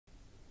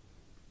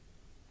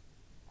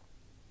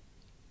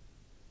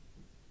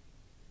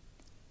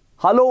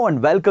Hello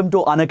and welcome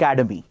to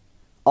Unacademy,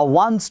 a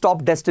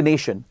one-stop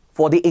destination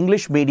for the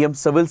English medium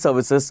civil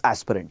services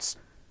aspirants.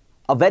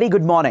 A very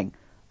good morning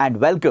and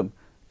welcome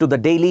to the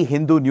daily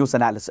Hindu news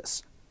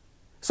analysis.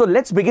 So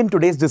let's begin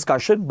today's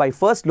discussion by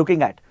first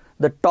looking at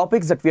the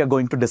topics that we are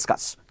going to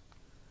discuss.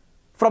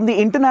 From the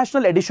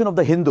international edition of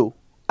the Hindu,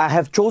 I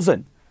have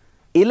chosen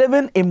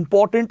 11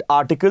 important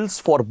articles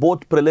for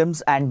both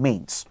prelims and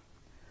mains.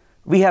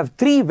 We have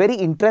 3 very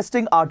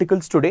interesting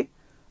articles today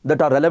that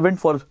are relevant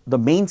for the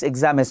mains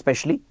exam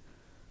especially.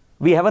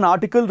 We have an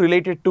article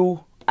related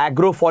to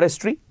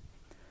agroforestry,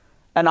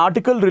 an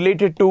article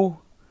related to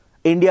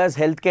India's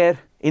healthcare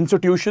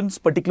institutions,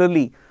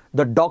 particularly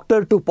the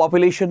doctor to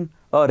population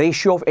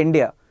ratio of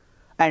India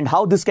and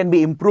how this can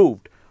be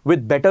improved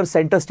with better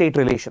center-state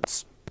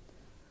relations.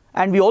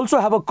 And we also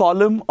have a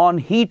column on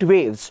heat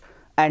waves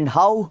and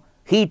how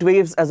heat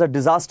waves as a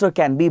disaster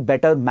can be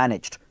better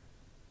managed.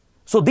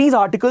 So these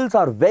articles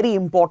are very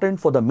important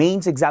for the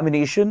mains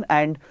examination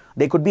and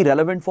they could be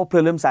relevant for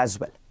prelims as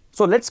well.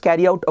 So let's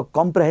carry out a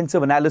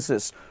comprehensive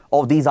analysis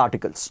of these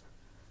articles.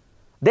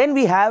 Then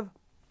we have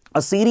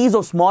a series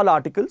of small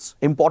articles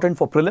important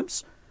for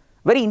prelims.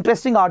 Very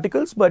interesting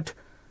articles, but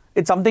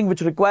it's something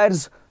which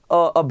requires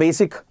a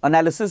basic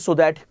analysis so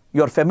that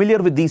you're familiar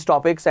with these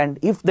topics, and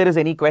if there is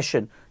any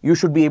question, you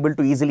should be able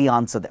to easily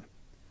answer them.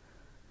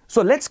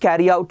 So let's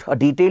carry out a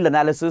detailed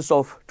analysis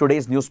of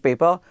today's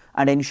newspaper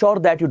and ensure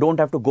that you don't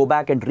have to go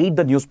back and read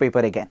the newspaper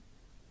again.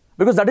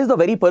 Because that is the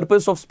very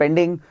purpose of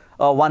spending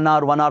 1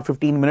 hour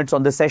 15 minutes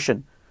on this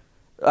session,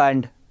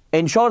 and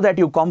ensure that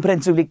you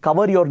comprehensively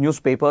cover your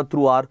newspaper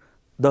through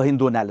the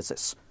Hindu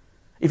analysis.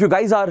 If you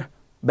guys are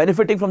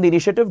benefiting from the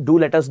initiative, do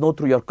let us know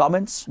through your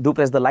comments, do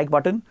press the like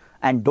button,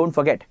 and don't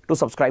forget to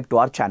subscribe to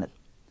our channel.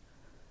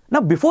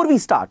 Now, before we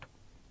start,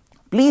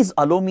 please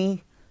allow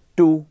me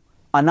to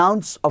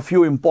announce a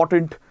few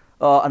important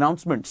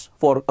announcements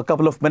for a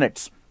couple of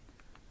minutes.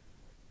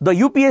 The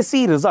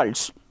UPSC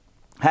results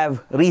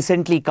have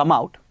recently come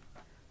out,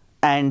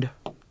 and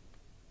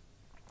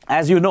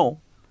as you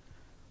know,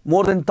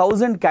 more than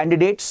 1,000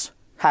 candidates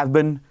have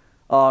been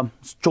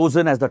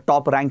chosen as the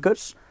top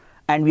rankers,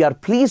 and we are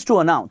pleased to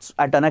announce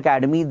at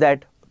Unacademy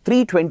that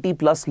 320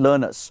 plus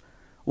learners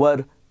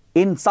were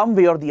in some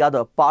way or the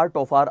other part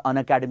of our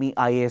Unacademy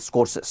IAS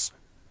courses.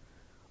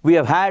 We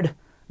have had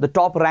the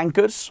top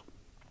rankers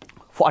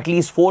for at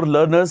least 4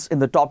 learners in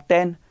the top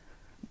 10,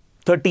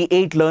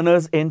 38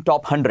 learners in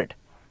top 100.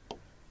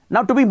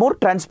 Now, to be more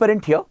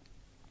transparent here,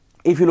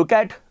 if you look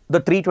at the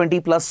 320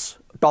 plus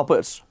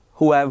toppers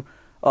who have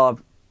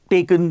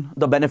taken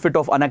the benefit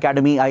of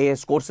Unacademy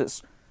IAS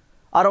courses,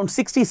 around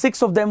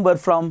 66 of them were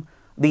from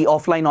the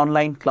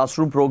offline-online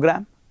classroom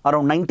program.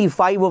 Around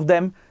 95 of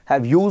them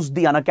have used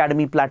the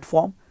Unacademy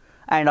platform,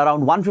 and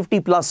around 150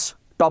 plus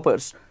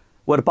toppers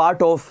were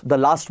part of the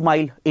last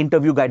mile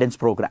interview guidance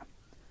program.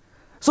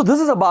 So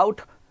this is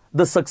about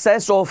the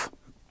success of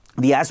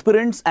the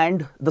aspirants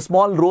and the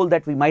small role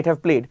that we might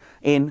have played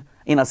in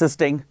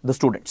assisting the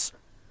students.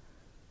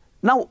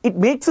 Now, it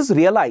makes us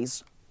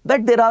realize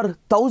that there are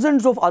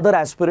thousands of other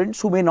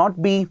aspirants who may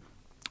not be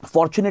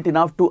fortunate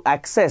enough to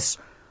access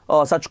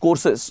such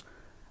courses.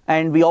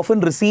 And we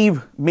often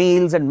receive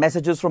mails and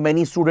messages from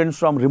many students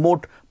from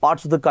remote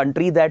parts of the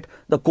country that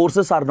the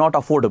courses are not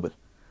affordable.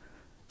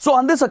 So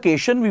on this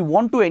occasion, we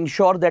want to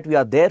ensure that we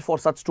are there for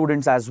such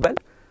students as well.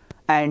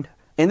 And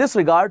in this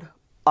regard,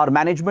 our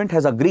management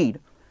has agreed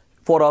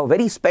for a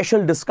very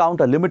special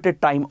discount, a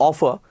limited time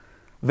offer,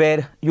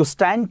 where you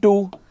stand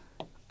to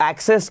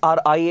access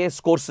our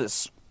IAS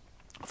courses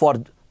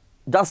for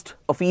just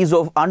a fees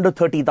of under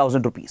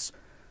 30,000 rupees.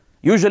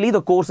 Usually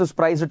the course is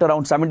priced at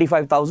around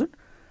 75,000.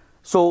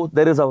 So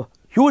there is a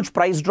huge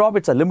price drop.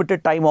 It's a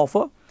limited time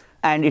offer,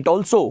 and it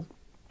also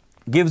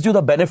gives you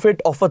the benefit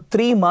of a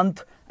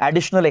 3-month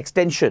additional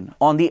extension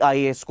on the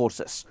IAS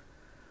courses.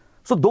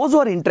 So those who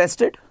are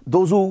interested,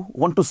 those who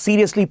want to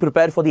seriously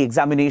prepare for the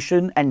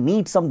examination and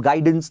need some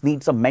guidance,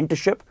 need some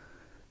mentorship,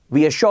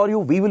 we assure you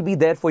we will be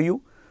there for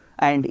you.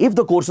 And if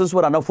the courses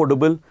were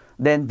unaffordable,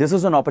 then this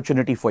is an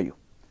opportunity for you.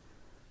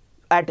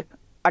 At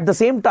the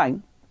same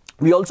time,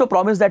 we also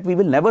promise that we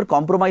will never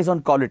compromise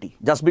on quality.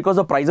 Just because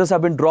the prices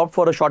have been dropped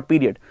for a short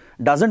period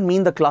doesn't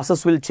mean the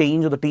classes will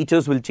change or the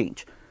teachers will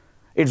change.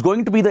 It's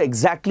going to be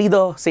exactly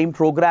the same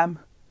program.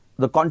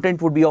 The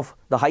content would be of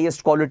the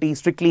highest quality,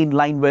 strictly in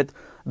line with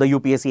the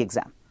UPSC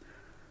exam.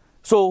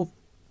 So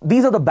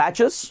these are the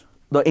batches,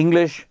 the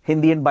English,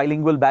 Hindi and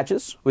bilingual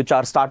batches which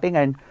are starting,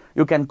 and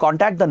you can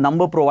contact the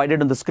number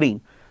provided on the screen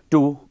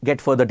to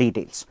get further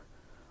details.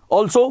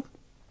 Also,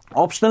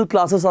 optional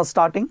classes are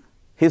starting,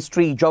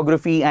 history,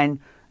 geography and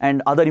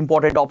other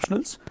important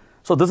optionals.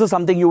 So this is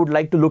something you would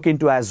like to look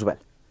into as well.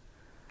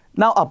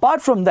 Now,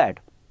 apart from that,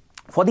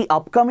 for the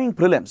upcoming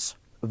prelims,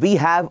 we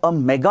have a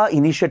mega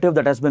initiative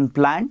that has been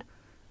planned.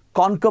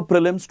 Conquer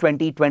Prelims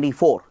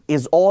 2024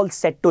 is all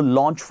set to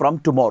launch from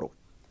tomorrow.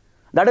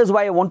 That is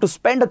why I want to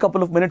spend a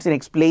couple of minutes in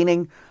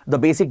explaining the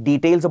basic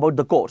details about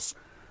the course.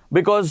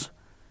 Because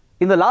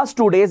in the last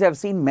 2 days, I've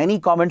seen many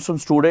comments from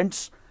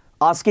students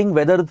asking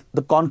whether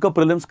the Conquer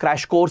Prelims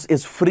crash course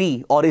is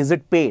free or is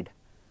it paid,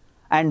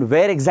 and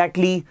where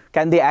exactly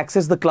can they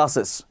access the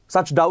classes.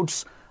 Such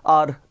doubts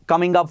are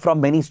coming up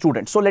from many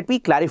students. So let me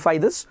clarify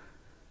this.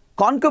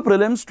 Conquer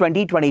Prelims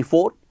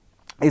 2024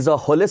 is a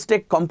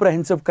holistic,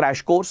 comprehensive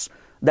crash course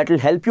that will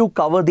help you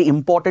cover the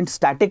important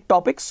static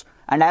topics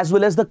and as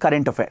well as the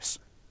current affairs.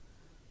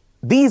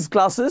 These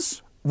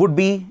classes would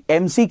be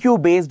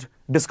MCQ-based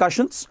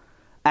discussions,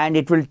 and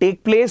it will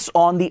take place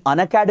on the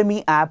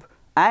Unacademy app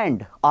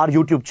and our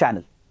YouTube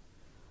channel.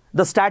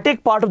 The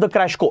static part of the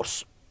crash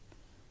course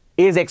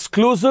is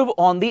exclusive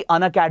on the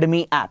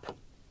Unacademy app.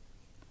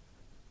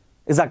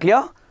 Is that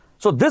clear?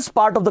 So this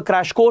part of the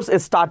crash course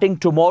is starting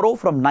tomorrow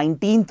from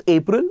 19th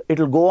April. It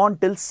will go on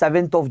till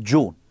 7th of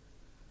June.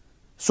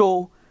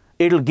 So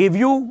it will give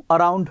you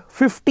around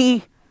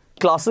 50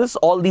 classes.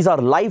 All these are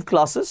live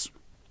classes,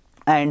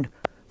 and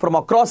from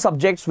across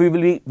subjects, we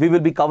will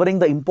be covering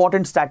the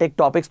important static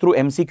topics through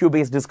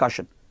MCQ-based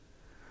discussion.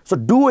 So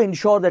do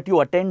ensure that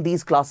you attend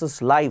these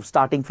classes live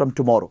starting from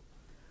tomorrow.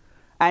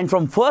 And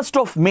from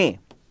 1st of May,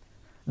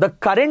 the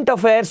current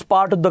affairs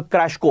part of the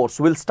crash course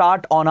will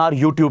start on our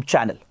YouTube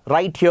channel,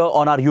 right here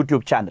on our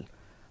YouTube channel.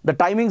 The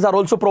timings are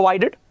also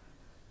provided.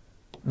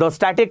 The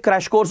static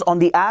crash course on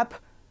the app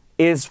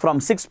is from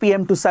 6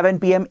 p.m. to 7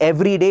 p.m.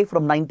 every day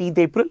from 19th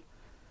April.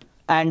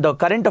 And the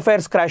current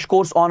affairs crash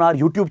course on our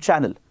YouTube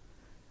channel,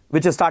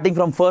 which is starting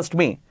from 1st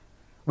May,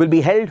 will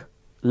be held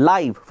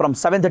live from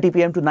 7:30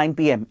 p.m. to 9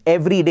 p.m.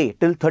 every day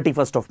till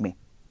 31st of May.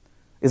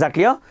 Is that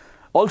clear?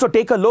 Also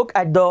take a look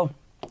at the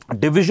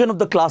division of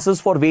the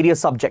classes for various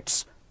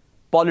subjects: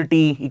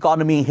 polity,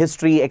 economy,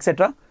 history,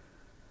 etc.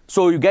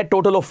 So you get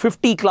total of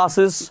 50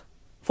 classes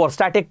for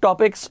static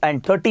topics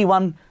and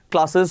 31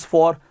 classes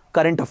for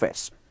current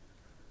affairs.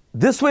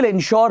 This will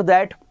ensure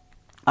that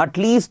at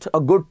least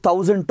a good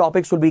 1,000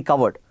 topics will be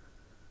covered.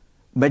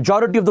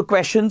 Majority of the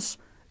questions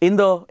in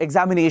the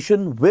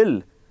examination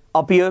will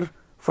appear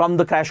from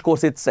the crash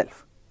course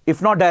itself, if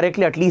not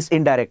directly, at least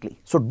indirectly.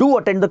 So do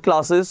attend the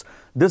classes.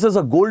 This is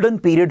a golden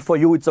period for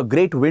you. It's a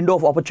great window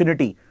of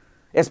opportunity,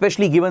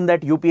 especially given that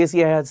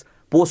UPSC has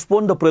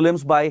postponed the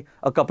prelims by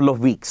a couple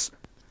of weeks.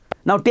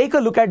 Now take a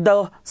look at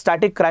the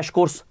static crash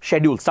course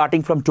schedule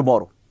starting from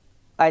tomorrow.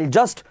 I'll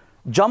just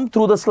jump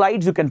through the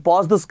slides. You can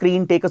pause the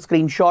screen, take a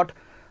screenshot.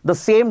 The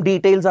same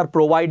details are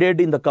provided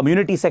in the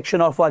community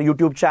section of our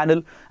YouTube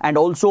channel and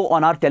also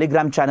on our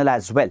Telegram channel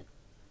as well.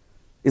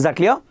 Is that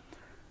clear?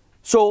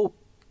 So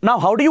now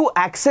how do you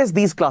access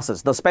these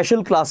classes, the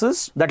special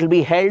classes that will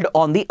be held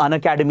on the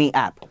Unacademy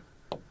app?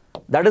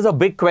 That is a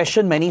big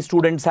question many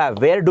students have.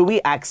 Where do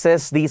we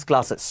access these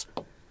classes?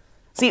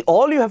 See,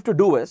 all you have to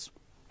do is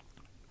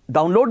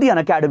download the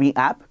Unacademy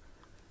app,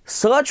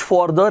 search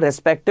for the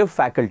respective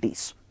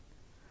faculties,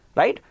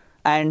 right?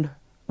 And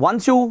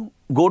once you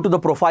go to the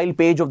profile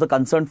page of the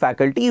concerned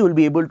faculty, you will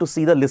be able to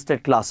see the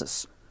listed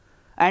classes.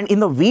 And in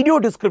the video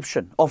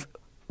description of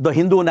the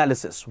Hindu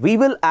analysis, we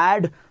will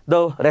add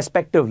the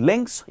respective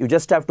links. You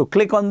just have to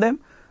click on them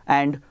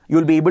and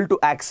you'll be able to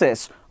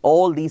access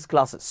all these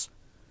classes.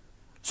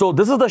 So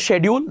this is the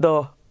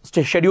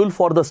schedule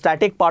for the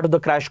static part of the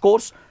crash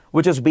course,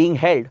 which is being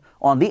held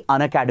on the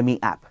Unacademy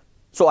app.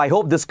 So I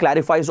hope this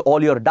clarifies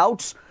all your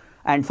doubts.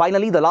 And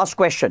finally, the last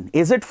question,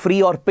 is it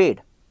free or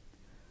paid?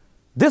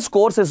 This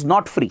course is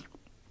not free.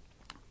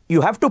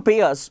 You have to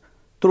pay us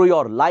through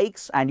your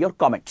likes and your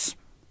comments.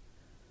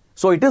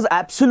 So it is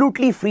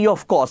absolutely free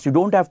of cost. You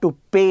don't have to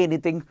pay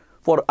anything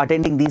for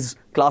attending these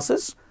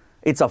classes.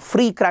 It's a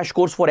free crash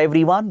course for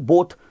everyone,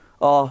 both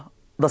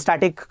the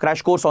static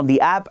crash course on the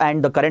app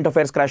and the current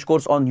affairs crash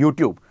course on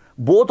YouTube.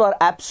 Both are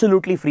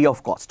absolutely free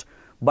of cost.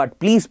 But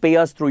please pay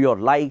us through your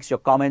likes, your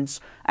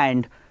comments,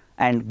 and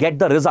get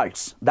the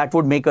results. That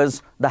would make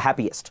us the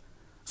happiest.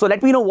 So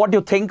let me know what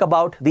you think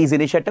about these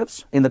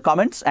initiatives in the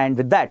comments. And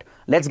with that,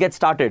 let's get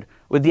started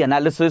with the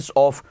analysis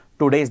of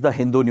today's The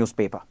Hindu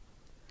newspaper.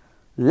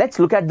 Let's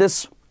look at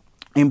this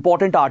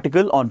important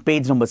article on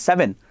page number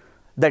 7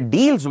 that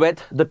deals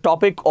with the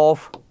topic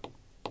of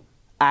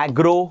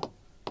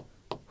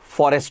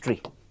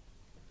agroforestry.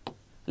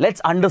 Let's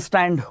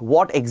understand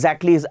what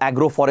exactly is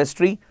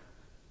agroforestry.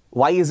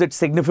 Why is it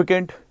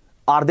significant?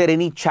 Are there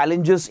any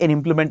challenges in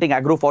implementing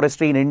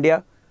agroforestry in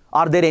India?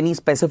 Are there any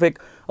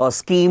specific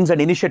schemes and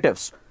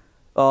initiatives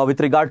with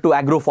regard to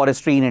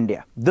agroforestry in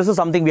India? This is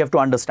something we have to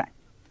understand.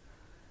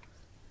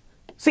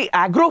 See,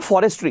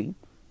 agroforestry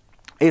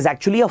is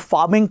actually a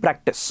farming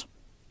practice.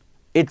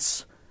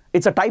 It's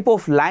a type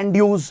of land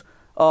use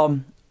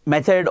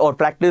method or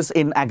practice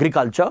in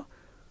agriculture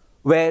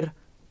where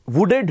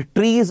wooded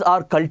trees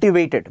are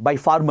cultivated by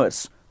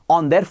farmers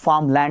on their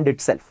farmland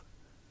itself.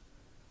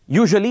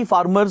 Usually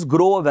farmers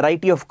grow a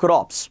variety of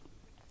crops,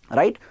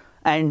 right?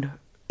 And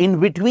in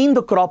between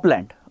the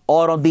cropland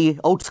or on the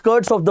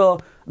outskirts of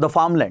the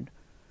farmland,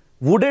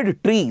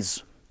 wooded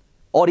trees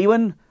or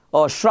even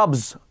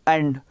shrubs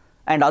and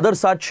other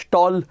such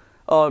tall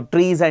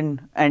trees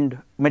and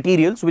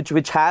materials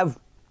which have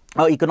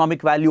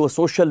economic value or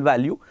social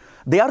value,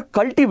 they are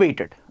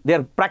cultivated. They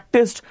are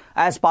practiced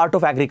as part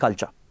of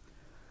agriculture.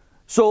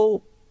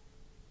 So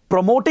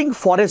promoting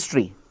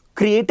forestry,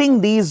 creating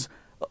these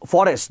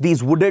forests,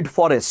 these wooded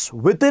forests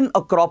within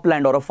a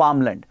cropland or a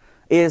farmland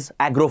is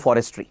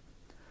agroforestry.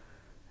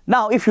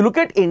 Now, if you look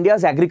at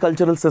India's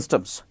agricultural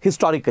systems,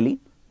 historically,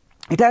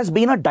 it has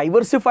been a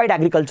diversified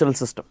agricultural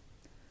system.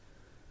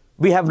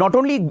 We have not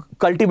only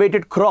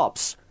cultivated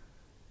crops,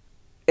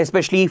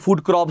 especially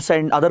food crops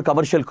and other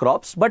commercial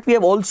crops, but we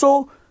have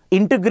also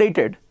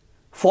integrated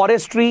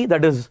forestry,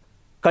 that is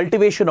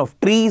cultivation of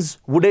trees,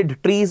 wooded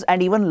trees,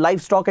 and even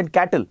livestock and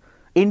cattle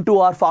into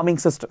our farming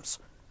systems.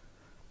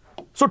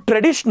 So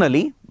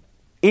traditionally,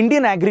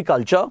 Indian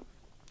agriculture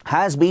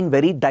has been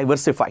very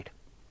diversified.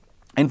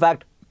 In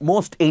fact,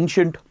 most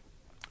ancient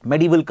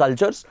medieval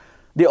cultures,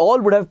 they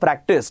all would have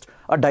practiced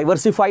a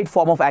diversified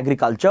form of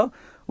agriculture,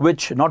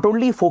 which not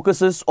only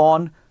focuses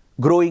on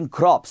growing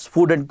crops,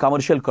 food and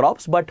commercial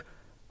crops, but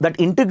that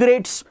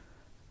integrates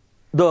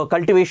the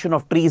cultivation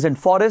of trees and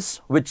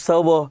forests, which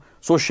serve a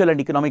social and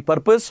economic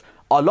purpose,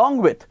 along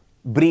with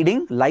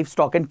breeding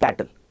livestock and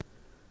cattle.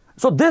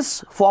 So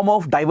this form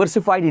of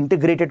diversified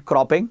integrated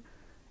cropping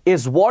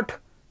is what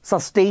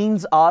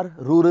sustains our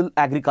rural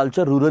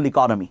agriculture, rural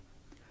economy.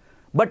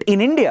 But in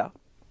India,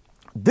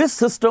 this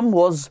system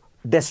was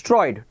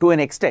destroyed to an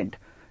extent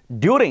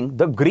during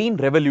the Green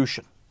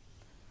Revolution.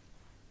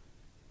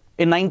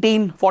 In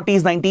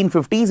 1940s,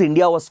 1950s,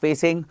 India was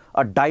facing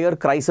a dire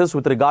crisis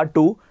with regard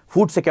to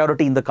food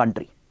security in the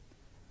country.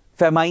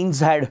 Famines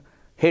had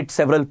hit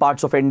several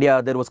parts of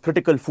India. There was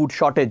critical food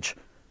shortage.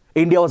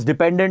 India was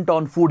dependent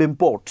on food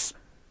imports.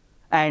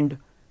 And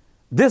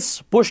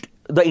this pushed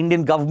the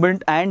Indian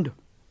government and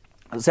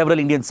several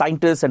Indian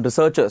scientists and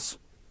researchers,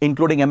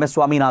 including M.S.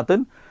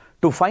 Swaminathan,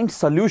 to find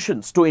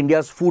solutions to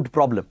India's food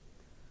problem.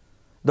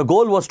 The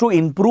goal was to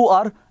improve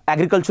our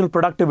agricultural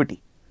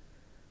productivity.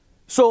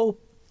 So,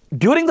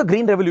 during the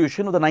Green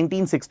Revolution of the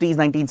 1960s,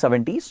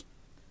 1970s,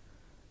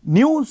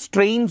 new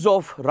strains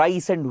of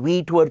rice and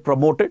wheat were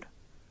promoted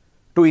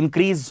to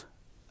increase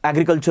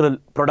agricultural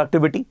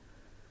productivity.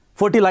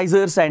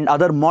 Fertilizers and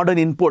other modern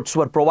inputs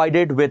were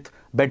provided with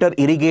better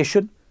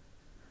irrigation.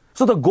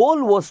 So the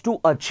goal was to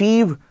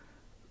achieve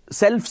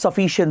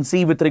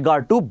self-sufficiency with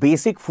regard to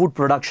basic food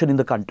production in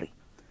the country.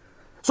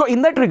 So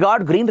in that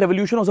regard, Green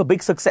Revolution was a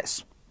big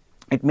success.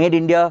 It made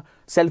India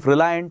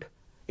self-reliant.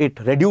 It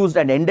reduced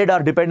and ended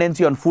our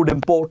dependency on food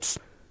imports.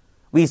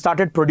 We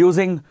started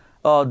producing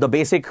the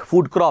basic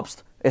food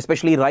crops,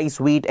 especially rice,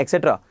 wheat,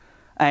 etc.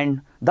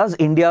 And thus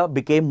India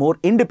became more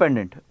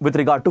independent with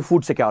regard to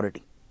food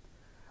security.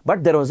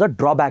 But there was a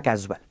drawback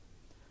as well.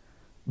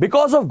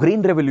 Because of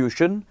Green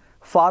Revolution,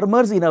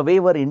 farmers in a way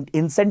were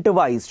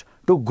incentivized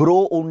to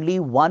grow only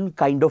one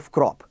kind of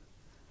crop.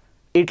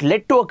 It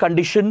led to a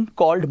condition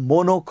called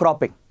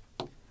monocropping.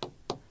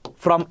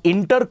 From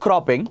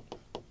intercropping,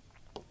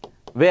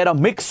 where a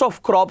mix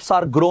of crops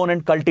are grown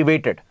and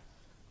cultivated,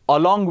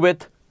 along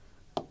with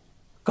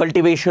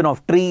cultivation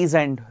of trees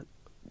and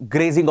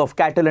grazing of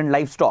cattle and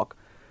livestock,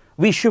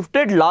 we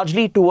shifted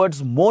largely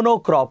towards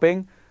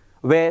monocropping,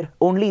 where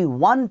only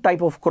one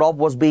type of crop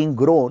was being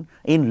grown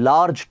in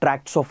large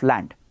tracts of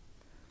land.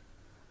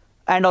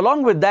 And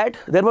along with that,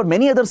 there were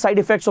many other side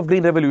effects of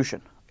Green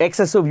Revolution.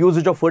 Excessive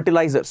usage of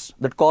fertilizers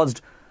that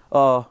caused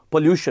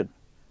pollution,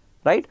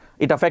 right?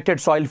 It affected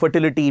soil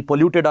fertility,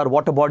 polluted our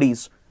water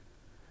bodies.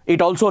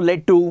 It also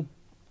led to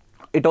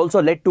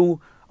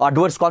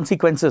adverse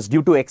consequences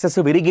due to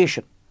excessive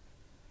irrigation.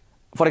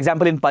 For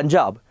example, in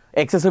Punjab,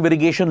 excessive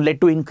irrigation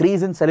led to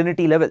increase in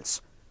salinity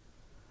levels.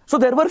 So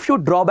there were few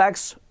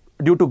drawbacks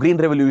due to Green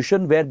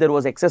Revolution, where there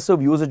was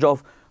excessive usage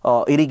of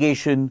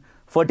irrigation,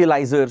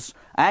 fertilizers,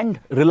 and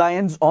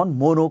reliance on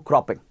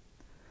monocropping.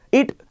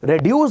 It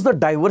reduced the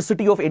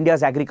diversity of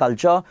India's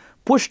agriculture,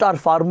 pushed our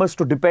farmers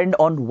to depend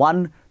on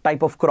one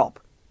type of crop.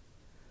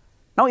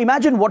 Now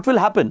imagine what will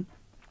happen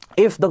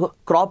if the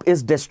crop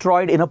is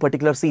destroyed in a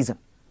particular season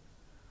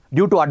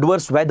due to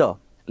adverse weather,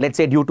 let's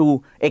say due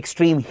to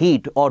extreme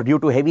heat or due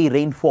to heavy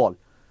rainfall,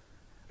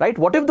 right?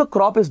 What if the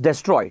crop is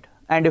destroyed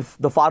and if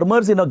the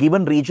farmers in a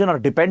given region are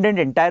dependent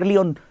entirely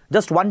on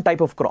just one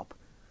type of crop?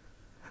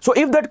 So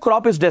if that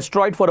crop is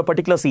destroyed for a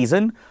particular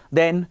season,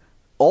 then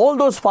all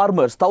those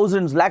farmers,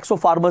 thousands, lakhs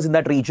of farmers in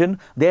that region,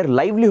 their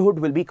livelihood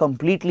will be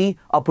completely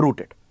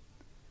uprooted.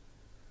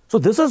 So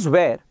this is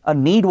where a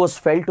need was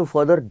felt to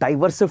further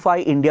diversify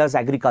India's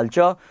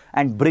agriculture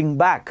and bring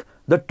back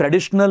the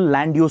traditional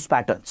land use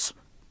patterns.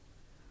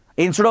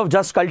 Instead of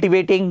just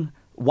cultivating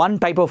one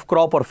type of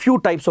crop or few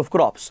types of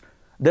crops,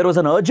 there was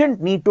an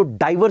urgent need to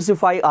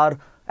diversify our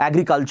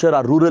agriculture,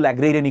 our rural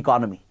agrarian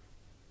economy,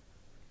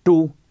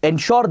 to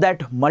ensure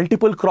that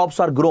multiple crops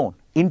are grown,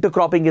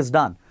 intercropping is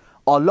done,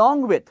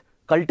 along with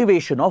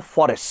cultivation of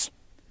forests.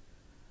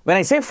 When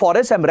I say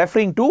forests, I'm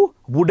referring to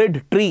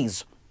wooded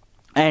trees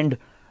and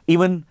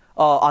even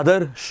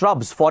other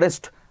shrubs,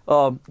 forest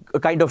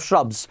kind of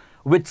shrubs,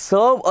 which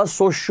serve a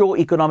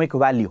socio-economic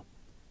value,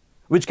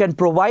 which can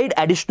provide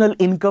additional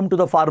income to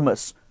the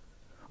farmers,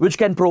 which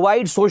can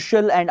provide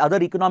social and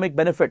other economic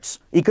benefits,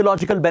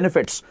 ecological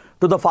benefits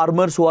to the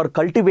farmers who are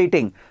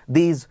cultivating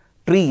these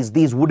trees,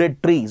 these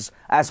wooded trees,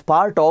 as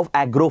part of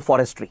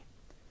agroforestry.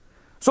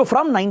 So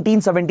from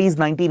 1970s,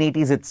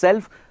 1980s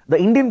itself, the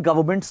Indian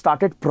government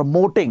started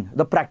promoting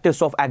the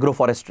practice of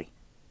agroforestry.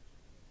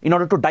 In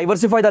order to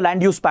diversify the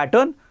land use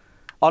pattern,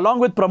 along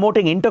with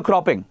promoting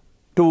intercropping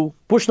to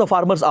push the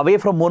farmers away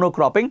from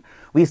monocropping,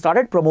 we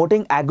started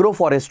promoting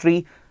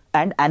agroforestry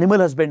and animal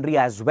husbandry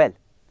as well.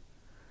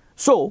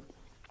 So,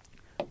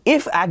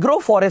 if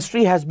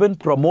agroforestry has been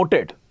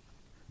promoted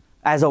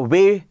as a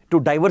way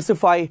to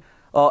diversify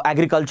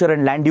agriculture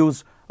and land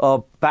use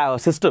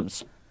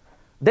systems,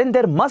 then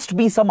there must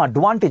be some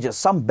advantages,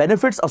 some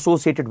benefits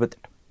associated with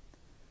it,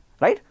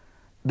 right?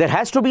 There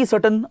has to be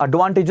certain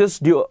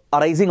advantages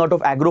arising out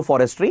of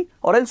agroforestry,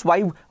 or else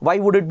why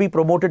would it be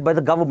promoted by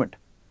the government?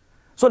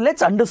 So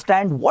let's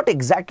understand what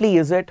exactly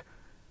is it,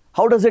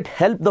 how does it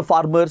help the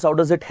farmers, how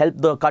does it help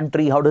the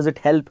country, how does it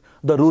help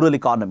the rural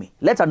economy?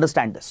 Let's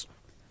understand this.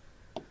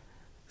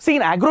 See,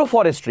 in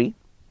agroforestry,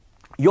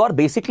 you are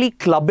basically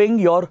clubbing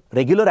your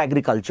regular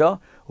agriculture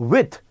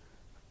with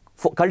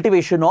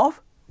cultivation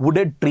of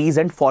wooded trees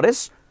and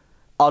forests,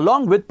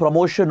 along with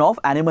promotion of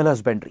animal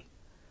husbandry.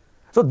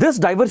 So this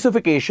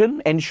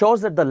diversification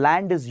ensures that the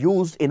land is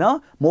used in a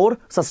more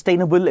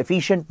sustainable,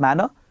 efficient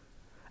manner,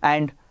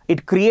 and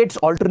it creates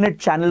alternate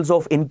channels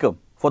of income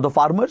for the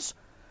farmers.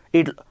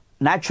 It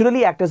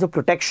naturally acts as a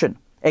protection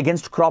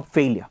against crop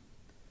failure.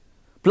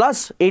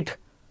 Plus, it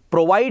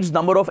provides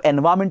number of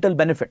environmental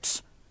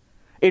benefits.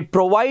 It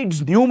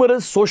provides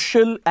numerous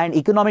social and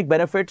economic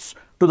benefits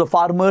to the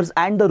farmers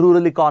and the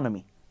rural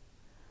economy.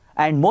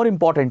 And more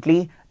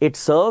importantly, it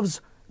serves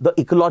the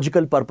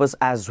ecological purpose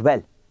as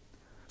well.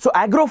 So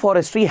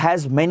agroforestry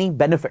has many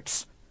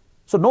benefits.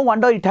 So no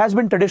wonder it has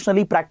been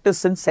traditionally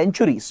practiced since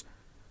centuries.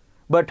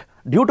 But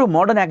due to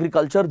modern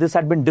agriculture, this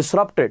had been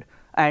disrupted,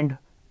 and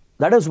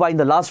that is why in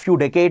the last few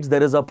decades,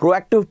 there is a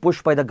proactive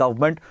push by the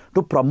government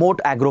to promote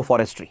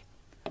agroforestry.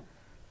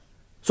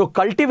 So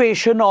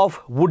cultivation of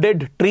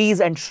wooded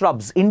trees and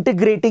shrubs,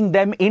 integrating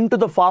them into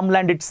the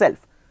farmland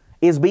itself,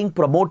 is being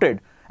promoted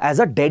as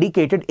a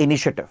dedicated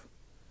initiative.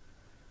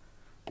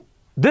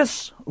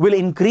 This will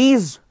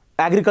increase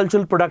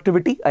agricultural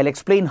productivity. I'll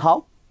explain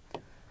how.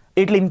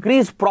 It will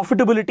increase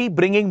profitability,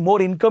 bringing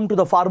more income to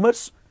the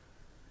farmers.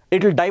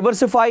 It will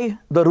diversify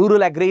the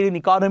rural agrarian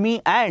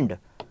economy, and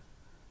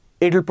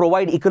it will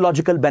provide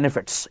ecological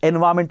benefits,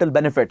 environmental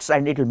benefits,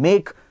 and it will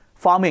make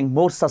farming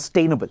more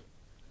sustainable.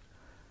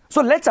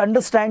 So let's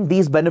understand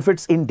these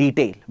benefits in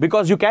detail,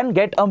 because you can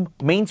get a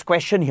mains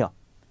question here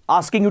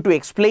asking you to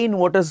explain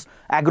what is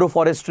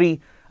agroforestry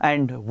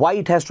and why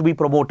it has to be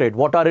promoted,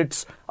 what are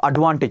its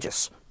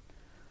advantages.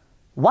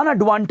 One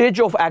advantage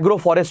of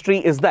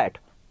agroforestry is that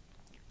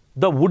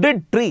the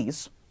wooded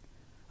trees,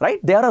 right,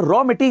 they are a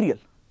raw material.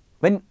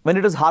 When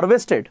it is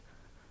harvested,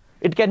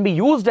 it can be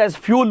used as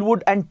fuel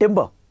wood and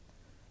timber.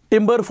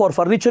 Timber for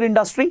furniture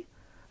industry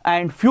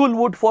and fuel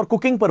wood for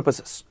cooking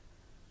purposes.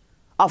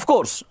 Of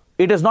course,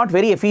 it is not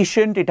very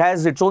efficient, it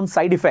has its own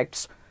side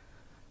effects.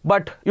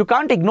 But you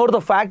can't ignore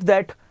the fact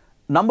that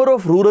number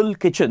of rural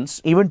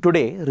kitchens, even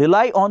today,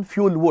 rely on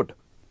fuel wood.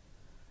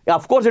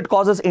 Of course, it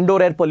causes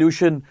indoor air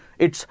pollution.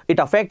 It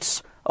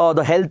affects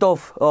the health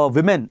of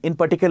women in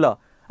particular,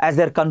 as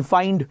they're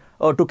confined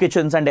to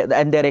kitchens and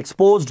they're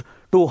exposed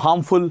to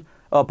harmful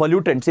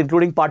pollutants,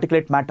 including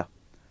particulate matter.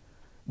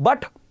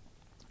 But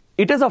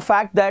it is a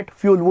fact that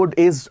fuel wood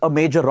is a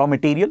major raw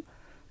material.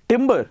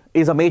 Timber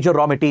is a major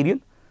raw material.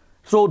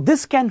 So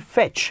this can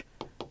fetch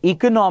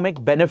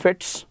economic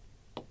benefits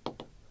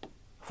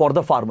for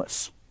the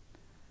farmers.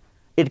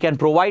 It can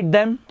provide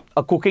them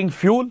a cooking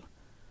fuel.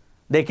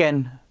 They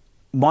can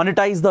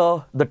monetize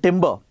the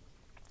timber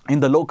in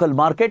the local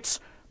markets,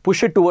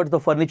 push it towards the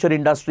furniture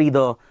industry,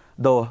 the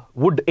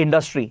wood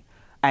industry,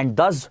 and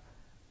thus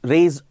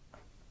raise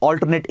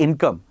alternate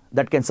income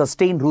that can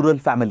sustain rural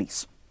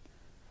families.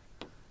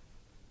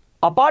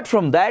 Apart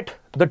from that,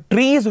 the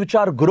trees which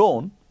are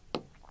grown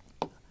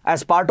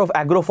as part of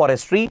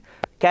agroforestry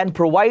can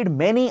provide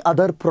many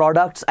other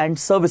products and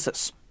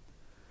services.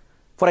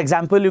 For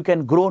example, you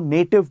can grow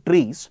native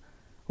trees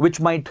which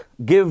might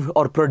give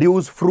or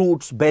produce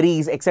fruits,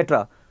 berries,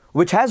 etc.,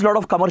 which has a lot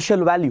of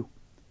commercial value.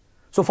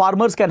 So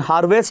farmers can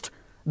harvest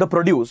the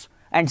produce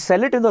and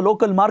sell it in the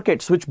local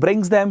markets, which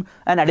brings them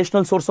an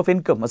additional source of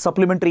income, a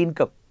supplementary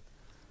income,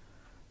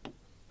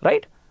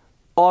 right?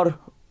 Or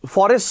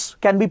forests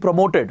can be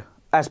promoted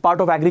as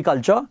part of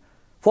agriculture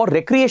for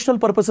recreational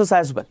purposes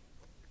as well,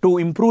 to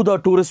improve the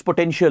tourist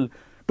potential,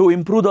 to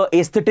improve the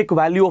aesthetic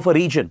value of a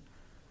region,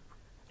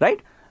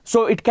 right?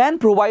 So it can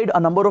provide a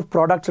number of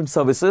products and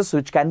services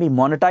which can be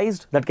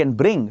monetized, that can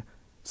bring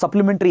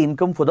supplementary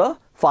income for the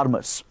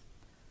farmers.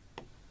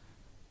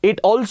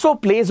 It also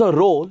plays a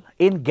role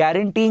in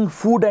guaranteeing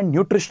food and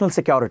nutritional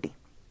security.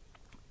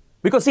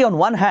 Because see, on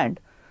one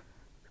hand,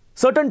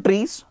 certain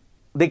trees,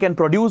 they can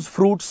produce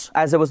fruits,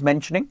 as I was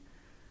mentioning,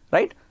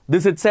 right?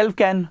 This itself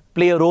can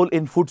play a role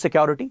in food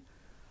security.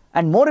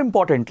 And more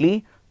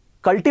importantly,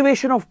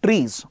 cultivation of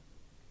trees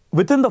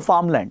within the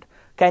farmland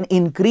can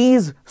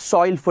increase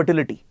soil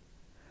fertility.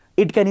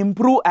 It can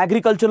improve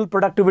agricultural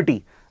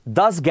productivity,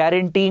 thus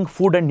guaranteeing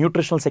food and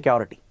nutritional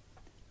security.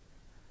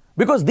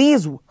 Because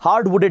these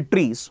hard-wooded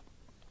trees,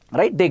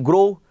 right, they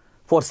grow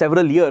for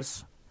several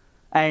years,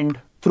 and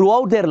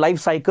throughout their life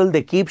cycle,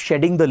 they keep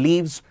shedding the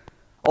leaves,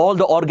 all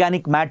the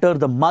organic matter,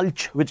 the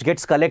mulch which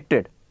gets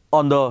collected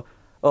on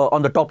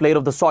the top layer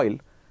of the soil,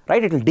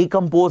 right? It will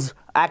decompose,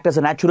 act as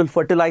a natural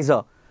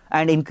fertilizer,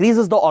 and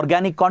increases the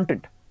organic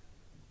content,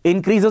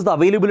 increases the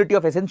availability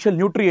of essential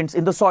nutrients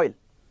in the soil.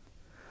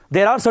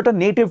 There are certain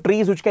native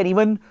trees which can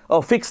even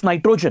fix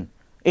nitrogen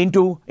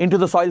into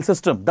the soil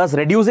system, thus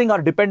reducing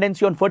our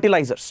dependency on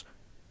fertilizers.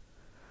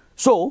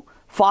 So,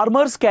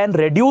 farmers can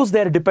reduce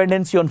their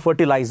dependency on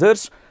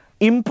fertilizers,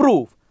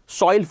 improve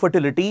soil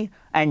fertility,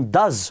 and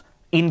thus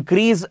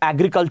increase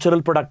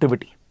agricultural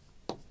productivity.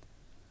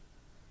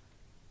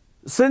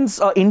 Since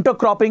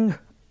intercropping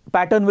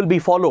pattern will be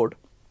followed,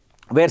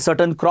 where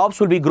certain crops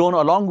will be grown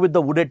along with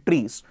the wooded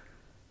trees,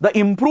 the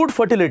improved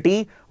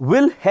fertility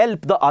will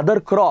help the other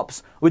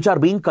crops which are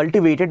being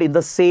cultivated in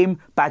the same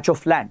patch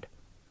of land.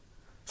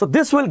 So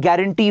this will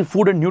guarantee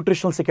food and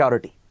nutritional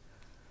security.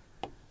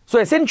 So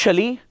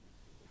essentially,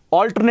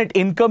 alternate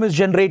income is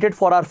generated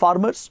for our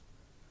farmers,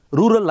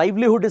 rural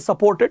livelihood is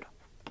supported,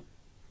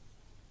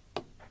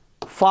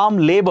 farm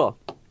labor,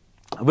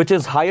 which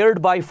is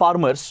hired by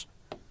farmers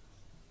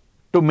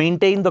to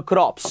maintain the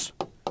crops,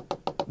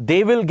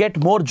 they will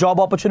get more job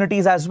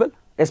opportunities as well,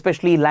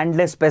 especially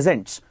landless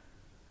peasants,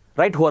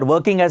 right, who are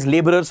working as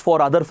laborers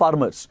for other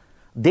farmers.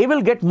 They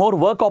will get more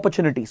work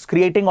opportunities,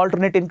 creating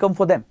alternate income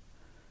for them.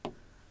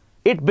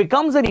 It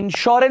becomes an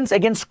insurance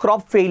against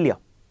crop failure.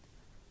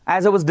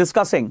 As I was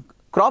discussing,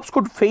 crops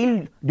could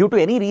fail due to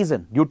any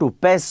reason, due to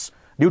pests,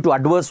 due to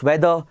adverse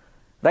weather,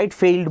 right,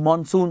 failed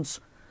monsoons.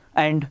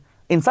 And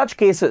in such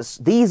cases,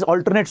 these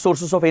alternate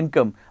sources of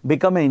income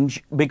become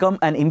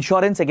an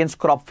insurance against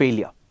crop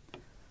failure.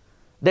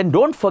 Then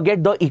don't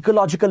forget the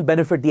ecological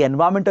benefit, the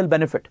environmental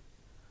benefit.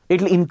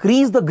 It will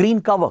increase the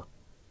green cover.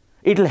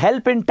 It will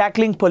help in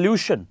tackling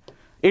pollution.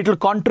 It will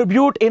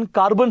contribute in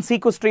carbon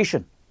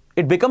sequestration.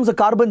 It becomes a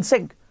carbon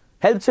sink,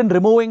 helps in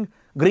removing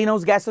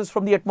greenhouse gases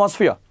from the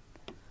atmosphere.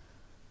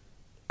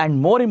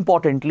 And more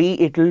importantly,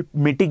 it will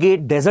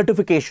mitigate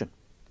desertification.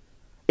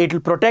 It will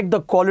protect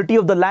the quality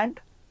of the land.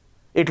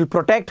 It will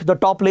protect the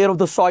top layer of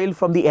the soil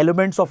from the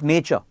elements of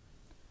nature.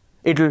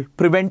 It will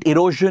prevent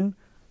erosion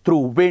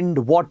through wind,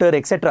 water,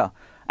 etc.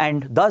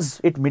 And thus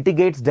it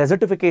mitigates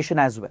desertification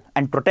as well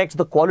and protects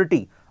the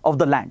quality of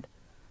the land.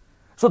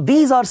 So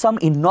these are some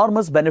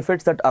enormous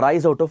benefits that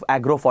arise out of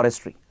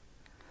agroforestry.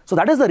 So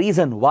that is the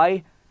reason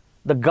why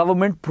the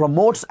government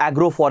promotes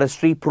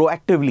agroforestry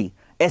proactively,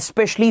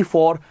 especially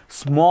for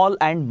small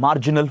and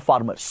marginal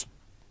farmers.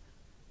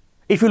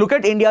 If you look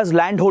at India's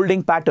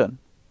landholding pattern,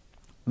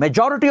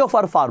 majority of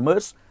our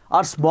farmers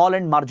are small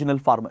and marginal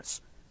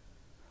farmers.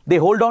 They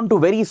hold on to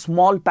very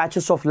small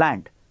patches of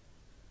land.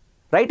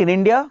 Right? In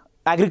India,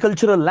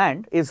 agricultural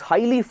land is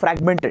highly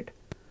fragmented.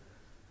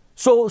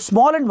 So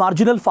small and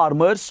marginal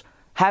farmers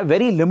have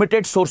very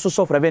limited sources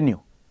of revenue.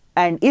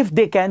 And if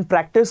they can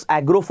practice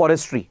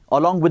agroforestry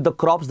along with the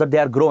crops that they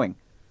are growing,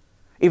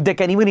 if they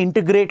can even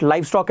integrate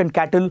livestock and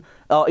cattle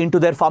into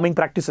their farming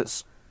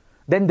practices,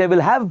 then they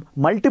will have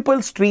multiple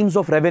streams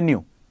of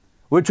revenue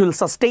which will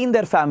sustain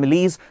their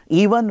families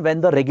even when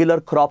the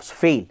regular crops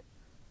fail.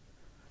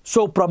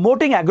 So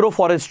promoting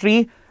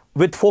agroforestry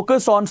with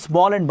focus on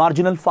small and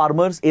marginal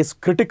farmers is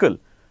critical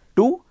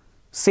to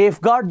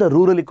safeguard the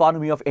rural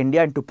economy of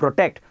India and to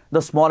protect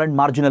the small and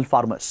marginal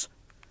farmers.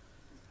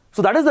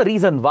 So that is the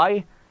reason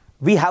why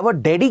we have a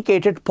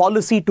dedicated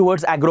policy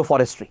towards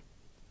agroforestry.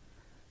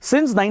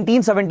 Since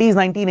 1970s,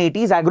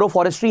 1980s,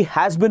 agroforestry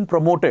has been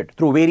promoted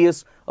through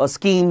various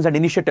schemes and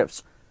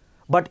initiatives.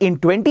 But in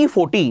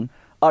 2014,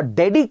 a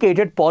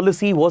dedicated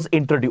policy was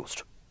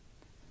introduced.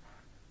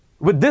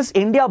 With this,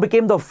 India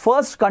became the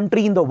first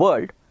country in the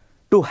world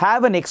to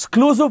have an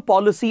exclusive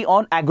policy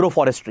on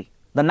agroforestry.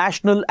 The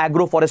National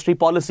Agroforestry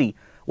Policy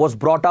was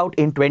brought out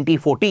in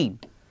 2014.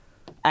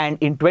 And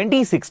in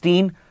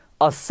 2016,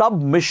 a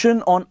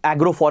sub-mission on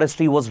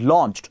agroforestry was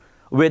launched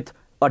with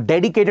a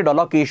dedicated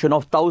allocation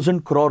of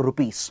 1,000 crore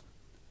rupees.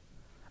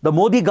 The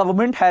Modi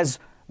government has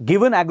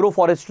given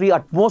agroforestry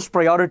utmost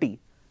priority,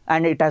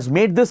 and it has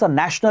made this a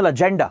national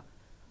agenda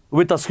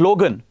with a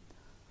slogan,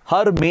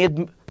 Har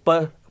Med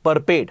Per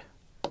Paid.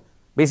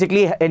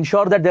 Basically,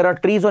 ensure that there are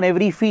trees on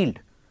every field.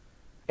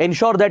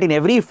 Ensure that in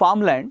every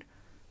farmland,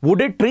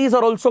 wooded trees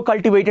are also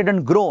cultivated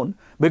and grown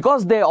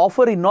because they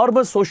offer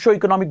enormous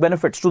socio-economic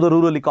benefits to the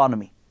rural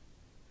economy.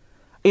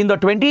 In the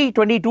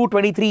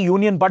 2022-23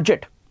 Union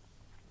Budget,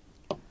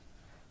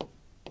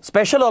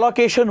 special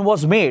allocation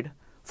was made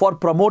for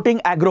promoting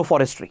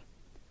agroforestry.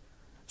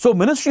 So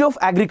Ministry of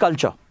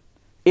Agriculture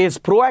is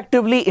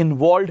proactively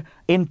involved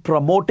in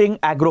promoting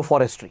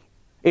agroforestry.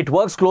 It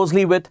works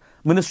closely with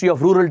Ministry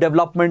of Rural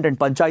Development and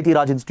Panchayati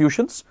Raj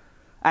institutions,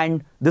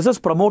 and this is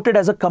promoted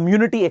as a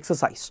community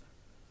exercise.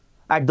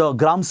 At the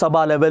Gram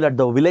Sabha level, at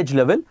the village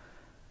level,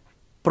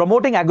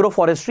 promoting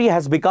agroforestry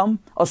has become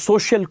a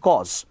social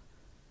cause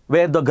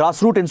where the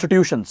grassroots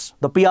institutions,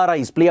 the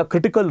PRIs, play a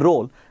critical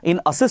role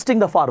in assisting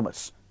the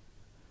farmers.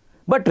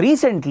 But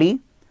recently,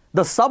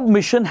 the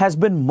sub-mission has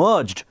been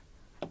merged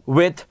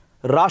with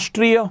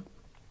Rashtriya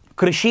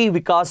Krishi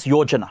Vikas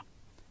Yojana.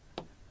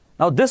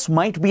 Now, this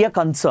might be a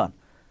concern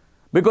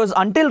because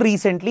until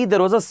recently,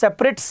 there was a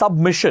separate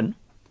submission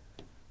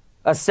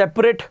on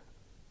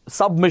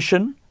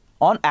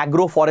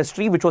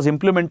agroforestry, which was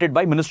implemented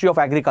by Ministry of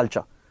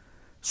Agriculture.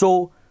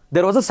 So,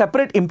 there was a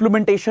separate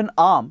implementation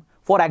arm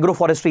for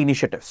agroforestry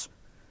initiatives.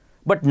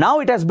 But now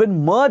it has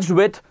been merged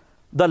with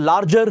the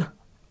larger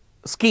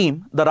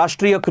scheme, the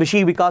Rashtriya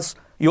Krishi Vikas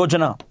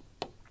Yojana.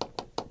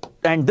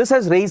 And this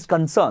has raised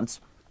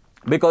concerns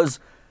because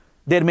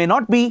there may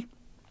not be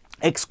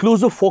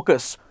exclusive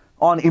focus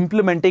on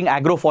implementing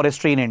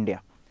agroforestry in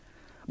India.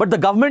 But the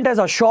government has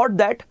assured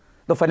that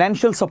the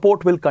financial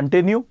support will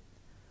continue,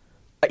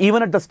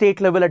 even at the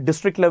state level, at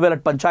district level,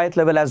 at panchayat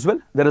level as well.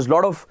 There is a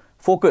lot of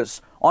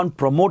focus on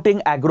promoting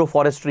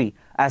agroforestry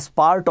as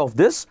part of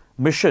this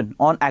mission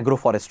on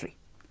agroforestry.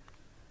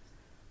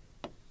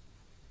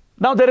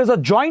 Now, there is a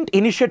joint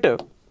initiative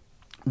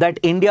that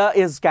India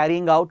is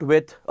carrying out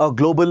with a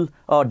global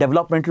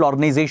developmental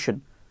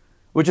organization,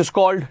 which is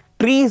called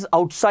Trees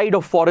Outside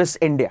of Forests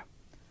India.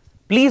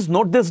 Please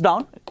note this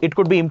down. It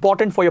could be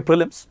important for your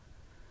prelims.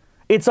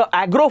 It's an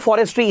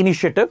agroforestry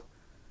initiative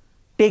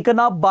taken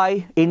up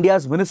by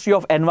India's Ministry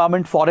of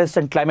Environment, Forest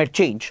and Climate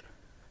Change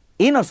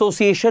in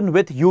association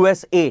with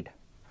USAID,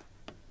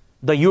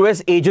 the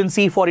US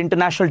Agency for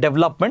International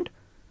Development.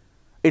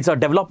 It's a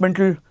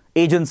developmental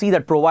agency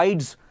that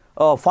provides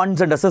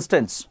funds and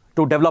assistance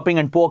to developing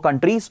and poor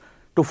countries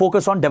to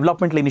focus on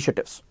developmental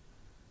initiatives.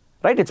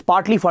 Right? It's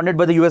partly funded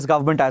by the US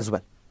government as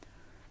well.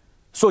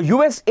 So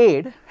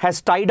USAID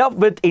has tied up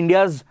with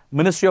India's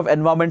Ministry of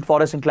Environment,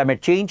 Forest and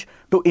Climate Change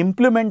to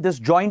implement this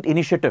joint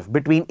initiative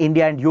between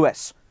India and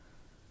US,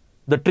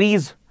 the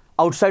Trees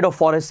Outside of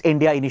Forests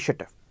India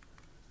initiative.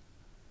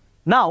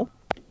 Now,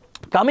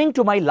 coming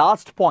to my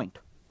last point,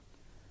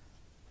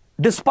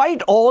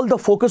 despite all the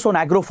focus on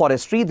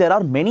agroforestry, there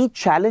are many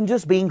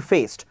challenges being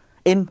faced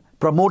in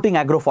promoting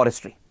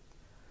agroforestry.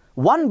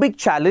 One big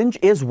challenge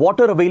is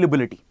water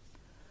availability,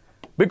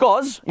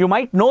 because you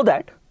might know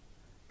that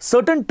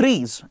certain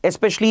trees,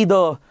 especially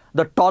the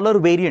taller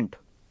variant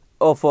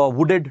of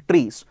wooded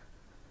trees,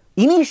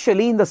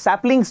 initially in the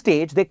sapling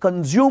stage, they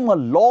consume a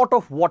lot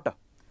of water.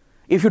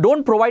 If you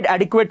don't provide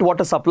adequate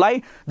water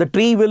supply, the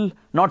tree will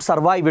not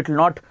survive, it will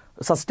not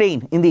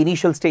sustain in the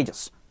initial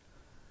stages.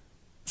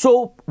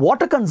 So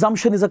water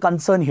consumption is a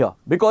concern here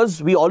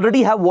because we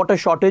already have water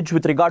shortage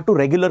with regard to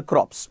regular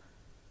crops.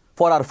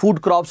 For our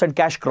food crops and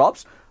cash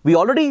crops, we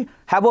already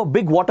have a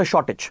big water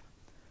shortage,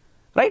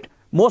 right?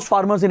 Most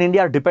farmers in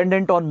India are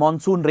dependent on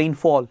monsoon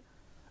rainfall.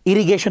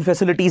 Irrigation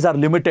facilities are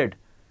limited.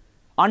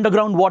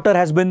 Underground water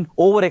has been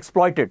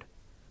overexploited.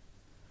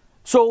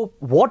 So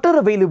water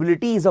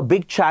availability is a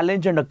big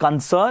challenge and a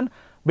concern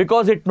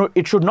because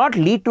it should not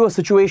lead to a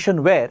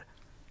situation where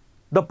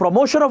the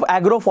promotion of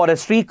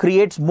agroforestry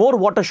creates more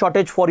water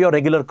shortage for your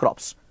regular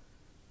crops.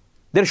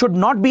 There should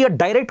not be a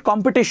direct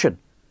competition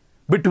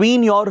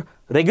between your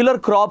regular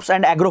crops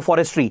and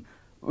agroforestry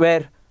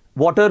where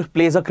water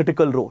plays a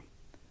critical role.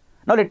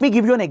 Now let me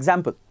give you an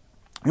example.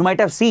 You might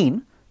have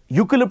seen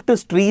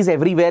eucalyptus trees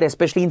everywhere,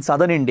 especially in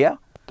southern India,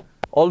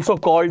 also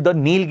called the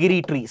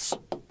Nilgiri trees.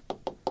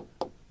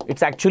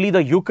 It's actually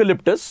the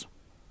eucalyptus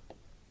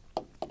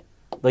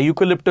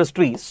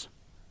trees,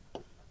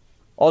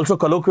 also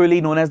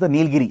colloquially known as the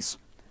Nilgiris,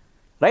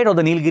 right, or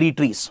the Nilgiri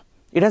trees.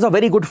 It has a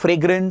very good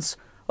fragrance.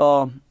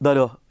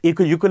 The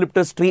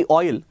eucalyptus tree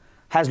oil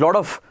has a lot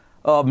of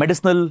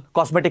medicinal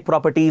cosmetic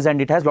properties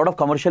and it has a lot of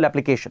commercial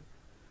application.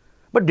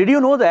 But did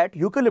you know that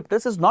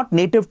eucalyptus is not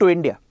native to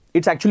India?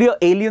 It's actually an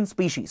alien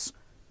species.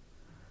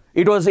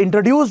 It was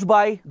introduced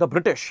by the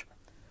British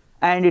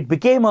and it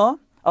became a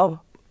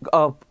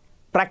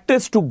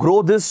practice to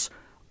grow this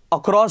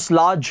across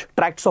large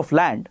tracts of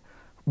land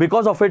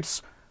because of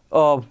its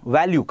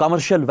value,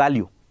 commercial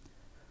value.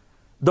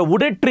 The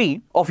wooded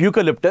tree of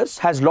eucalyptus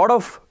has a lot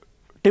of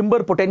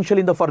timber potential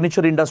in the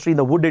furniture industry, in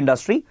the wood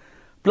industry,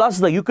 plus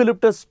the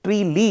eucalyptus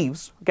tree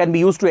leaves can be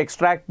used to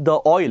extract the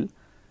oil,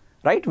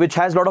 right, which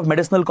has a lot of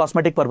medicinal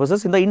cosmetic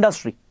purposes in the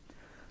industry.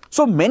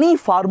 So many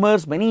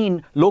farmers,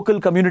 many local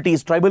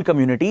communities, tribal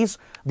communities,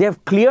 they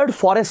have cleared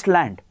forest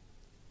land.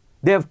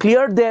 They have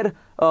cleared their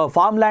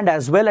farmland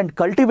as well and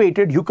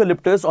cultivated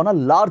eucalyptus on a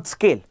large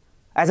scale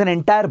as an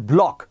entire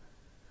block.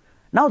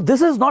 Now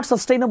this is not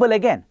sustainable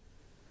again.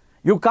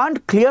 You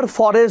can't clear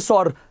forests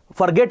or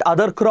forget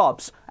other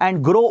crops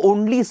and grow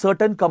only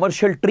certain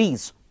commercial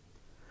trees.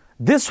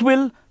 This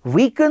will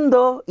weaken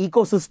the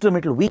ecosystem,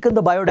 it will weaken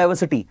the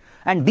biodiversity,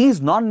 and these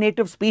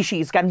non-native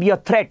species can be a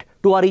threat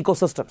to our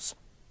ecosystems.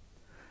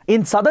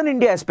 In southern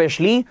India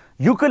especially,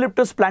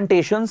 eucalyptus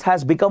plantations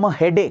has become a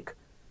headache.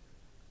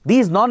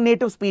 These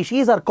non-native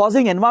species are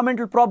causing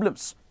environmental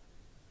problems.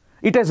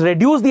 It has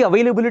reduced the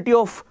availability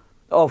of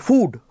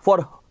food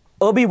for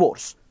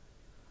herbivores.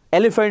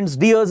 Elephants,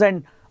 deers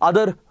and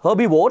other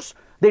herbivores,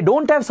 they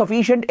don't have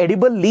sufficient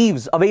edible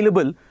leaves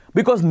available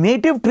because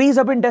native trees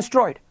have been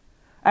destroyed.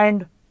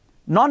 And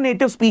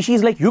Non-native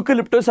species like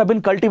eucalyptus have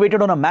been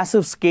cultivated on a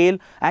massive scale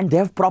and they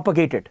have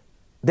propagated.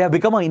 They have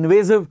become an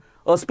invasive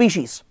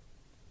species,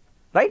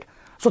 right?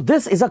 So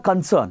this is a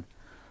concern.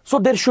 So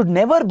there should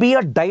never be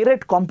a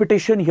direct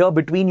competition here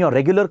between your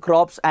regular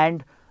crops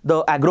and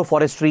the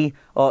agroforestry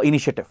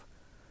initiative,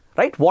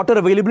 right? Water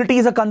availability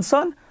is a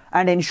concern,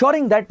 and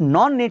ensuring that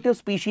non-native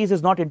species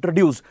is not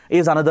introduced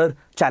is another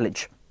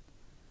challenge.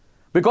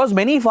 Because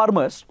many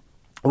farmers,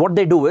 what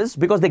they do is,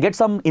 because they get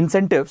some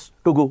incentives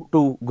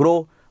to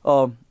grow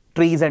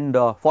trees and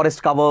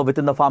forest cover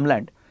within the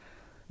farmland,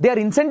 they are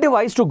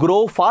incentivized to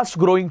grow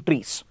fast-growing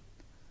trees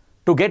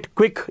to get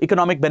quick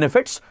economic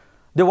benefits.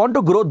 They want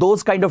to grow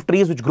those kind of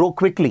trees which grow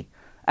quickly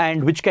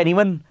and which can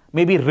even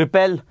maybe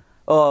repel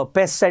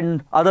pests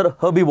and other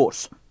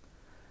herbivores.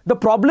 The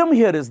problem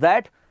here is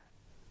that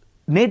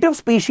native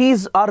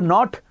species are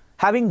not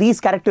having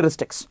these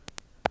characteristics.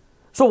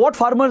 So what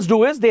farmers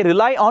do is they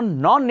rely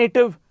on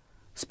non-native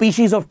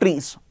species of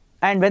trees,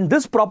 and when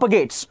this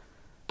propagates,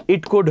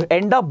 it could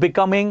end up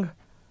becoming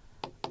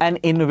an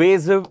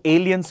invasive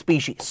alien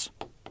species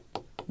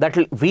that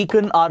will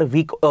weaken our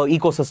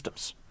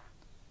ecosystems.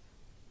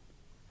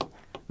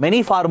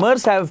 Many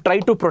farmers have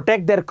tried to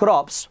protect their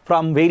crops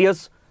from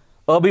various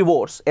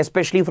herbivores,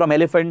 especially from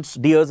elephants,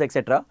 deers,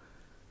 etc.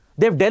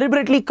 They've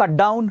deliberately cut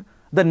down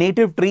the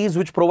native trees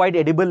which provide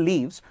edible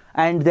leaves,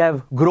 and they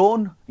have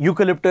grown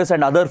eucalyptus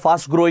and other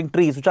fast-growing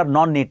trees which are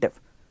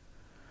non-native.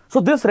 So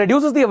this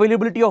reduces the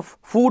availability of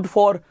food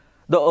for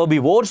the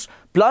herbivores,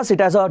 plus it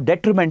has a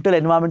detrimental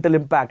environmental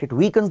impact. It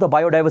weakens the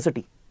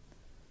biodiversity.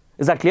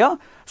 Is that clear?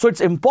 So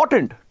it's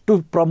important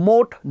to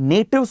promote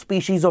native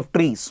species of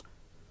trees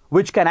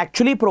which can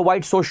actually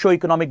provide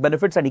socio-economic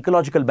benefits and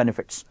ecological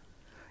benefits.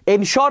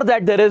 Ensure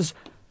that there is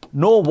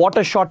no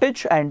water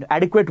shortage and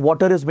adequate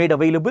water is made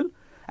available,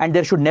 and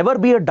there should never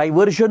be a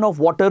diversion of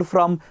water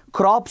from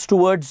crops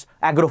towards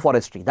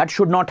agroforestry. That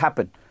should not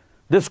happen.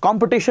 This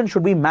competition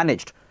should be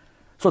managed.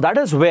 So that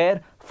is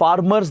where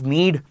farmers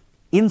need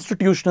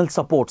institutional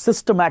support,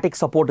 systematic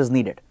support is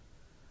needed.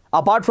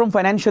 Apart from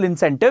financial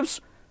incentives,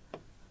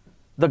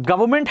 the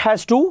government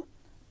has to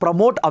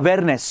promote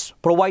awareness,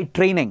 provide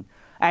training,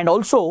 and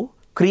also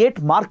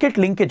create market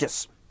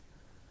linkages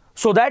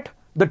so that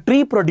the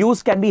tree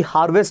produce can be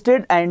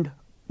harvested and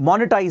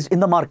monetized in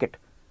the market.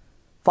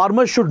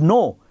 Farmers should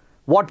know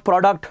what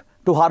product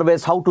to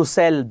harvest, how to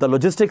sell, the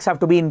logistics have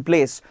to be in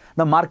place,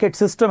 the market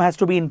system has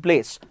to be in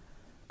place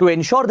to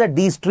ensure that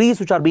these trees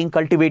which are being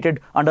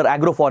cultivated under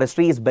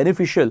agroforestry is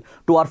beneficial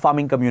to our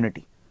farming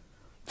community.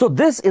 So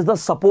this is the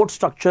support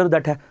structure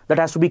that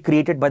has to be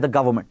created by the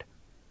government.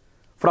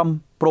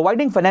 From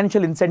providing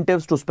financial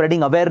incentives to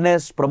spreading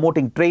awareness,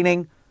 promoting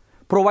training,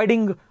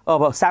 providing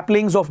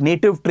saplings of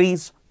native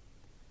trees,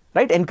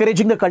 right?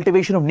 Encouraging the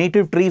cultivation of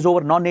native trees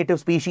over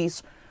non-native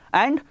species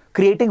and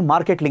creating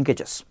market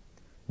linkages.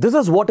 This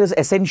is what is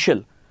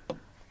essential.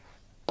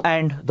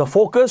 And the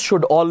focus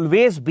should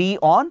always be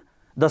on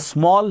the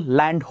small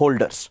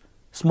landholders.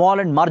 Small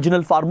and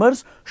marginal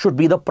farmers should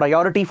be the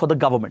priority for the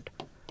government.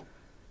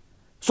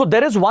 So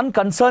there is one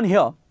concern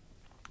here.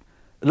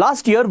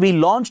 Last year, we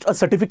launched a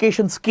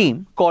certification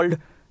scheme called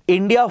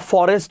India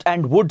Forest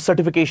and Wood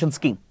Certification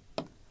Scheme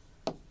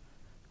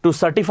to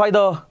certify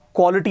the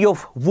quality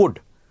of wood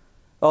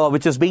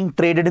which is being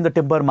traded in the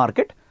timber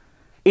market.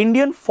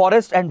 Indian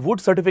Forest and Wood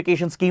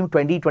Certification Scheme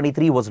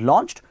 2023 was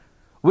launched,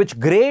 which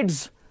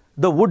grades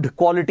the wood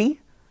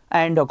quality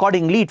and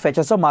accordingly it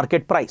fetches a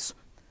market price.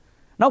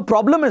 Now,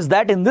 problem is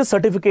that in this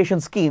certification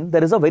scheme,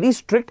 there is a very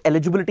strict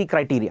eligibility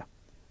criteria.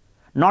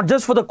 Not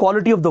just for the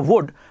quality of the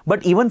wood,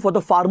 but even for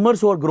the farmers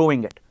who are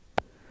growing it.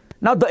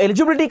 Now, the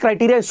eligibility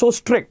criteria is so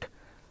strict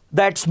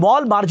that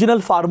small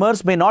marginal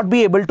farmers may not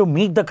be able to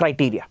meet the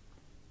criteria.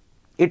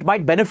 It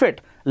might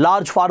benefit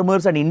large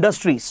farmers and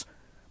industries,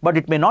 but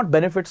it may not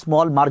benefit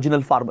small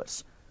marginal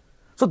farmers.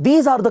 So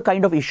these are the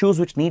kind of issues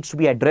which needs to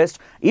be addressed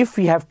if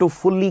we have to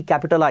fully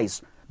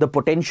capitalize the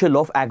potential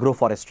of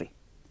agroforestry.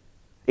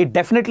 It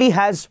definitely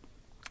has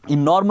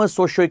enormous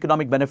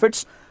socio-economic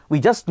benefits. We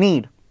just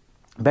need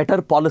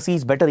better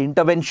policies, better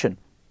intervention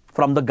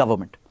from the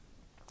government.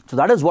 So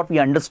that is what we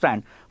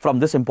understand from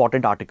this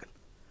important article.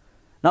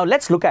 Now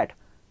let's look at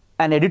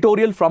an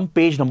editorial from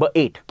page number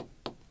 8.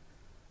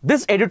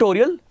 This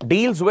editorial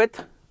deals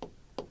with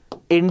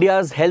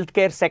India's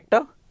healthcare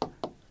sector.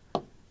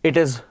 It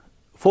is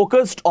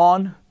focused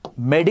on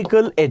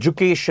medical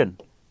education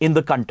in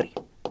the country.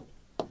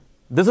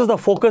 This is the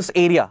focus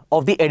area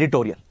of the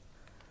editorial.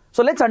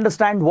 So let's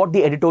understand what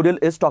the editorial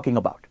is talking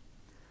about.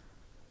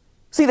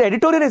 See, the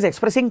editorial is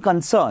expressing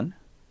concern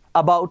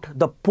about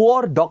the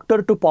poor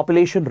doctor to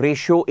population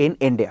ratio in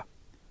India.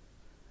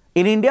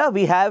 In India,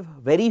 we have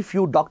very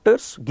few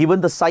doctors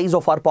given the size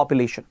of our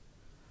population.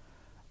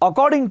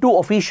 According to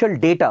official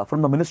data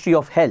from the Ministry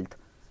of Health,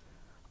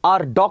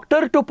 our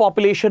doctor to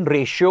population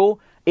ratio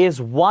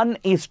is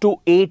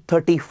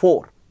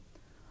 1:834.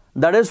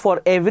 That is,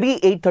 for every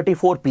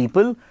 834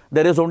 people,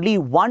 there is only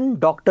one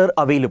doctor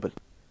available.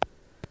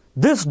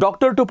 This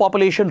doctor to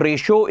population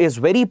ratio is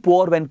very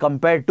poor when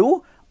compared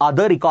to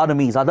other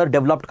economies, other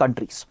developed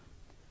countries.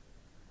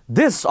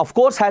 This, of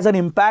course, has an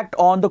impact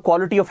on the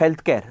quality of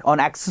healthcare,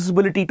 on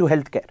accessibility to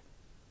healthcare,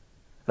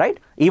 right?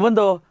 Even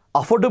the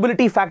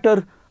affordability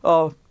factor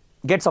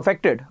gets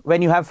affected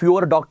when you have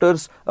fewer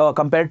doctors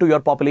compared to your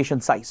population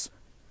size.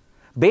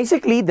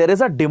 Basically, there is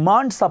a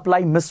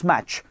demand-supply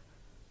mismatch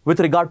with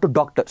regard to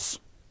doctors.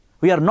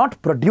 We are not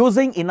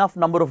producing enough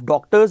number of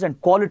doctors and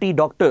quality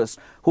doctors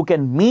who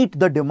can meet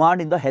the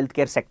demand in the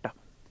healthcare sector.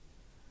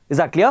 Is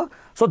that clear?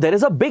 So there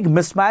is a big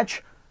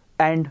mismatch,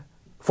 and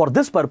for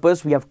this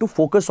purpose, we have to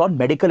focus on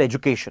medical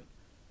education,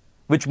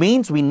 which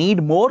means we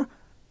need more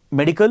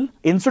medical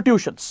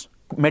institutions,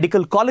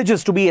 medical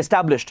colleges to be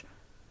established,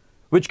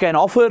 which can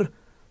offer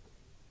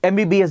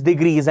MBBS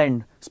degrees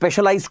and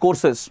specialized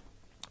courses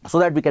so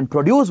that we can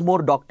produce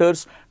more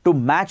doctors to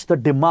match the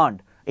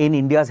demand in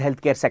India's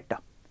healthcare sector.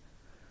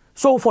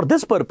 So for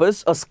this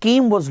purpose, a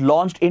scheme was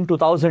launched in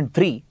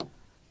 2003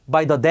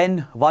 by the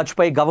then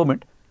Vajpayee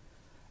government.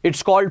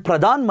 It's called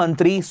Pradhan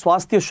Mantri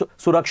Swasthya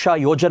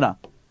Suraksha Yojana.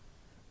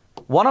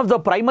 One of the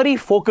primary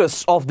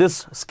focus of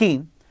this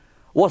scheme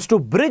was to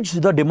bridge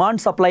the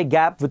demand-supply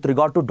gap with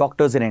regard to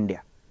doctors in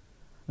India.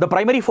 The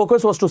primary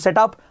focus was to set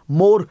up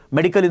more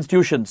medical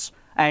institutions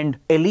and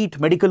elite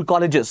medical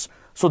colleges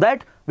so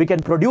that we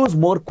can produce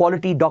more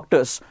quality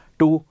doctors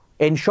to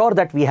ensure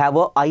that we have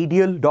an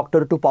ideal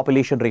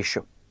doctor-to-population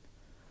ratio.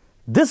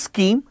 This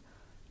scheme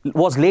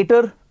was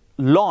later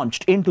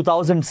launched in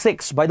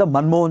 2006 by the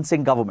Manmohan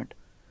Singh government.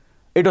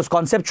 It was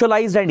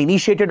conceptualized and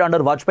initiated under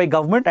Vajpayee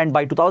government, and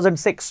by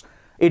 2006,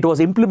 it was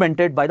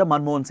implemented by the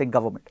Manmohan Singh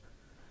government.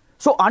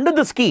 So under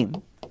the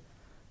scheme,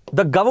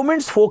 the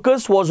government's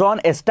focus was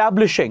on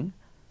establishing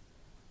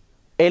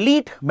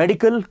elite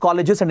medical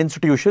colleges and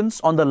institutions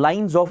on the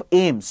lines of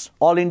AIIMS,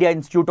 All India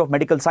Institute of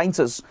Medical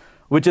Sciences,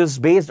 which is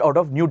based out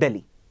of New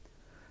Delhi.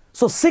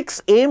 So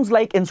 6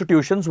 AIIMS-like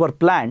institutions were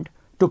planned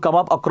to come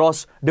up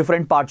across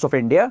different parts of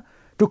India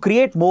to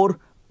create more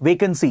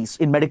vacancies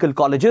in medical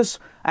colleges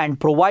and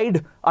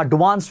provide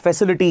advanced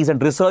facilities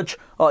and research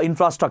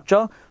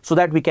infrastructure so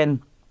that we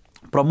can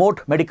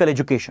promote medical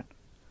education.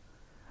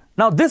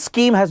 Now, this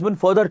scheme has been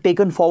further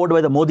taken forward by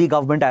the Modi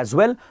government as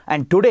well,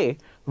 and today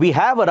we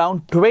have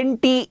around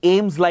 20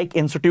 AIIMS-like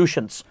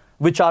institutions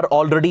which are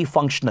already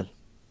functional.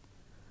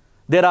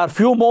 There are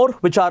few more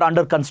which are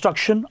under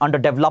construction, under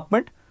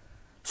development.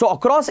 So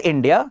across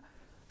India,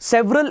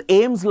 several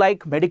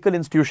AIIMS-like medical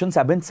institutions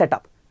have been set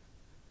up.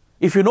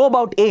 If you know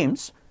about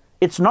AIIMS,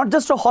 it's not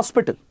just a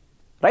hospital,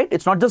 right?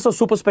 It's not just a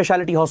super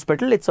specialty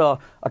hospital. It's a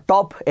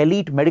top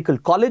elite medical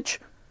college,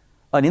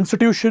 an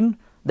institution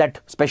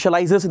that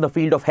specializes in the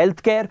field of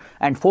healthcare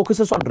and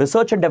focuses on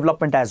research and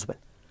development as well.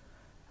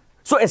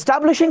 So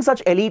establishing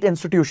such elite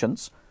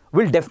institutions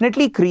will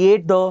definitely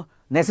create the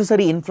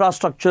necessary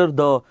infrastructure,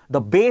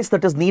 the base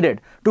that is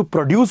needed to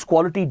produce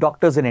quality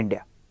doctors in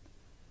India,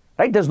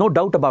 right? There's no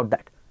doubt about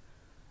that.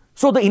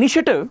 So the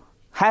initiative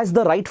has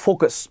the right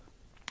focus,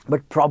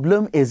 but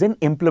problem is in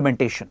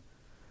implementation.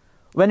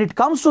 When it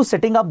comes to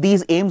setting up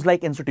these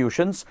AIIMS-like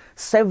institutions,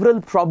 several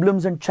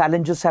problems and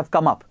challenges have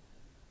come up.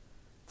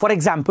 For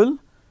example,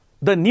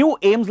 the new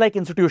AIIMS-like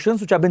institutions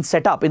which have been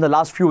set up in the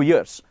last few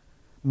years,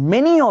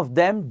 many of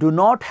them do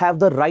not have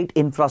the right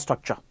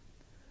infrastructure.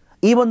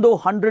 Even though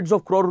hundreds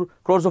of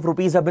crores of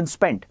rupees have been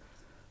spent,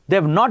 they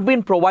have not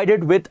been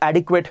provided with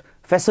adequate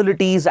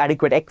facilities,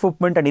 adequate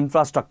equipment and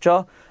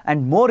infrastructure,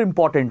 and more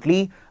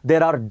importantly,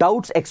 there are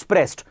doubts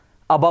expressed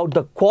about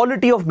the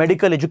quality of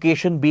medical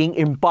education being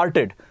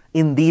imparted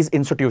in these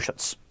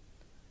institutions.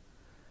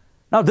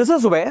 Now, this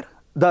is where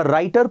the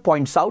writer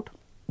points out,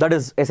 that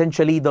is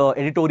essentially the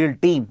editorial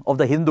team of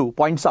The Hindu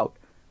points out,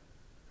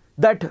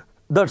 that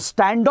the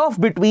standoff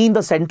between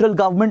the central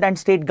government and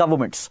state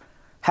governments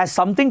has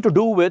something to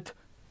do with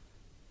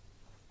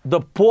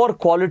the poor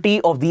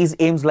quality of these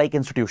AIIMS-like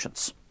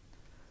institutions.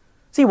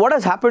 See, what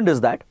has happened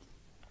is that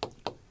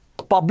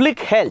public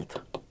health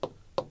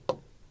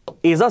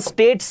is a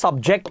state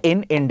subject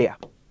in India.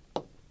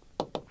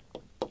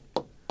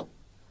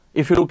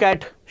 If you look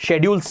at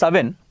Schedule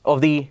 7 of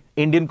the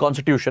Indian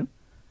Constitution,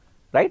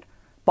 right?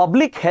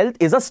 Public health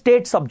is a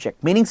state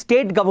subject, meaning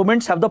state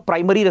governments have the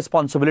primary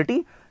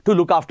responsibility to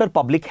look after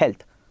public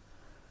health.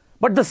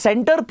 But the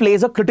center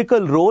plays a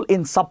critical role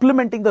in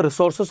supplementing the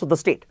resources of the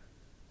state,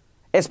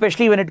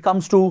 especially when it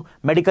comes to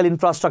medical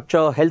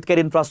infrastructure, healthcare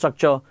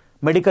infrastructure,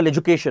 medical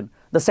education.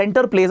 The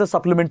center plays a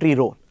supplementary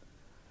role.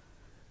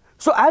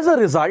 So as a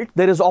result,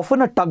 there is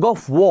often a tug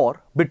of war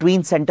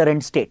between center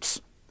and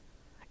states,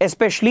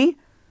 especially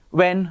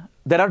when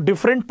there are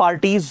different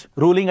parties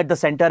ruling at the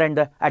center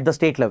and at the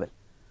state level,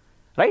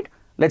 right?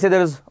 Let's say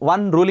there is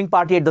one ruling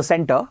party at the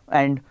center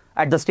and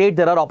at the state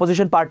there are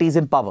opposition parties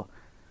in power.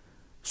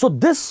 So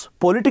this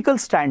political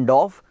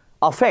standoff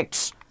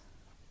affects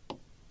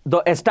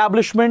the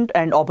establishment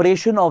and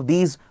operation of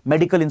these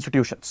medical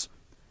institutions.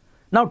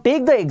 Now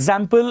take the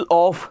example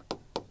of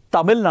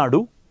Tamil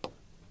Nadu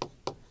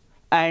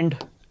and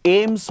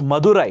AIIMS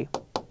Madurai,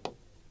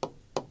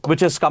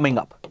 which is coming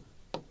up.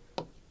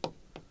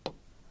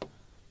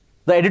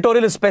 The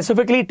editorial is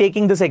specifically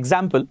taking this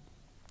example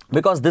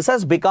because this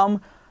has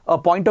become a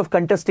point of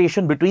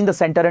contestation between the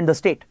center and the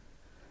state.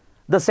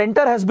 The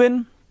center has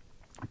been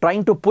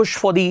trying to push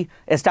for the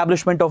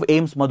establishment of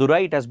AIIMS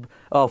Madurai. It has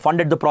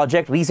funded the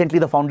project. Recently,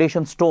 the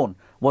foundation stone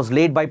was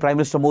laid by Prime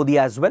Minister Modi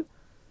as well.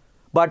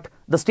 But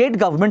the state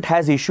government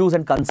has issues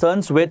and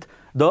concerns with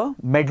the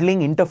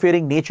meddling,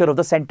 interfering nature of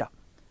the center.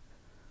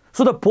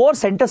 So the poor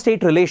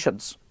center-state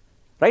relations,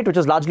 right, which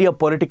is largely a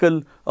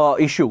political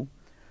issue,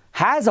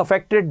 has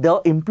affected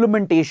the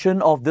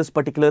implementation of this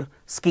particular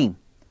scheme.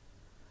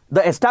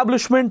 The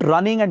establishment,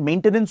 running and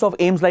maintenance of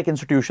AIIMS-like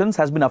institutions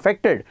has been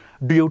affected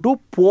due to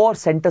poor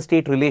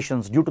center-state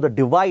relations, due to the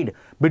divide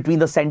between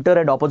the center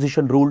and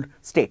opposition-ruled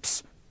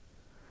states.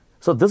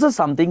 So this is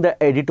something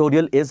the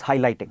editorial is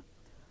highlighting.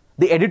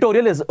 The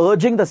editorial is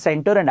urging the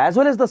center and as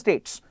well as the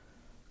states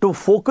to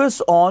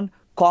focus on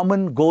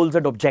common goals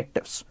and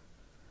objectives,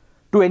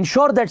 to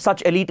ensure that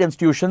such elite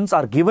institutions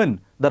are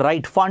given the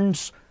right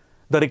funds,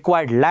 the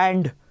required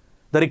land,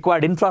 the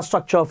required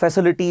infrastructure,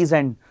 facilities,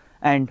 and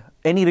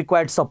any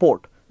required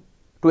support,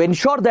 to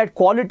ensure that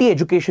quality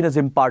education is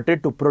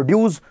imparted to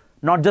produce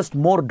not just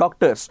more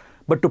doctors,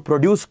 but to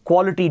produce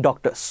quality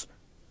doctors.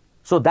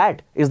 So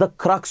that is the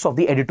crux of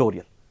the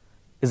editorial.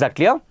 Is that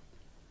clear?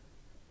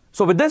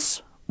 So with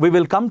this, we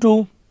will come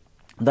to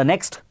the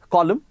next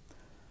column,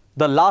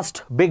 the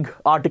last big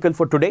article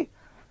for today.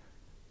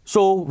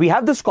 So we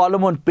have this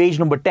column on page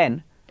number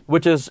 10,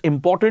 which is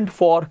important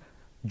for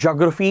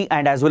geography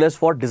and as well as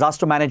for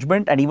disaster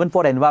management and even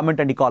for environment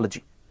and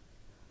ecology.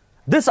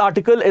 This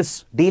article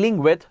is dealing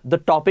with the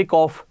topic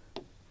of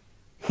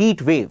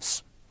heat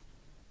waves.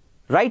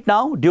 Right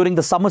now, during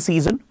the summer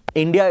season,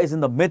 India is in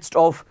the midst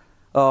of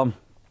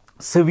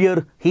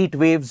severe heat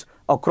waves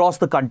across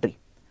the country,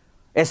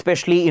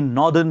 especially in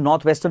northern,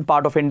 northwestern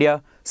part of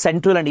India,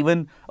 central and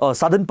even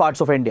southern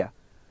parts of India.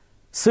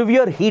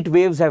 Severe heat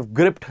waves have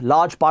gripped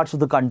large parts of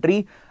the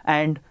country,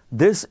 and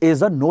this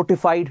is a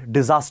notified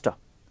disaster.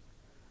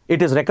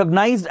 It is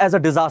recognized as a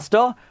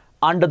disaster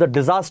under the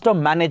Disaster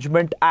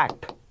Management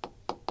Act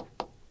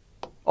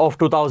of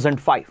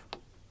 2005.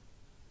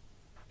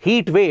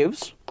 Heat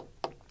waves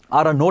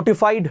are a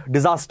notified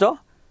disaster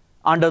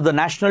under the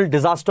National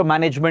Disaster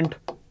Management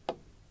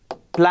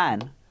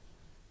Plan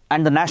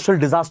and the National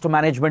Disaster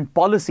Management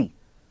Policy,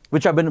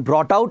 which have been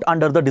brought out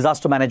under the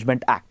Disaster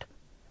Management Act.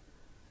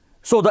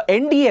 So the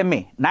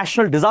NDMA,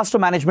 National Disaster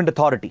Management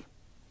Authority,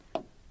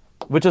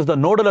 which is the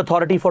nodal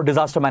authority for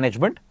disaster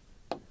management,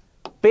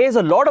 pays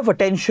a lot of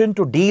attention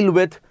to deal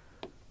with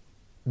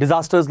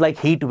disasters like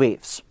heat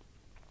waves,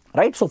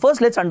 right? So first,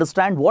 let's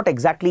understand what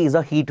exactly is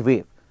a heat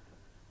wave,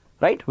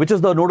 right? Which is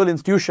the nodal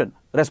institution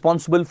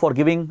responsible for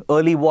giving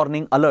early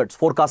warning alerts,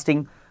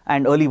 forecasting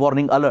and early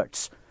warning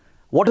alerts.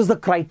 What is the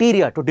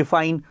criteria to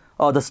define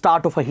the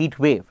start of a heat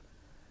wave,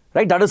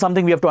 right? That is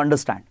something we have to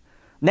understand.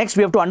 Next,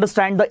 we have to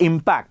understand the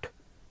impact.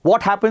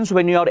 What happens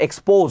when you are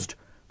exposed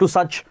to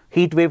such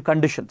heat wave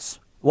conditions?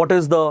 What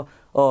is the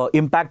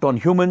impact on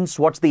humans?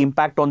 What's the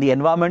impact on the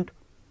environment?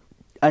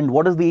 And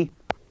what is the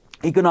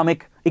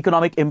economic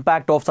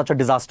impact of such a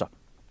disaster,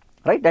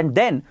 right? And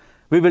then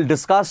we will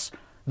discuss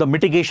the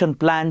mitigation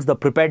plans, the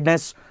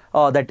preparedness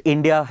that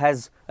India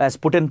has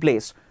put in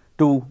place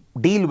to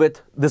deal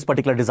with this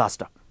particular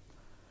disaster.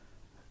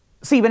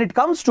 See, when it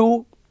comes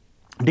to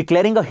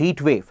declaring a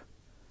heat wave,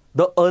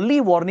 the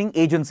early warning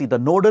agency, the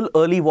nodal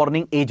early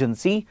warning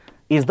agency,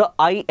 is the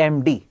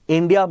IMD,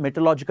 India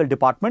Meteorological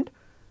Department,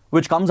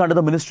 which comes under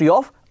the Ministry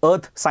of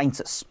Earth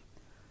Sciences.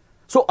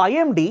 So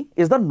IMD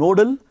is the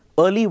nodal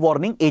early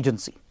warning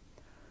agency.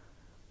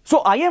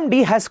 So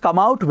IMD has come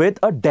out with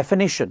a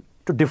definition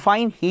to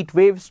define heat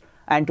waves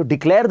and to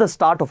declare the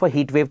start of a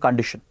heat wave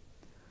condition.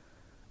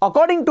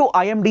 According to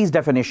IMD's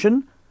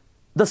definition,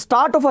 the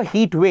start of a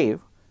heat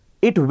wave,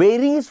 it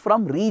varies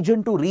from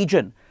region to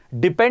region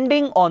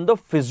depending on the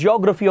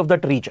physiography of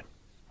that region.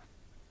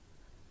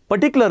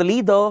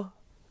 Particularly, the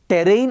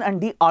terrain and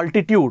the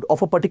altitude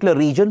of a particular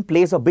region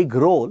plays a big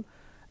role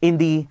in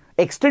the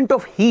extent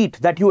of heat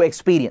that you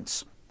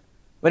experience.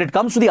 When it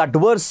comes to the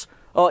adverse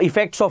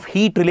effects of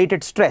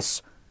heat-related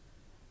stress,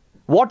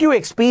 what you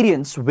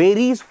experience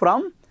varies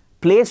from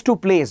place to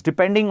place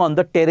depending on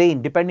the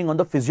terrain, depending on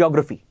the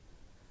physiography,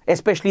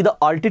 especially the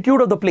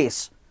altitude of the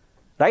place,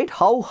 right?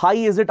 How high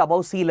is it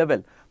above sea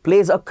level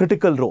plays a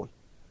critical role.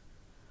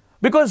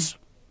 Because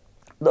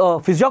the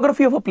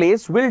physiography of a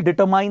place will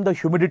determine the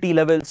humidity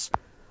levels,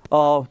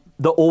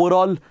 the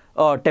overall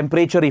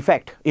temperature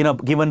effect in a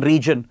given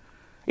region.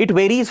 It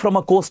varies from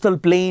a coastal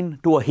plain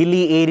to a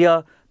hilly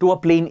area to a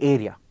plain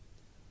area,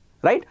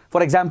 right?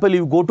 For example,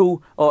 you go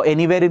to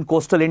anywhere in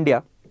coastal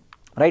India,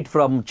 right,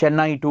 from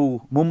Chennai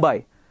to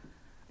Mumbai,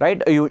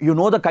 right? You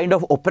know the kind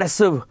of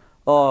oppressive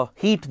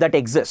heat that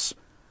exists,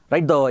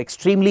 right? The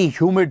extremely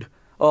humid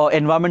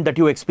environment that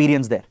you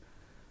experience there.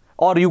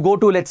 Or you go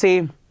to, let's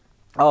say,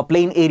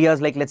 plain areas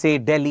like, let's say,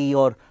 Delhi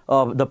or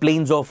the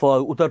plains of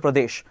Uttar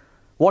Pradesh.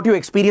 What you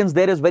experience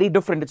there is very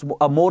different. It's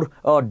a more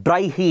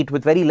dry heat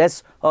with very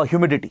less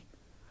humidity.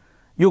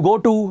 You go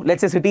to,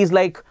 let's say, cities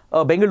like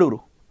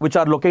Bengaluru, which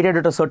are located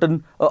at a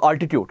certain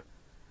altitude,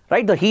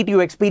 right? The heat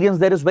you experience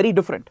there is very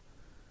different.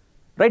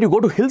 right? You go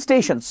to hill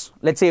stations,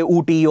 let's say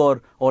Ooty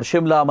or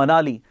Shimla,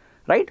 Manali,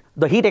 right?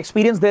 The heat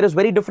experience there is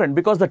very different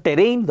because the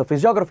terrain, the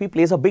physiography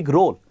plays a big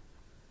role.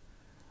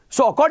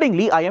 So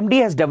accordingly,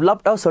 IMD has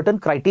developed a certain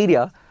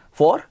criteria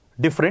for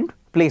different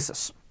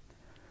places.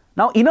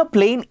 Now, in a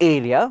plain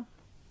area,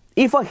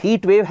 if a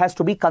heat wave has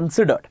to be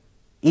considered,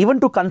 even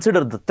to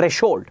consider the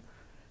threshold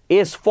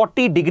is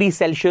 40 degrees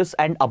Celsius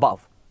and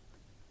above.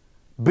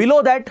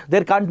 Below that,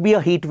 there can't be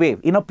a heat wave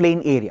in a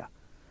plain area.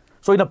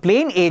 So in a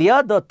plain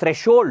area, the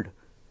threshold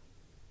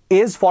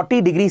is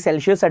 40 degrees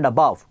Celsius and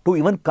above to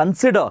even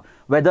consider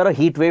whether a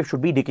heat wave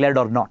should be declared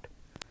or not.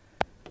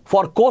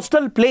 For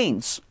coastal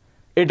plains,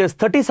 it is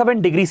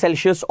 37 degrees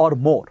Celsius or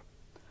more.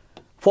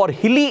 For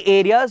hilly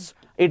areas,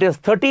 it is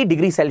 30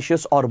 degrees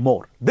Celsius or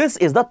more. This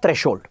is the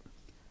threshold.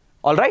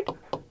 All right.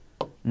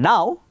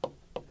 Now,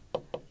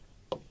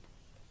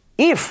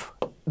 if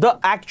the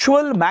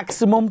actual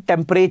maximum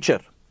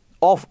temperature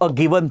of a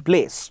given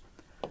place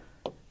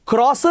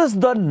crosses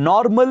the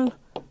normal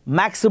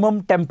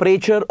maximum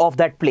temperature of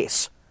that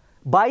place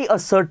by a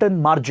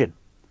certain margin,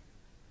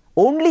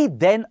 only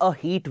then a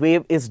heat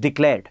wave is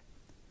declared.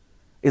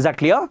 Is that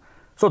clear?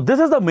 So this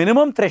is the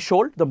minimum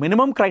threshold, the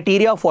minimum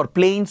criteria for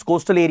plains,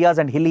 coastal areas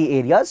and hilly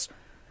areas.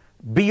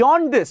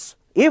 Beyond this,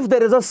 if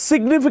there is a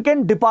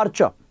significant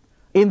departure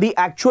in the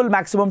actual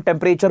maximum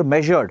temperature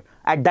measured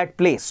at that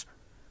place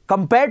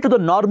compared to the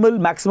normal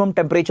maximum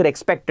temperature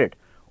expected,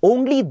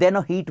 only then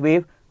a heat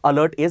wave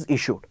alert is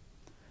issued.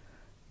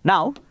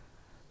 Now,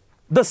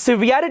 the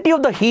severity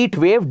of the heat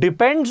wave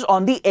depends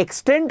on the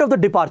extent of the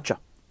departure.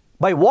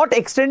 By what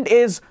extent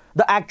is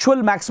the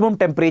actual maximum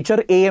temperature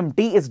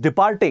AMT is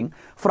departing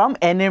from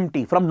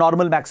NMT, from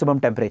normal maximum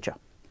temperature.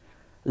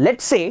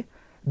 Let's say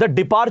the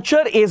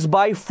departure is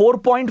by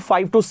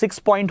 4.5 to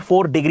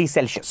 6.4 degrees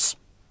Celsius.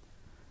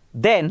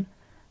 Then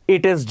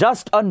it is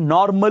just a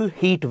normal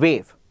heat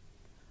wave.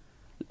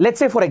 Let's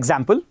say, for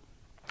example,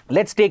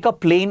 let's take a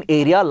plain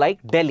area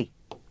like Delhi.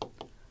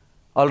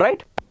 All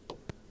right.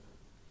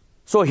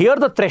 So here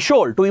the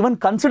threshold to even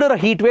consider a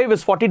heat wave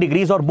is 40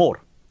 degrees or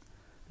more.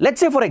 Let's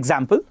say, for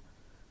example,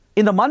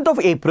 in the month of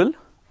April,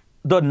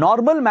 the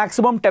normal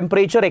maximum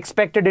temperature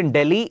expected in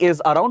Delhi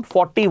is around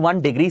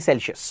 41 degrees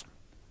Celsius.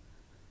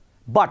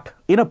 But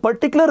in a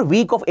particular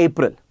week of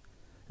April,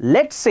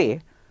 let's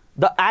say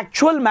the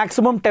actual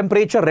maximum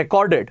temperature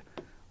recorded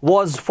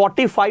was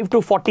 45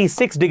 to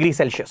 46 degrees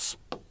Celsius,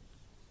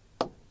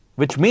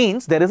 which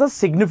means there is a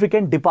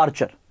significant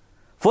departure.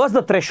 First,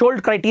 the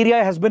threshold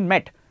criteria has been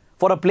met.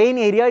 For a plain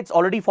area, it's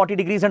already 40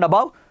 degrees and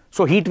above,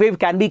 so heat wave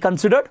can be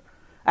considered.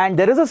 And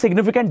there is a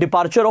significant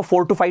departure of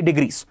 4 to 5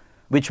 degrees,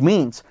 which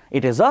means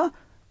it is a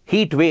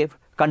heat wave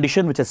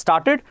condition which has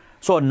started.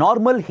 So a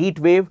normal heat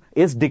wave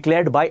is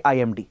declared by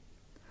IMD.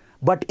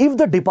 But if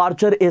the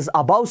departure is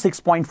above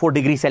 6.4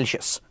 degrees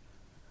Celsius,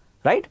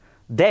 right,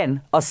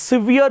 then a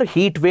severe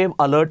heat wave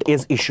alert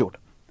is issued.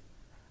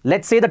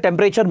 Let's say the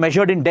temperature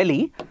measured in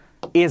Delhi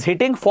is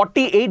hitting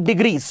 48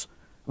 degrees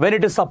when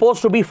it is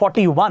supposed to be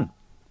 41.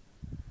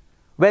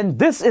 When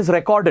this is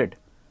recorded,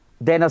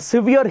 then a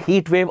severe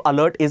heat wave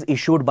alert is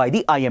issued by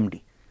the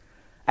IMD.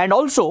 And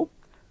also,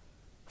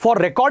 for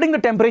recording the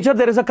temperature,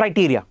 there is a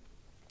criteria.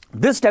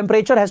 This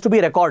temperature has to be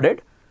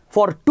recorded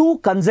for 2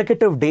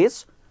 consecutive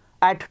days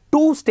at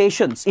 2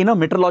 stations in a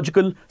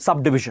meteorological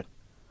subdivision.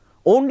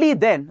 Only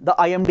then the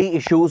IMD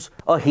issues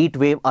a heat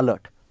wave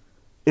alert.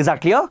 Is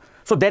that clear?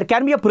 So there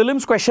can be a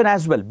prelims question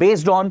as well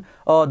based on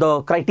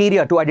the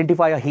criteria to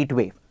identify a heat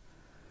wave.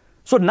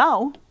 So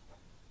now,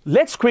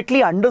 let's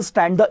quickly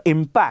understand the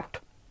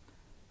impact,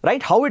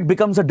 right? How it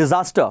becomes a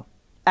disaster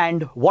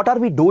and what are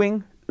we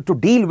doing to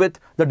deal with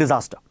the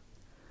disaster.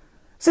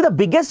 See, the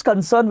biggest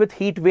concern with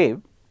heat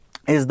wave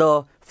is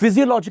the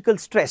physiological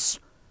stress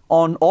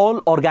on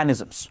all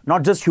organisms,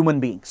 not just human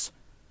beings.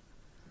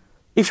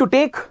 If you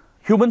take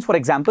humans, for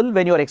example,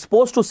 when you're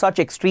exposed to such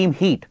extreme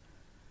heat,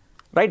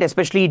 right,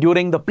 especially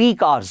during the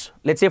peak hours,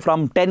 let's say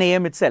from 10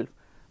 a.m. itself,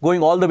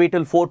 going all the way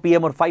till 4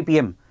 p.m. or 5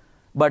 p.m.,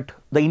 but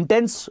the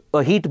intense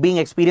heat being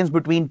experienced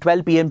between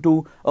 12 p.m.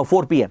 to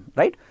 4 p.m.,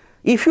 right?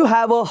 If you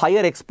have a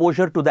higher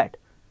exposure to that,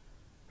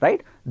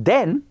 right,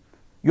 then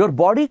your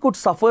body could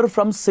suffer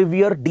from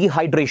severe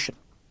dehydration.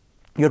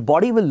 Your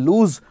body will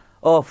lose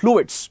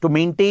fluids to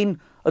maintain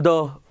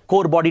the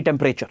core body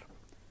temperature,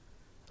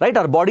 right?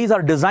 Our bodies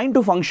are designed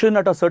to function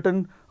at a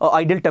certain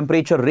ideal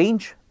temperature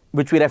range,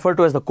 which we refer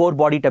to as the core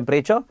body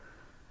temperature,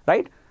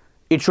 right?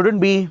 It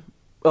shouldn't be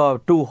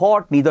too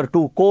hot, neither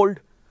too cold,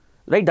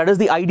 right? That is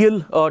the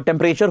ideal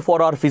temperature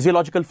for our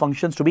physiological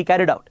functions to be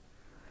carried out.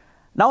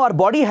 Now, our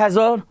body has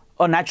a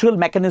natural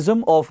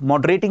mechanism of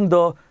moderating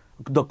the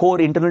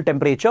core internal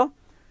temperature,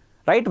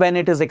 right? When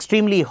it is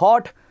extremely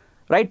hot,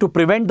 right, to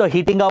prevent the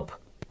heating up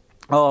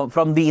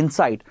from the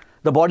inside,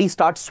 the body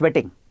starts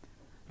sweating,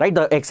 right?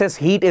 The excess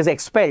heat is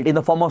expelled in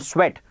the form of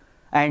sweat,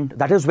 and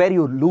that is where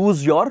you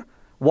lose your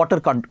water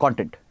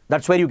content.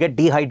 That's where you get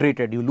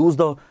dehydrated. You lose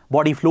the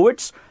body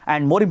fluids,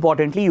 and more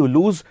importantly, you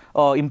lose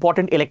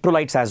important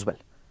electrolytes as well,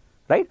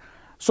 right?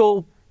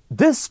 So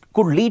this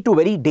could lead to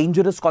very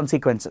dangerous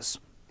consequences.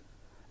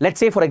 Let's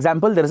say, for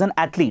example, there is an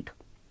athlete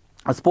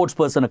a sports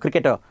person, a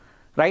cricketer,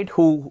 right,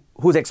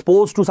 who's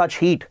exposed to such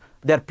heat,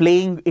 they're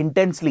playing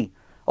intensely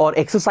or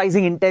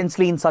exercising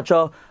intensely in such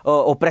a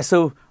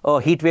oppressive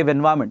heat wave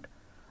environment,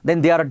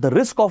 then they are at the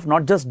risk of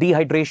not just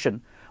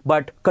dehydration,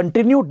 but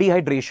continued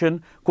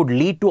dehydration could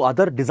lead to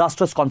other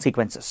disastrous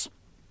consequences.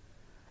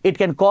 It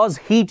can cause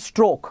heat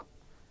stroke,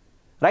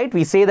 right?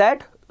 We say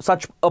that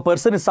such a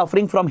person is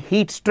suffering from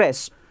heat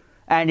stress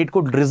and it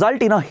could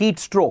result in a heat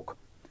stroke.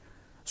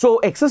 So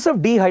excessive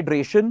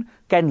dehydration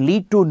can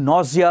lead to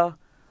nausea,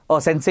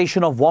 a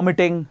sensation of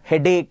vomiting,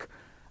 headache,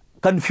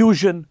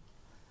 confusion,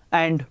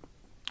 and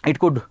it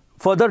could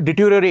further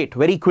deteriorate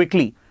very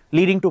quickly,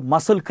 leading to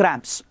muscle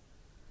cramps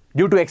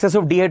due to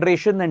excessive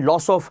dehydration and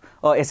loss of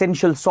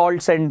essential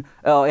salts and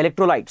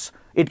electrolytes.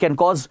 It can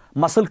cause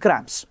muscle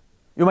cramps.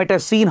 You might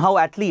have seen how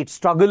athletes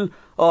struggle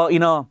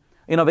in a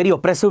very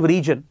oppressive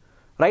region,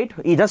 right?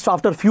 Just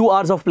after a few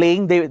hours of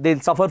playing, they'll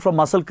suffer from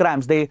muscle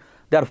cramps. They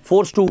are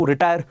forced to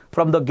retire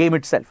from the game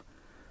itself.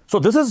 So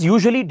this is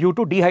usually due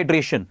to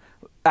dehydration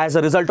as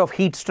a result of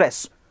heat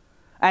stress.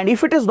 And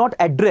if it is not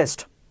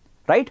addressed,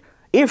 right,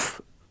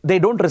 if they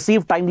don't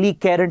receive timely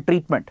care and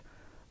treatment,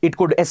 it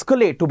could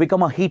escalate to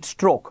become a heat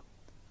stroke,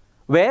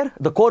 where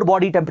the core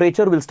body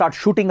temperature will start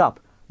shooting up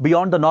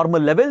beyond the normal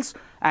levels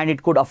and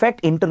it could affect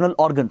internal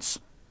organs.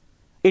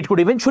 It could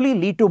eventually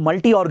lead to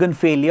multi-organ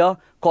failure,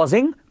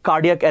 causing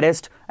cardiac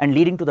arrest and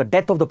leading to the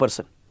death of the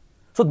person.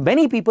 So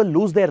many people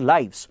lose their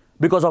lives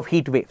because of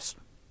heat waves.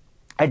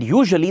 And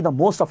usually the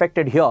most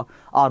affected here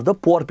are the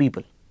poor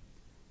people,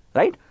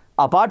 right?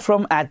 Apart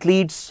from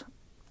athletes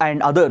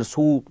and others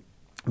who,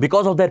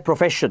 because of their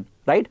profession,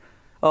 right,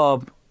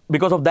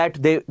 because of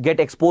that they get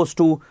exposed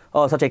to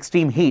such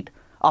extreme heat.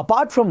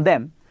 Apart from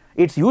them,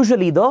 it's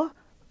usually the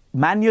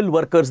manual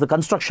workers, the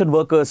construction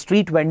workers,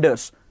 street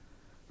vendors.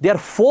 They are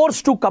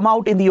forced to come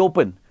out in the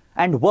open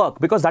and work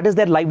because that is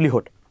their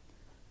livelihood.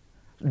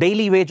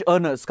 Daily wage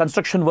earners,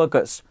 construction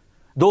workers,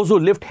 those who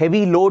lift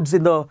heavy loads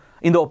in the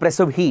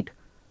oppressive heat,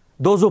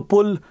 those who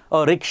pull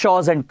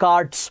rickshaws and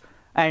carts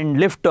and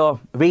lift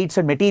weights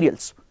and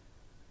materials,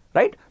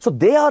 right? So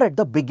they are at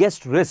the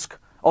biggest risk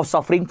of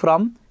suffering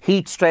from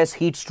heat stress,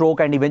 heat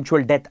stroke, and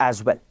eventual death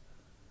as well.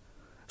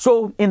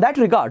 So in that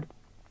regard,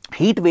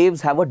 heat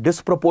waves have a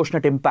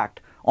disproportionate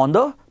impact on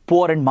the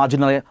poor and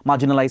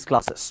marginalized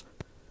classes.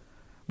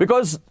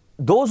 Because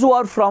those who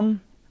are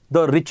from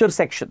the richer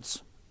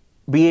sections,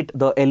 be it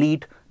the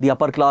elite, the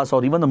upper class,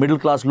 or even the middle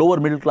class, lower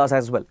middle class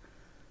as well,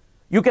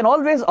 you can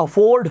always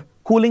afford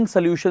cooling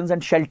solutions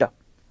and shelter,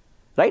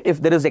 right?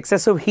 If there is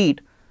excessive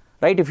heat,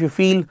 right? If you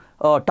feel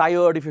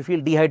tired, if you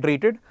feel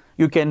dehydrated,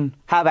 you can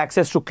have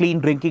access to clean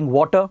drinking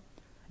water.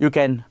 You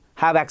can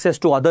have access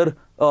to other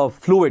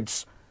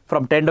fluids,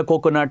 from tender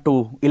coconut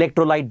to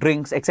electrolyte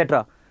drinks,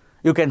 etc.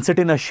 You can sit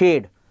in a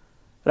shade,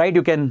 right?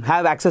 You can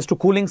have access to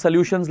cooling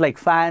solutions like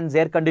fans,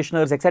 air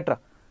conditioners, etc.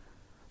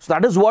 So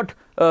that is what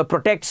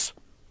protects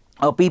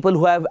people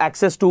who have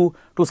access to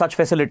such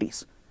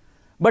facilities.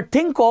 But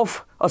think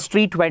of a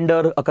street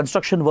vendor, a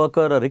construction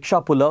worker, a rickshaw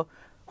puller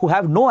who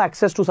have no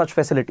access to such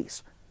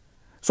facilities.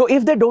 So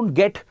if they don't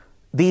get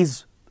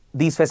these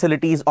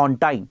facilities on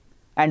time,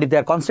 and if they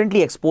are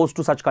constantly exposed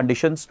to such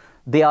conditions,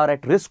 they are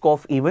at risk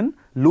of even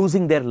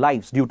losing their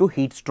lives due to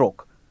heat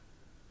stroke.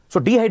 So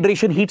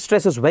dehydration, heat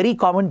stress is very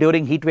common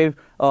during heat wave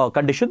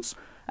conditions,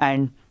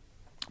 and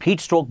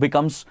heat stroke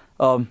becomes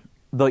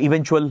the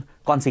eventual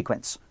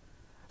consequence.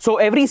 So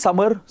every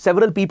summer,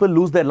 several people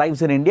lose their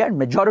lives in India, and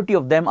majority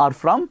of them are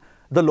from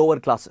the lower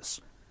classes.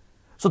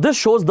 So this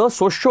shows the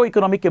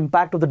socio-economic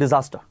impact of the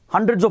disaster.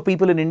 Hundreds of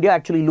people in India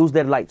actually lose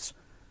their lives.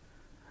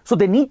 So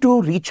they need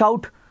to reach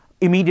out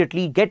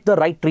immediately, get the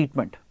right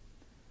treatment.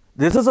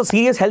 This is a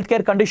serious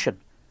healthcare condition,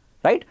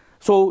 right?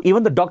 So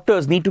even the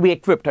doctors need to be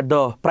equipped at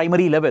the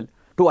primary level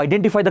to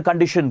identify the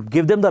condition,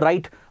 give them the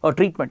right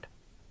treatment.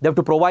 They have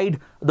to provide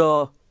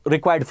the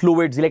required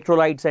fluids,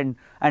 electrolytes, and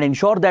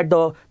ensure that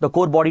the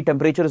core body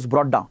temperature is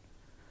brought down.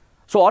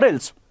 So or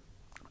else,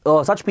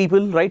 such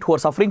people, right, who are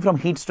suffering from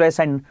heat stress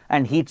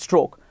and heat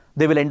stroke,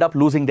 they will end up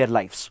losing their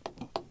lives.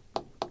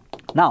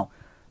 Now,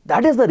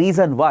 that is the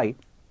reason why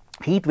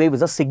heat wave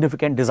is a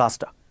significant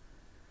disaster.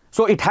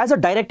 So it has a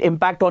direct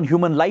impact on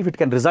human life. It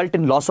can result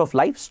in loss of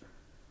lives.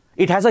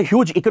 It has a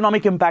huge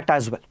economic impact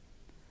as well.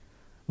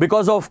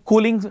 Because of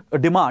cooling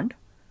demand,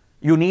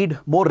 you need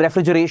more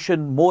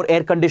refrigeration, more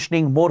air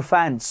conditioning, more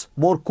fans,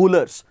 more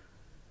coolers.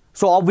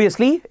 So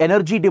obviously,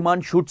 energy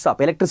demand shoots up,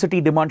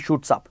 electricity demand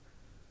shoots up.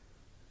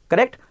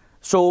 Correct?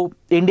 So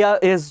India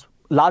is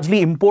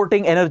largely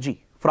importing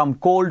energy from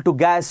coal to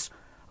gas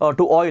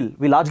to oil.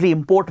 We largely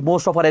import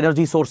most of our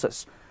energy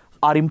sources.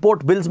 Our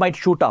import bills might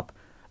shoot up.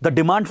 The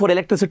demand for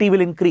electricity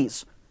will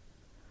increase.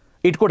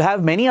 It could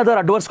have many other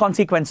adverse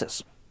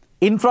consequences.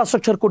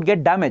 Infrastructure could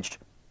get damaged,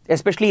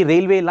 especially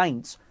railway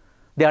lines.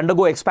 They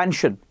undergo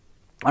expansion.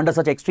 Under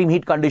such extreme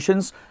heat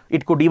conditions,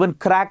 it could even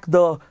crack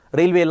the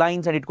railway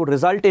lines and it could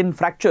result in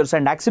fractures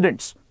and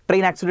accidents,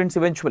 train accidents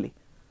eventually.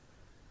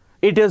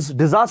 It is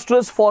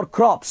disastrous for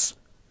crops,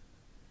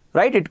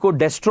 right? It could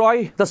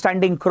destroy the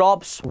standing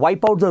crops,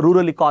 wipe out the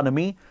rural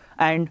economy,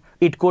 and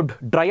it could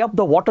dry up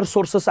the water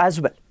sources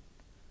as well.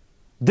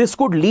 This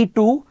could lead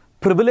to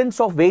prevalence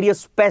of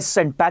various pests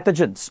and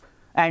pathogens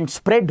and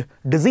spread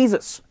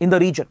diseases in the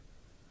region.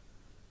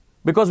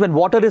 Because when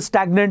water is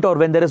stagnant or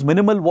when there is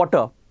minimal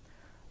water,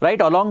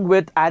 right, along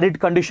with arid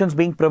conditions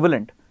being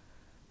prevalent,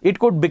 it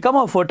could become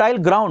a fertile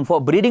ground for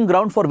breeding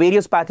ground for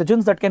various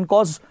pathogens that can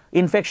cause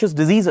infectious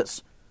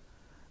diseases.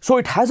 So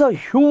it has a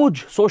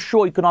huge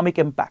socio-economic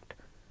impact.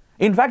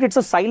 In fact, it's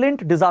a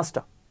silent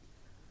disaster.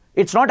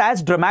 It's not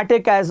as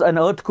dramatic as an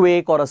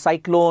earthquake or a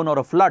cyclone or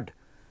a flood,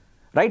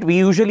 right? We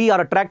usually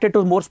are attracted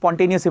to more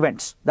spontaneous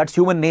events. That's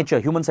human nature,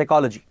 human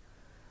psychology.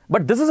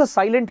 But this is a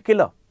silent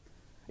killer.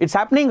 It's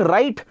happening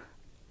right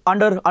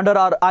under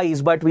our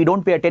eyes, but we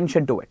don't pay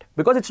attention to it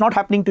because it's not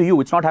happening to you.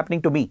 It's not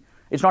happening to me.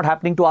 It's not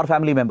happening to our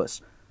family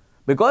members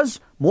because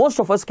most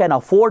of us can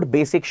afford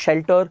basic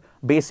shelter,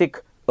 basic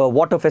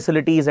water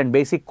facilities and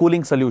basic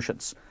cooling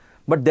solutions.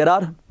 But there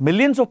are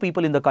millions of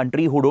people in the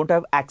country who don't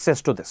have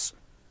access to this,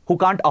 who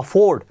can't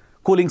afford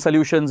cooling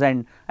solutions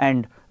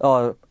and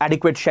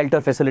adequate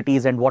shelter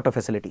facilities and water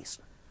facilities.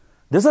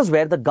 This is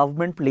where the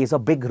government plays a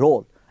big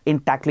role in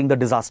tackling the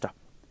disaster.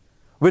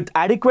 With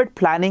adequate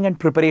planning and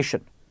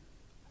preparation,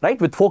 right,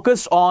 with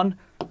focus on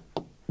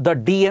the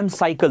DM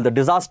cycle, the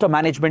disaster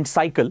management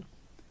cycle,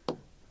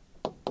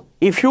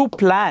 if you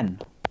plan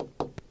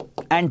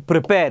and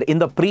prepare in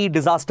the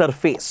pre-disaster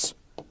phase,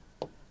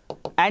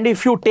 and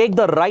if you take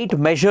the right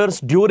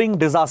measures during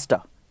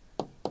disaster,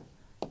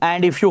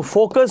 and if you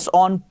focus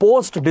on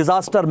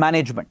post-disaster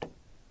management,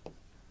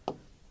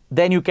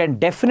 then you can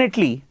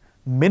definitely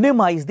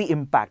minimize the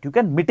impact. You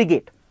can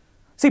mitigate.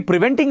 See,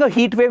 preventing a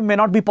heat wave may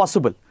not be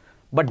possible,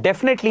 but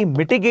definitely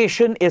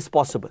mitigation is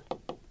possible.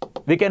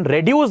 We can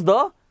reduce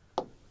the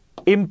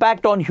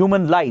impact on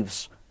human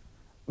lives.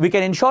 We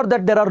can ensure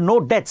that there are no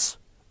deaths.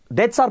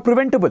 Deaths are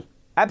preventable,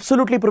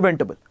 absolutely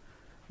preventable.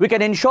 We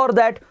can ensure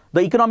that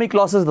the economic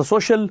losses, the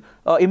social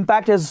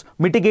impact is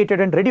mitigated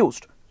and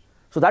reduced.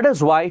 So that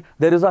is why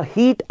there is a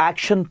heat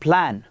action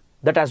plan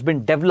that has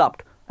been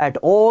developed at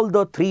all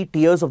the 3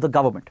 tiers of the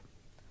government.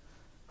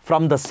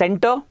 From the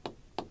center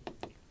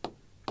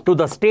to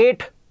the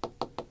state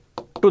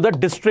to the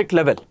district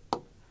level.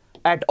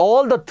 At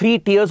all the 3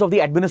 tiers of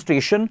the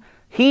administration,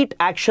 heat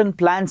action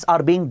plans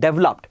are being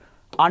developed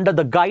under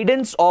the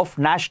guidance of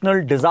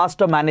National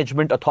Disaster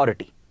Management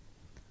Authority.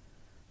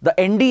 The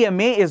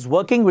NDMA is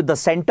working with the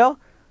center,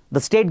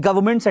 the state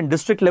governments and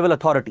district level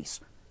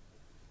authorities,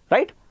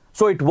 right?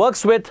 So it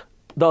works with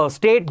the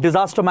State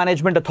Disaster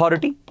Management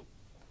Authority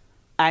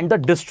and the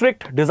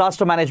District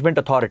Disaster Management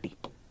Authority.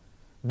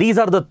 These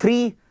are the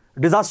 3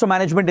 disaster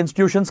management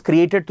institutions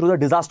created through the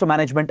Disaster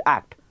Management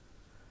Act.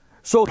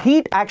 So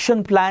heat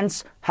action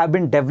plans have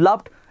been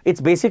developed.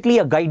 It's basically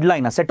a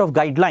guideline, a set of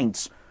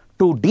guidelines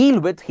to deal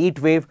with heat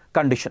wave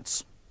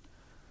conditions.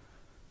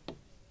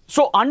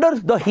 So under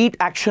the heat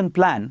action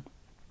plan,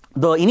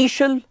 the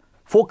initial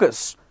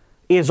focus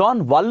is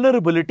on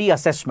vulnerability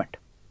assessment.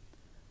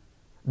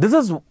 This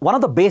is one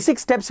of the basic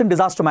steps in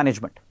disaster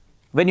management.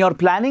 When you're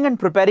planning and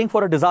preparing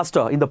for a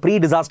disaster in the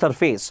pre-disaster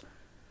phase,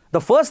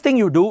 the first thing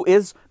you do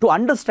is to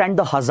understand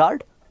the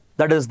hazard,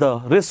 that is the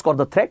risk or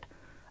the threat,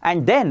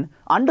 and then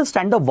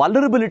understand the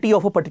vulnerability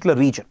of a particular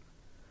region.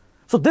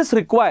 So this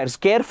requires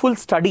careful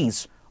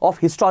studies of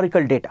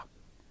historical data.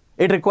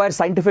 It requires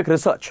scientific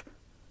research.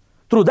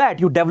 Through that,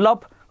 you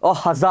develop a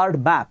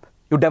hazard map.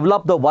 You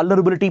develop the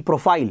vulnerability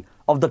profile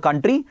of the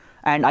country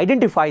and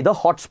identify the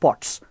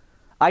hotspots.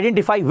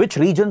 Identify which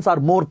regions are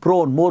more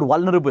prone, more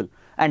vulnerable,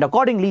 and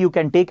accordingly you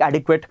can take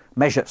adequate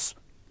measures.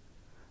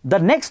 The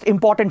next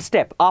important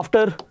step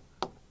after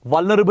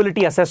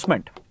vulnerability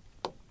assessment,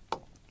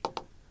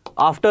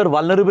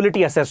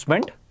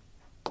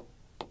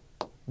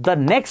 the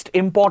next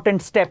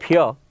important step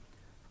here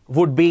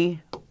would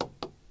be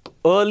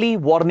early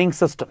warning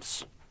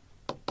systems.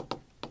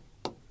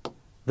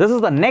 This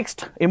is the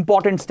next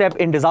important step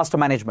in disaster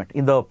management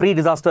in the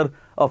pre-disaster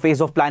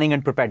phase of planning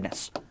and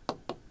preparedness.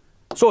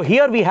 So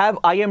here we have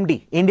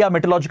IMD, India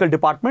Meteorological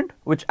Department,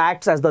 which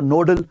acts as the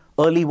nodal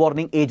early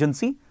warning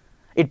agency.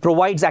 It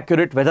provides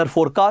accurate weather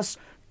forecasts,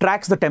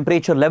 tracks the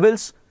temperature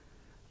levels,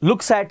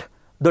 looks at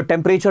the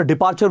temperature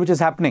departure which is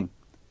happening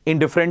in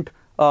different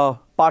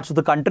parts of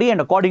the country and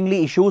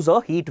accordingly issues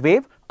a heat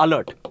wave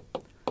alert.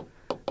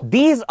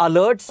 These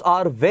alerts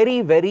are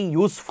very, very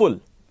useful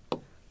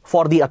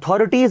for the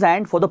authorities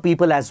and for the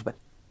people as well.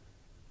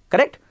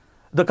 Correct?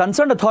 The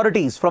concerned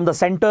authorities from the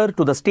center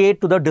to the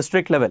state to the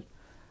district level,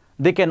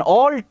 they can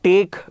all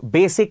take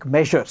basic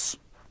measures,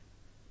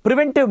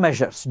 preventive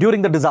measures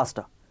during the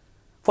disaster.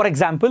 For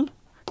example,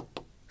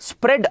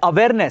 spread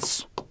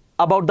awareness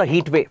about the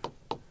heat wave,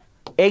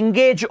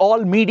 engage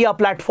all media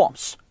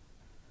platforms.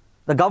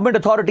 The government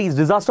authorities,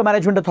 disaster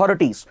management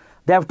authorities,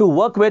 they have to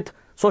work with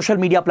social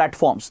media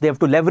platforms. They have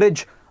to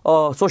leverage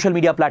social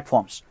media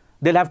platforms.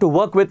 They'll have to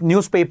work with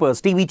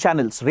newspapers, TV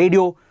channels,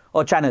 radio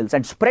channels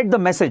and spread the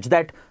message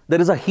that there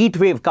is a heat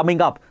wave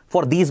coming up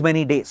for these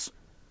many days.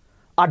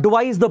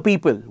 Advise the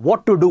people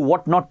what to do,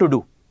 what not to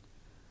do.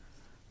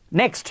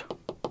 Next,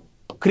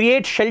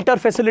 create shelter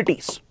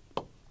facilities.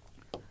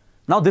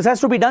 Now, this has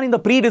to be done in the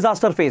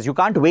pre-disaster phase. You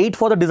can't wait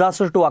for the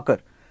disaster to occur.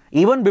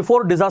 Even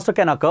before disaster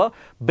can occur,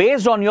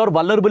 based on your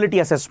vulnerability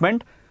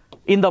assessment,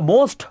 in the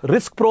most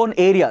risk-prone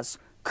areas,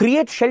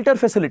 create shelter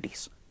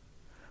facilities,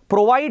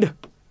 provide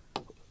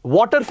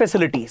water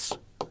facilities,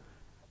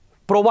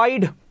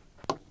 provide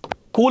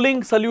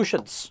cooling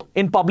solutions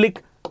in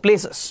public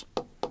places.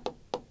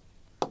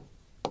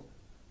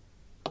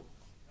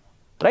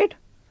 Right?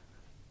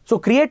 So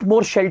create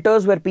more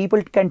shelters where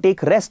people can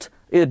take rest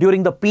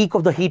during the peak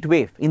of the heat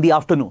wave in the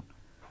afternoon.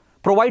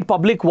 Provide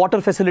public water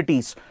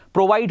facilities,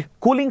 provide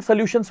cooling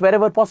solutions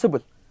wherever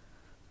possible.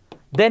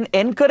 Then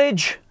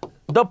encourage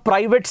the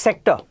private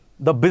sector,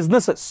 the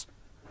businesses,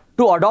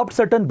 to adopt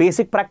certain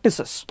basic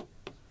practices,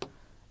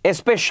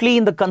 especially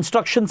in the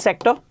construction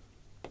sector,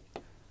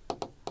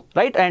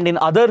 right? And in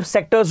other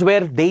sectors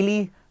where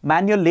daily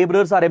manual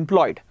laborers are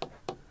employed.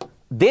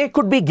 They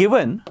could be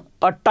given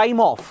a time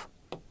off.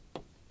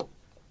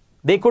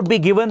 They could be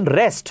given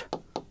rest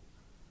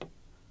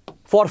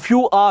for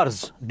few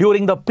hours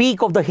during the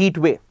peak of the heat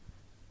wave.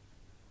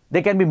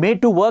 They can be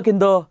made to work in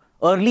the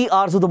early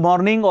hours of the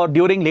morning or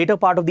during later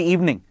part of the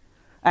evening.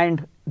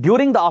 And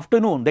during the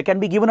afternoon, they can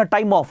be given a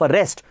time off, a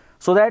rest,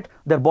 so that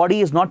their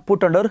body is not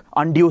put under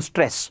undue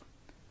stress.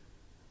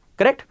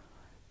 Correct?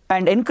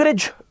 And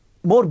encourage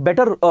more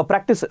better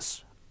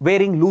practices,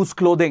 wearing loose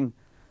clothing,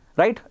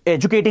 right?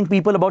 Educating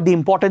people about the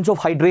importance of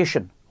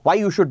hydration, why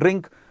you should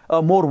drink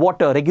more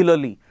water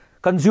regularly,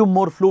 consume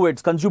more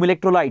fluids, consume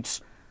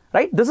electrolytes,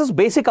 right? This is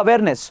basic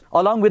awareness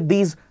along with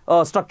these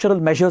structural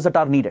measures that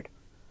are needed.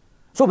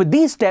 So with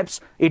these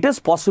steps, it is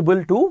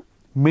possible to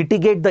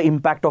mitigate the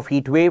impact of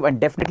heat wave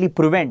and definitely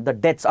prevent the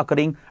deaths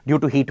occurring due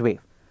to heat wave.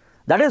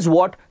 That is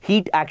what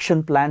heat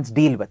action plans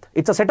deal with.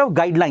 It's a set of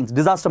guidelines,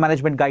 disaster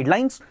management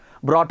guidelines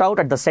brought out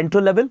at the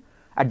central level,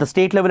 at the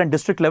state level and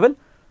district level,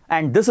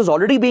 and this is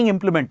already being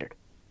implemented.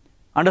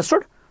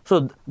 Understood?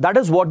 So that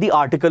is what the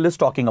article is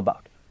talking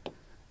about.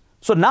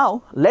 So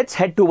now let's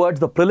head towards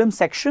the prelim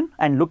section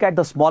and look at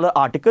the smaller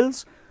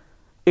articles.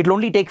 It will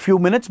only take few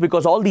minutes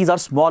because all these are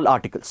small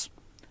articles.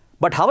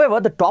 But however,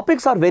 the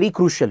topics are very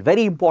crucial,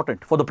 very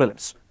important for the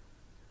prelims.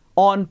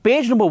 On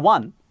page number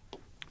 1,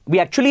 we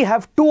actually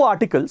have 2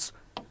 articles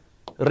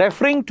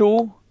referring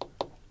to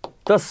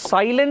the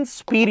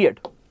silence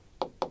period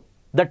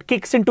that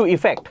kicks into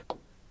effect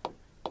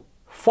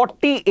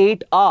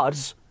 48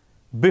 hours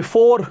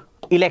before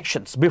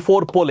elections,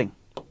 before polling.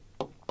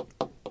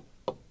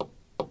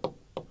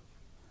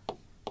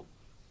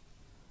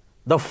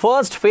 The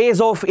first phase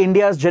of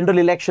India's general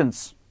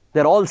elections,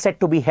 they're all set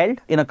to be held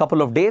in a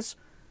couple of days.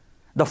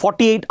 The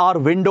 48-hour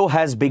window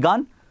has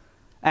begun,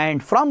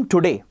 and from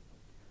today,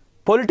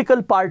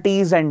 political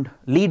parties and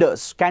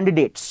leaders,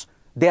 candidates,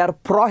 they are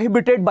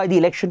prohibited by the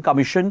Election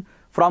Commission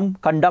from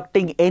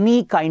conducting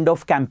any kind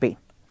of campaign.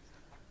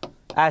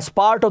 As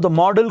part of the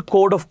Model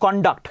Code of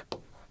Conduct,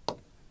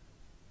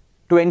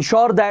 to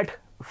ensure that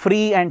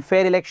free and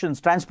fair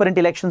elections, transparent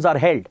elections are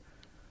held,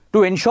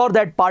 to ensure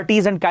that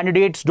parties and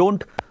candidates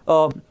don't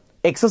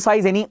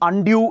exercise any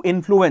undue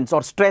influence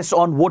or stress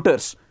on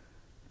voters,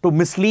 to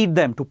mislead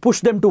them, to push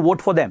them to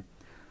vote for them.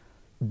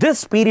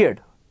 This period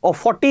of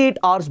 48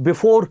 hours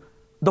before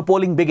the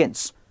polling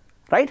begins,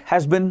 right,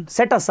 has been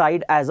set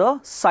aside as a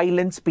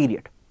silence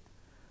period.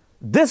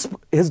 This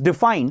is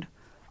defined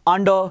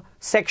under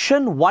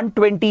Section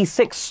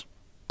 126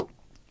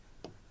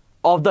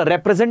 of the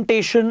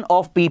Representation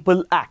of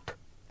People Act.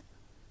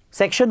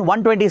 Section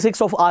 126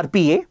 of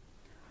RPA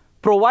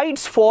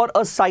provides for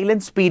a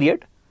silence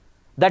period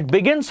that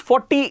begins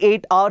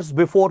 48 hours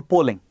before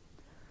polling.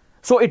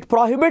 So it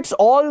prohibits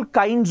all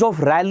kinds of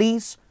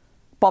rallies,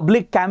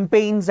 public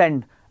campaigns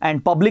and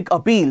public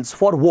appeals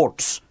for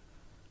votes.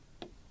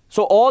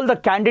 So all the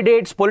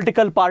candidates,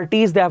 political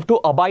parties, they have to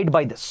abide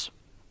by this.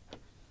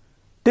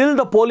 Till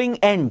the polling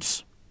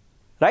ends,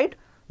 right?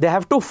 They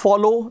have to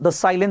follow the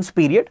silence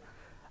period,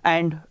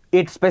 and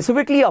it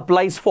specifically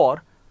applies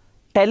for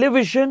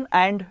television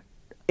and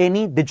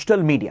any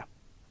digital media.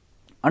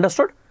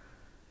 Understood?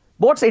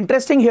 What's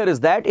interesting here is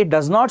that it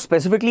does not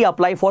specifically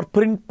apply for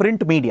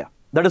print media,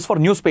 that is for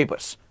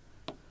newspapers.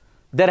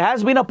 There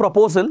has been a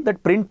proposal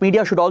that print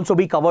media should also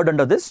be covered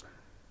under this,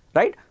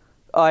 right?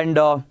 And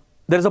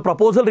there is a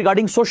proposal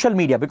regarding social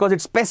media because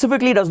it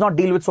specifically does not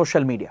deal with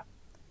social media.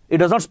 It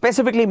does not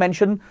specifically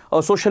mention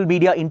social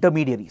media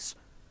intermediaries.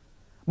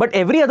 But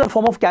every other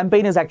form of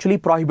campaign is actually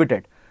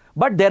prohibited.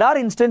 But there are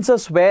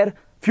instances where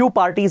few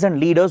parties and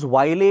leaders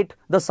violate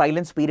the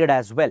silence period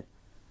as well.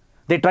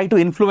 They try to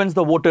influence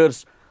the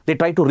voters, they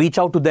try to reach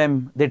out to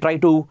them, they try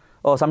to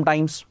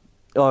sometimes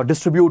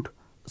distribute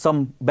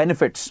some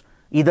benefits,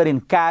 either in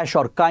cash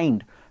or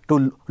kind,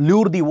 to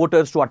lure the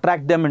voters, to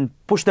attract them and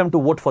push them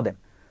to vote for them.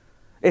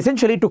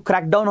 Essentially, to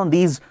crack down on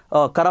these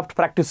corrupt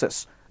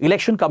practices,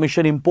 Election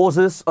Commission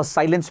imposes a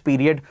silence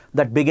period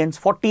that begins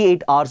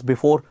 48 hours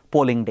before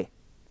polling day.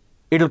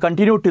 It will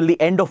continue till the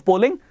end of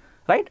polling,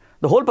 right?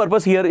 The whole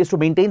purpose here is to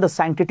maintain the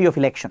sanctity of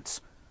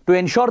elections, to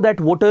ensure that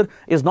voter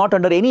is not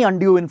under any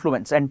undue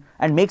influence and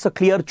makes a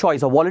clear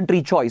choice, a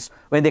voluntary choice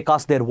when they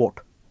cast their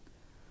vote.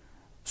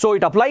 So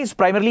it applies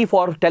primarily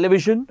for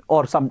television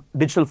or some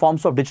digital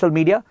forms of digital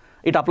media.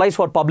 It applies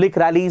for public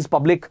rallies,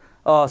 public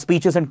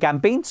speeches and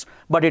campaigns,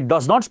 but it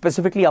does not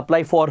specifically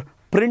apply for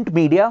print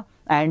media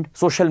and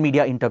social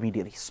media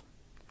intermediaries.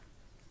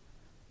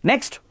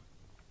 Next,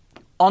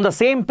 on the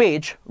same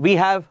page, we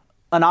have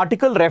an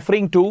article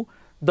referring to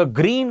the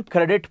Green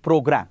Credit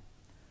Program.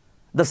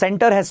 The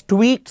center has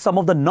tweaked some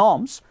of the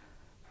norms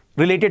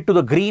related to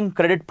the Green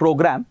Credit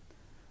Program.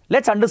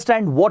 Let's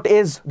understand what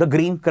is the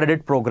Green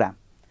Credit Program.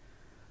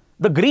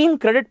 The Green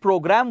Credit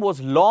Program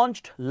was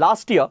launched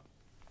last year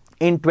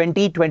in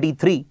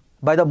 2023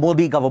 by the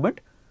Modi government.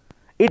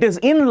 It is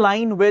in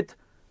line with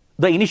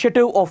the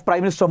initiative of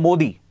Prime Minister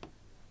Modi,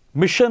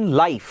 Mission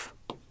Life.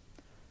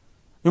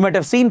 You might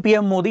have seen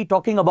PM Modi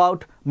talking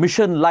about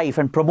Mission Life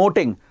and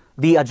promoting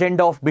the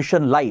agenda of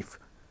Mission Life.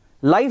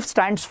 Life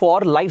stands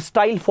for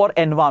lifestyle for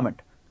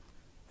environment.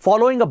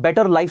 Following a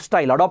better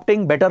lifestyle,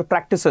 adopting better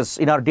practices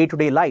in our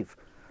day-to-day life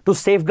to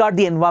safeguard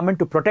the environment,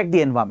 to protect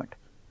the environment.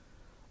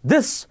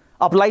 This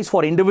applies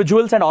for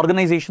individuals and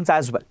organizations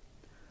as well.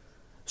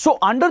 So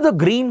under the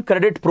Green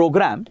Credit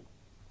Program,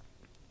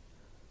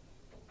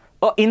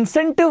 an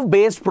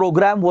incentive-based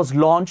program was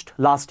launched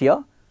last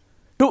year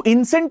to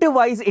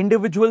incentivize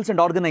individuals and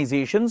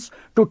organizations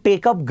to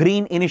take up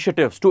green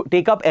initiatives, to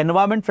take up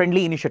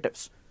environment-friendly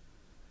initiatives.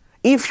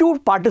 If you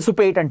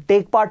participate and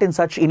take part in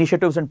such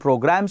initiatives and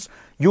programs,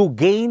 you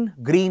gain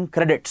green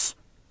credits,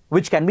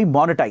 which can be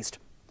monetized.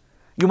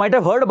 You might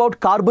have heard about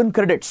carbon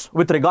credits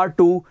with regard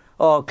to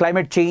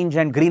climate change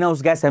and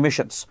greenhouse gas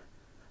emissions.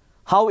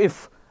 How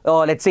if,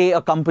 let's say,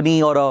 a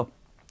company or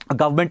a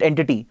government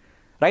entity,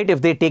 right,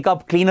 if they take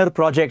up cleaner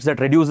projects that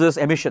reduces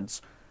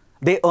emissions,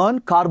 they earn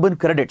carbon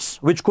credits,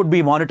 which could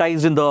be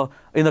monetized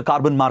in the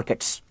carbon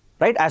markets,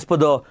 right, as per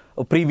the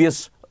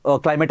previous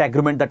climate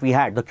agreement that we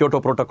had, the Kyoto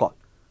Protocol,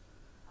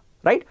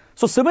 right?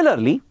 So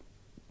similarly,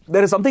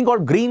 there is something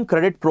called Green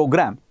Credit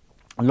Program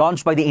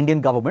launched by the Indian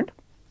government,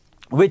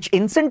 which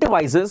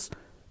incentivizes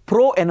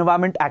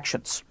pro-environment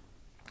actions.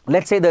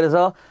 Let's say there is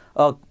a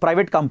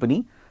private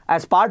company.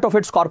 As part of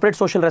its corporate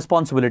social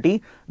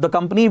responsibility, the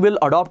company will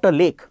adopt a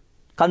lake,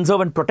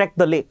 conserve and protect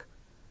the lake,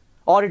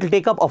 or it will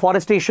take up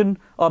afforestation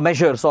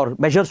measures or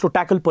measures to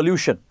tackle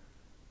pollution,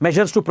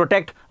 measures to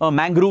protect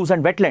mangroves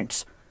and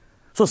wetlands.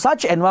 So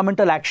such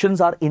environmental actions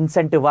are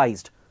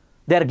incentivized.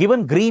 They are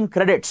given green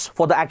credits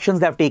for the actions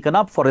they have taken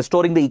up for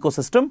restoring the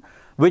ecosystem,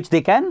 which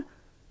they can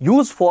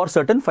use for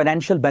certain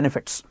financial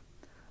benefits.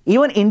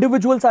 Even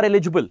individuals are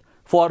eligible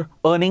for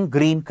earning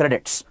green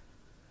credits.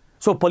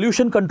 So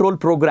pollution control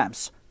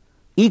programs,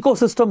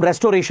 ecosystem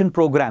restoration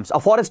programs,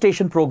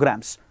 afforestation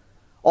programs,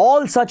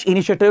 all such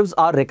initiatives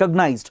are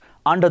recognized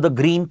under the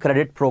Green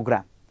Credit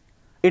Program.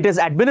 It is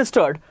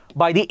administered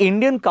by the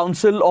Indian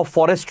Council of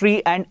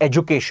Forestry and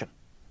Education.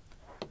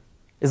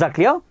 Is that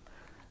clear?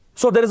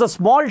 So there is a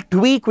small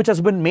tweak which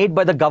has been made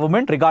by the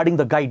government regarding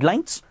the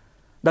guidelines.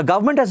 The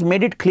government has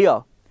made it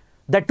clear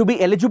that to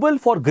be eligible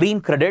for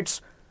green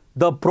credits,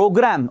 the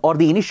program or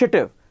the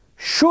initiative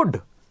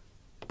should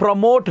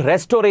promote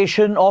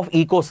restoration of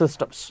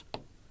ecosystems.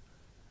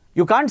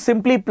 You can't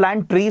simply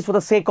plant trees for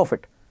the sake of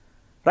it,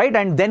 right?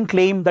 And then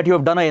claim that you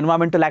have done an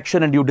environmental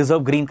action and you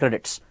deserve green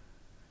credits.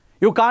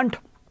 You can't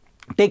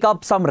take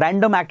up some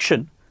random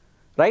action,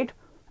 right?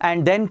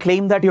 And then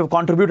claim that you have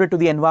contributed to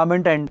the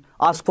environment and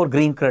ask for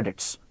green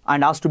credits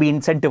and ask to be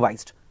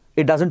incentivized.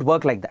 It doesn't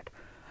work like that.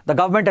 The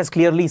government has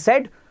clearly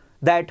said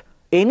that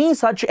any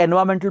such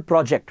environmental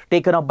project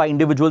taken up by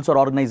individuals or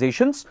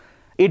organizations,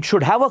 it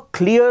should have a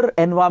clear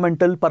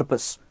environmental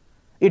purpose.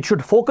 It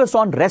should focus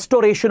on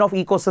restoration of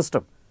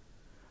ecosystem.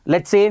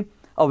 Let's say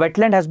a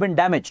wetland has been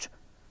damaged,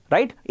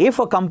 right? If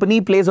a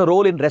company plays a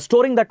role in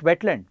restoring that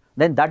wetland,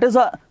 then that is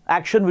an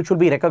action which will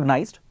be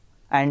recognized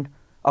and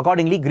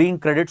accordingly green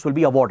credits will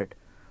be awarded.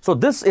 So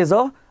this is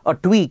a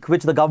tweak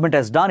which the government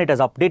has done. It has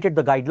updated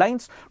the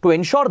guidelines to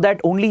ensure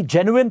that only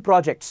genuine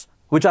projects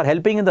which are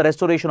helping in the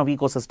restoration of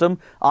ecosystem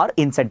are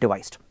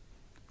incentivized.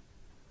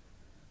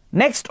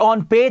 Next,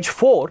 on page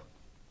 4,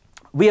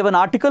 we have an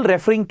article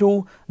referring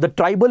to the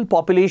tribal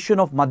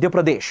population of Madhya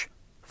Pradesh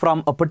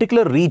from a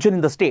particular region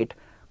in the state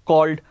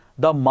called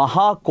the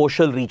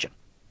Mahakoshal region.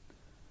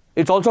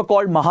 It's also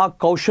called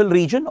Mahakaushal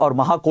region or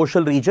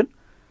Mahakoshal region.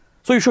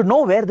 So you should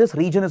know where this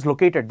region is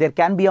located. There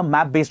can be a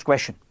map-based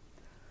question.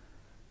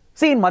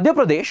 See, in Madhya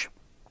Pradesh,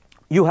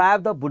 you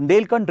have the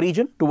Bundelkhand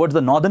region towards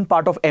the northern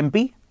part of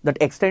MP that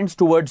extends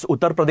towards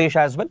Uttar Pradesh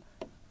as well.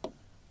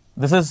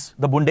 This is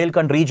the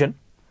Bundelkhand region,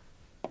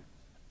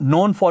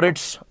 known for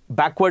its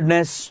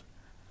backwardness,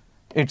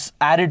 its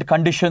arid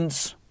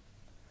conditions,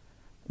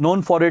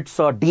 known for its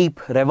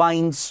deep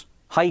ravines,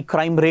 high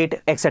crime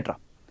rate, etc.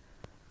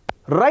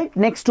 Right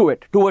next to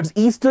it, towards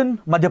eastern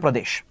Madhya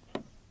Pradesh,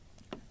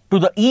 to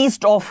the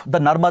east of the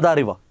Narmada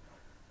river,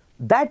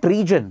 that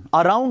region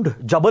around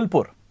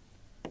Jabalpur,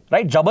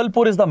 right?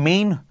 Jabalpur is the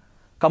main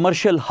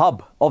commercial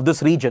hub of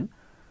this region.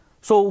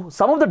 So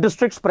some of the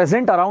districts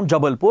present around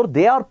Jabalpur,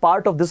 they are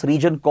part of this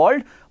region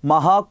called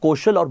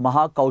Mahakoshal or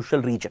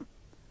Mahakaushal region.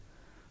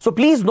 So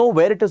please know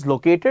where it is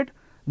located.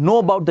 know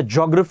about the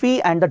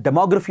geography and the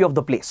demography of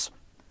the place.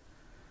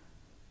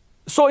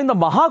 So in the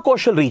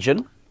Mahakoshal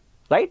region,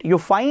 right, you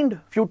find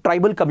few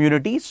tribal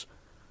communities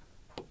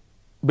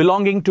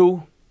belonging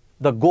to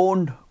the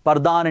Gond,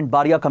 Pardhan and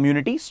Baria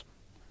communities.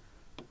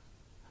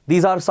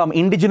 These are some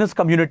indigenous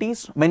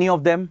communities. Many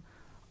of them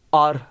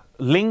are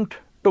linked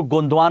to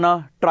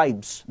Gondwana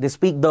tribes. They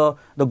speak the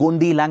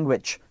Gondi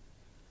language,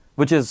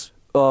 which is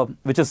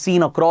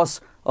seen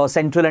across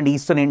central and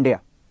eastern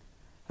India.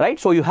 Right?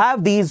 So you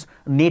have these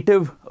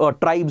native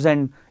tribes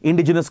and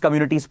indigenous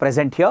communities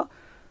present here.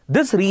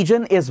 This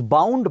region is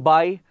bound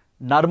by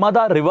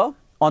Narmada River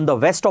on the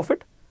west of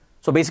it.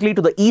 So basically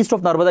to the east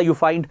of Narmada you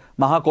find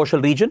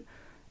Mahakoshal region.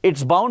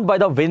 It's bound by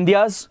the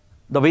Vindhyas,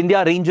 the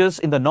Vindhya ranges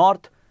in the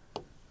north,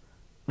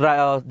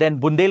 then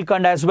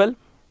Bundelkhand as well,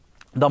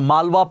 the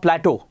Malwa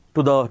plateau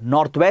to the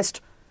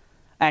northwest,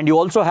 and you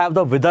also have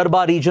the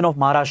Vidarbha region of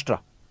Maharashtra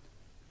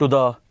to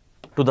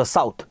the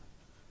south.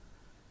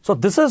 So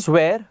this is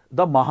where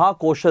the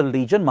Mahakoshal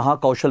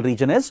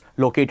region is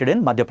located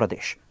in Madhya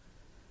Pradesh.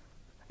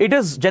 It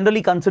is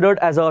generally considered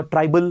as a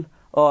tribal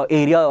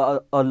area,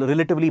 a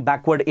relatively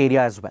backward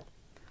area as well.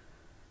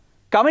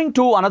 Coming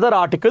to another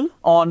article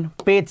on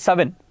page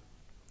 7,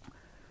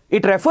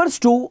 it refers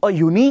to a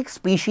unique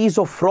species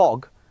of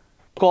frog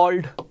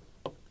called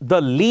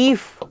the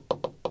leaf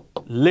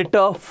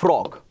litter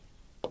frog.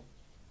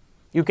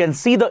 You can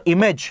see the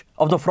image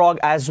of the frog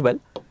as well.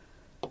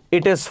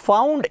 It is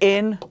found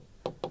in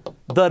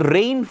the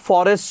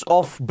rainforests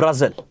of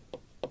Brazil.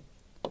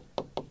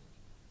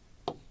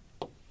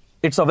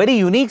 It's a very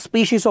unique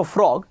species of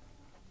frog,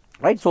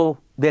 right? So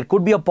there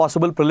could be a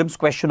possible prelims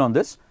question on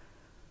this.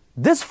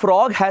 This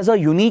frog has a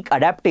unique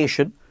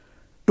adaptation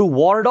to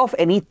ward off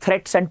any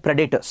threats and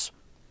predators.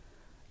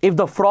 If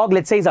the frog,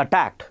 let's say, is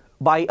attacked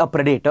by a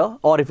predator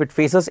or if it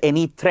faces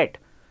any threat,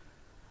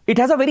 it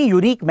has a very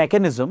unique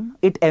mechanism.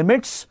 It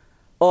emits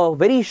a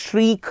very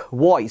shriek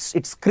voice.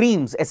 It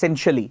screams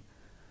essentially.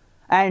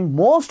 And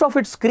most of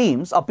its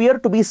screams appear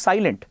to be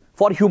silent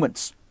for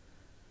humans.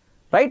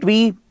 Right?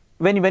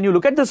 When you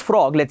look at this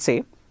frog, let's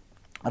say,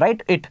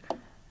 right,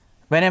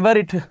 whenever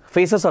it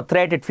faces a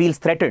threat, it feels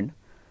threatened,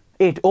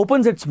 it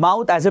opens its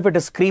mouth as if it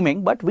is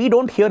screaming, but we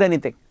don't hear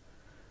anything.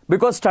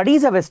 Because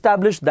studies have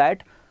established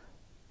that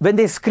when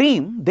they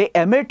scream, they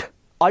emit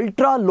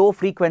ultra low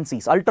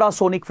frequencies,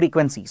 ultrasonic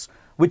frequencies,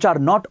 which are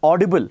not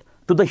audible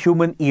to the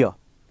human ear.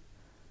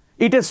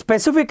 It is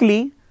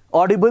specifically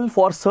audible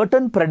for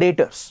certain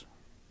predators,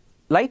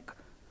 like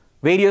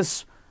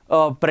various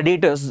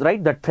predators,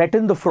 right, that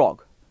threaten the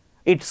frog.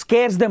 It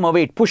scares them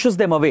away, it pushes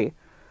them away.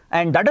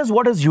 And that is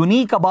what is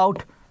unique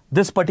about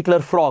this particular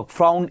frog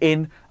found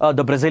in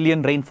the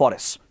Brazilian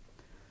rainforests.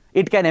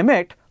 It can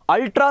emit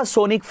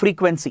ultrasonic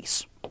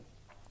frequencies,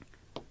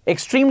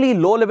 extremely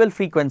low level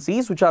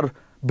frequencies which are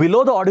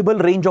below the audible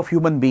range of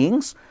human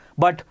beings,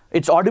 but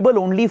it's audible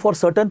only for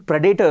certain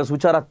predators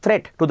which are a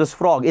threat to this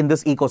frog in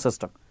this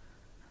ecosystem.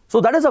 So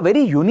that is a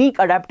very unique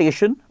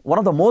adaptation, one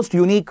of the most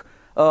unique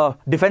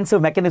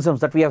defensive mechanisms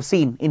that we have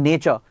seen in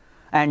nature,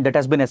 and that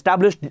has been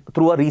established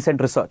through a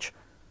recent research.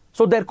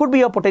 So there could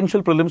be a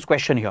potential prelims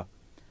question here.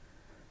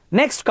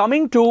 Next,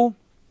 coming to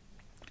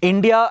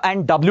India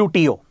and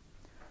WTO.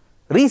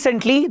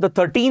 Recently, the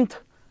 13th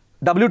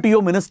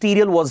WTO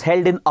ministerial was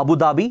held in Abu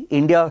Dhabi.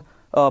 India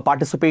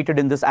participated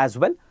in this as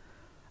well.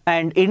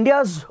 And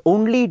India's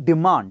only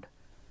demand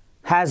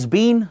has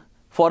been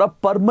for a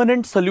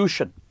permanent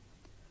solution.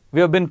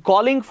 We have been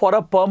calling for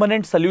a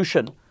permanent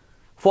solution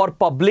for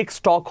public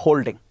stock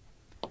holding.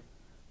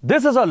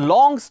 This is a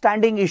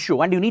long-standing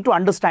issue and you need to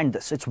understand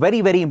this. It's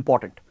very, very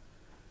important.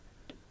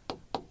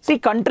 See,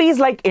 countries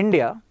like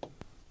India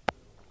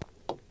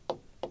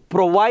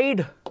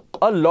provide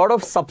a lot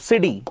of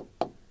subsidy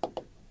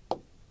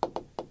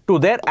to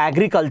their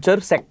agriculture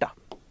sector.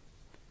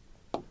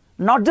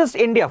 Not just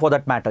India for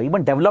that matter,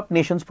 even developed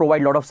nations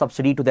provide a lot of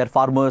subsidy to their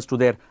farmers, to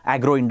their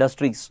agro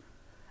industries.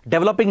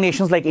 Developing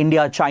nations like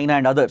India, China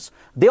and others,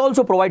 they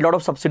also provide a lot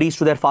of subsidies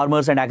to their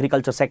farmers and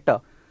agriculture sector,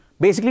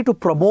 basically to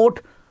promote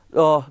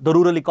the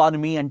rural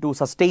economy and to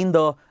sustain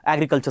the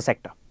agriculture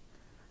sector,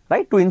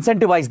 right? To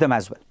incentivize them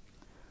as well.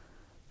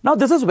 Now,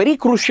 this is very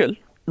crucial,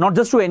 not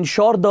just to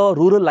ensure the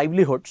rural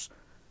livelihoods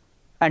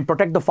and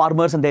protect the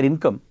farmers and their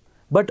income,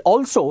 but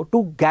also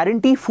to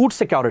guarantee food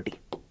security.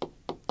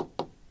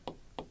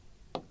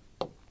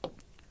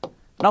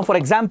 Now, for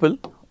example,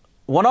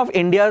 one of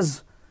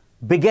India's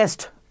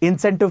biggest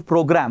incentive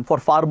program for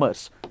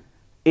farmers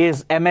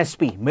is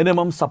MSP,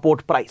 minimum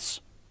support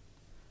price.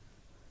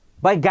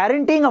 By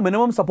guaranteeing a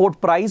minimum support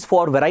price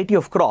for a variety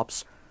of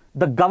crops,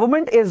 the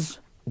government is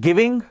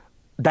giving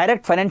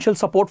direct financial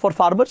support for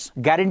farmers,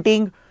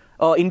 guaranteeing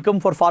income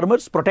for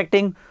farmers,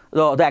 protecting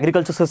the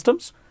agriculture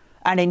systems,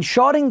 and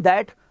ensuring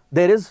that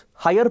there is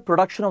higher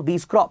production of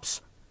these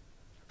crops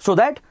so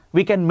that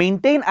we can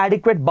maintain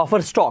adequate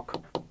buffer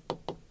stock.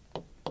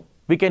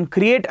 We can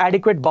create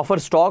adequate buffer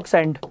stocks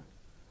and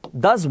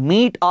thus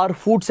meet our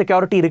food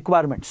security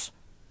requirements.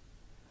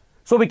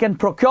 So we can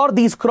procure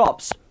these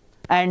crops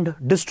and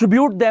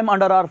distribute them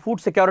under our food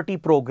security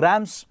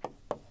programs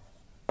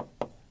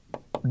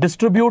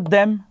distribute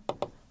them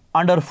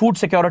under food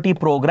security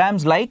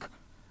programs like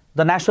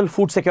the National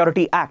Food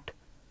Security Act.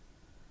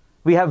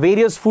 We have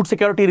various food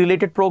security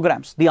related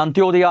programs, the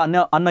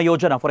Antyodaya Anna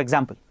Yojana, for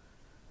example.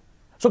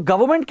 So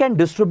government can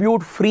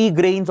distribute free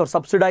grains or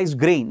subsidized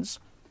grains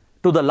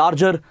to the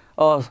larger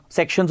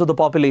sections of the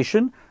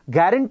population,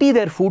 guarantee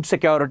their food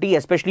security,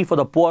 especially for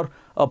the poor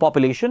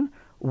population,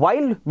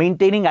 while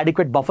maintaining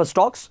adequate buffer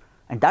stocks.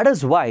 And that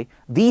is why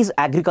these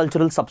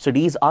agricultural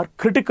subsidies are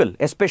critical,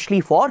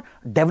 especially for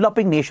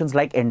developing nations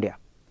like India.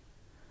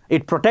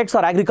 It protects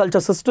our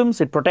agriculture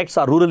systems, it protects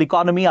our rural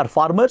economy, our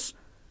farmers,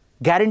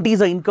 guarantees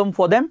an income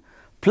for them,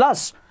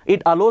 plus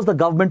it allows the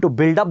government to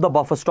build up the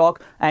buffer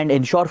stock and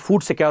ensure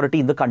food security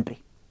in the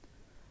country.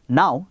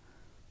 Now,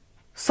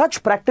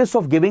 such practice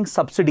of giving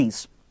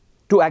subsidies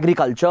to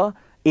agriculture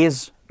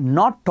is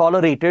not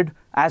tolerated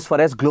as far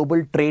as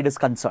global trade is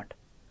concerned.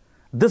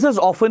 This is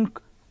often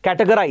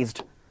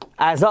categorized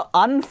as an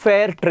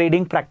unfair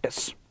trading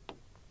practice.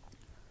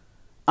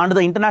 Under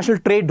the international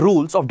trade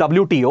rules of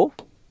WTO,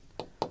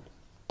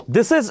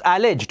 this is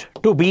alleged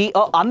to be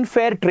an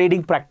unfair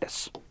trading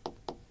practice.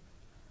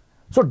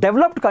 So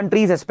developed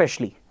countries,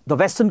 especially the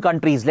Western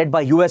countries led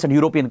by US and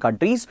European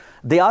countries,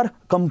 they are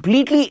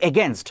completely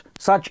against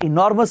such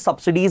enormous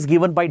subsidies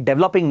given by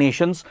developing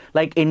nations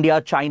like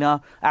India,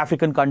 China,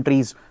 African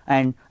countries,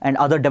 and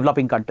other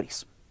developing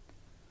countries.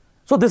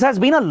 So this has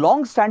been a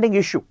long-standing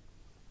issue,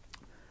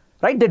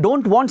 right? They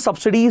don't want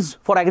subsidies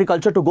for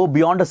agriculture to go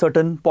beyond a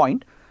certain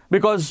point,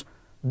 because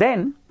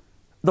then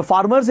the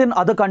farmers in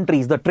other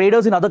countries, the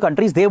traders in other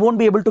countries, they won't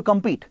be able to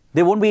compete.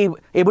 They won't be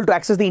able to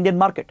access the Indian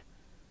market.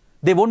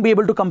 They won't be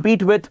able to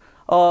compete with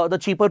the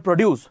cheaper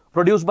produce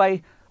produced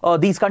by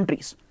these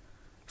countries.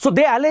 So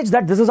they allege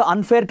that this is an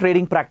unfair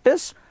trading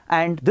practice,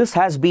 and this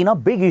has been a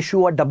big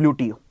issue at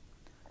WTO.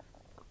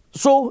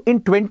 So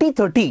in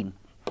 2013,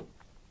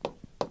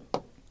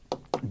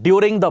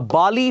 during the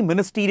Bali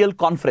Ministerial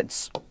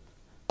Conference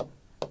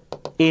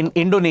in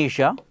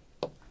Indonesia,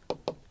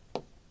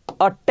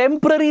 a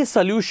temporary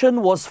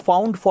solution was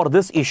found for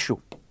this issue.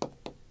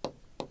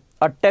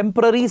 A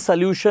temporary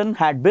solution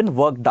had been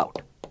worked out.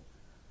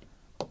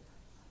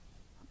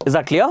 Is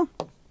that clear?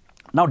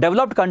 Now,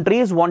 developed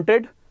countries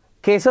wanted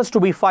cases to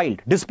be filed,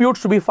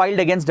 disputes to be filed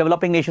against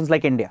developing nations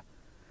like India.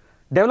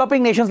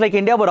 Developing nations like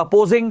India were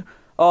opposing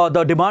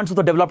the demands of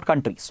the developed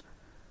countries.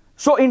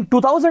 So in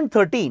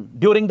 2013,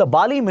 during the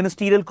Bali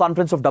Ministerial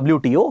Conference of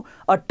WTO,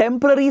 a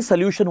temporary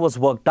solution was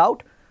worked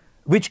out,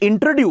 which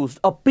introduced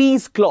a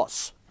peace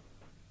clause.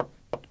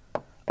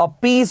 A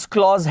peace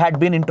clause had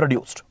been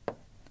introduced.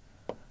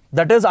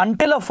 That is,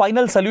 until a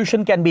final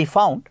solution can be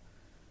found,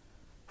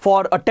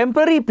 for a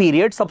temporary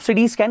period,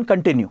 subsidies can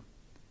continue.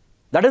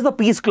 That is the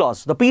peace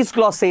clause. The peace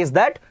clause says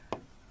that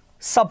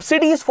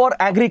subsidies for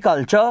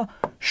agriculture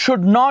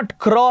should not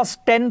cross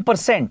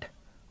 10%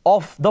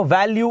 of the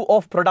value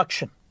of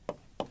production.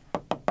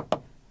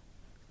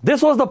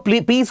 This was the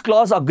peace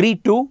clause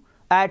agreed to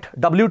at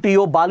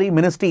WTO Bali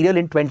Ministerial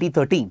in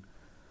 2013.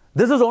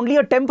 This is only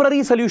a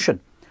temporary solution.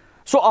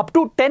 So up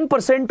to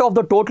 10% of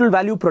the total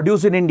value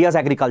produced in India's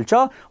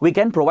agriculture, we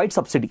can provide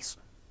subsidies.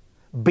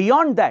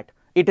 Beyond that,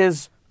 it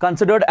is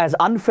considered as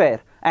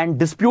unfair, and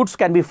disputes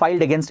can be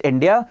filed against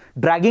India,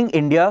 dragging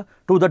India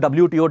to the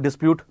WTO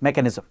dispute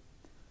mechanism.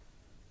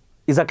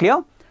 Is that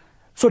clear?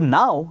 So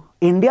now,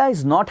 India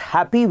is not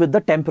happy with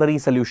the temporary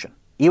solution.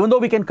 Even though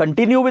we can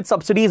continue with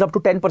subsidies up to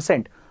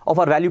 10% of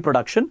our value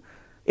production,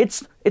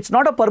 it's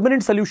not a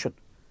permanent solution,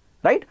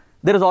 right?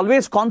 There is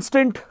always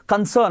constant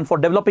concern for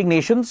developing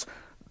nations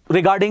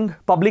regarding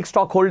public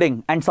stock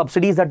holding and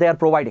subsidies that they are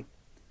providing.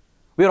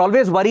 We are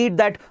always worried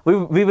that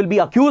we will be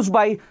accused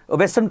by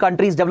Western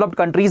countries, developed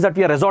countries, that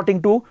we are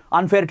resorting to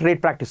unfair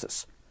trade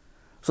practices.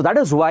 So that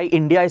is why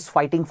India is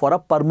fighting for a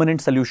permanent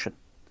solution.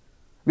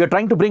 We are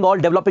trying to bring all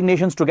developing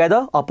nations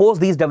together, oppose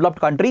these developed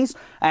countries,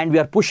 and we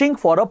are pushing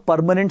for a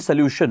permanent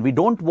solution. We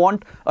don't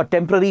want a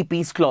temporary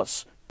peace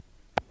clause.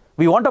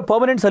 We want a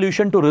permanent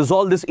solution to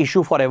resolve this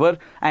issue forever,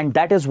 and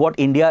that is what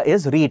India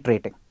is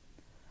reiterating.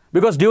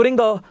 Because during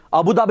the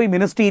Abu Dhabi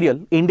Ministerial,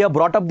 India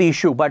brought up the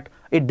issue, but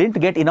it didn't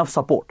get enough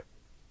support.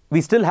 We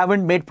still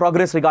haven't made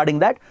progress regarding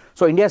that.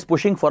 So India is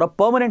pushing for a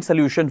permanent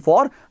solution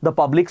for the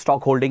public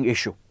stockholding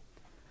issue.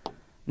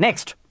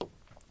 Next,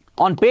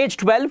 on page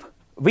 12,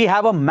 we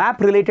have a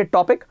map-related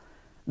topic.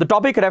 The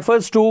topic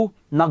refers to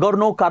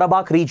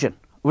Nagorno-Karabakh region,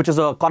 which is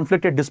a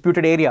conflicted,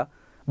 disputed area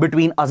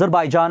between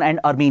Azerbaijan and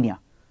Armenia.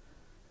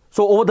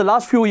 So over the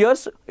last few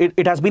years,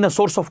 it has been a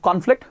source of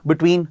conflict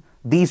between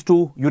these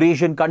two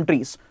Eurasian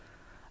countries.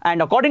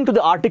 And according to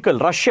the article,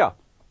 Russia,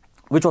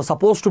 which was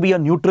supposed to be a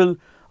neutral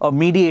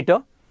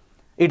mediator,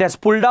 it has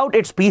pulled out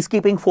its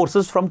peacekeeping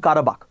forces from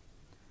Karabakh,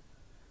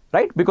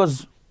 right?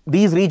 Because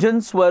these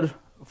regions were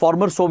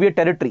former Soviet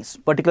territories,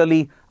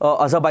 particularly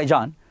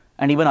Azerbaijan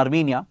and even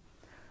Armenia,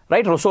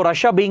 right? So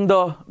Russia being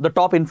the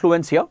top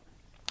influence here,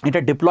 it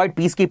had deployed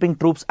peacekeeping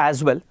troops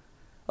as well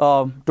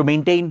to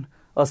maintain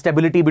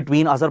stability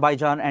between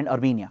Azerbaijan and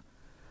Armenia.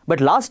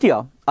 But last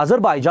year,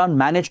 Azerbaijan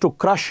managed to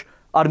crush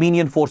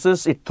Armenian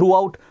forces. It threw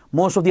out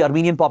most of the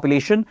Armenian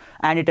population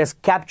and it has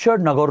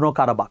captured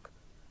Nagorno-Karabakh.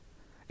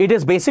 It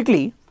is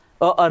basically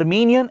an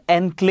Armenian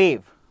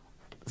enclave.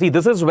 See,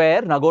 this is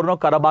where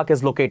Nagorno-Karabakh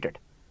is located.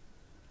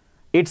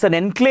 It's an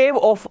enclave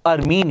of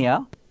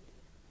Armenia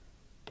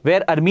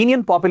where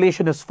Armenian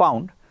population is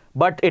found,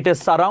 but it is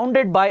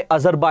surrounded by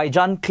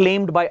Azerbaijan,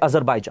 claimed by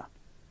Azerbaijan.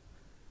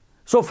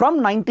 So from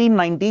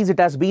 1990s, it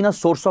has been a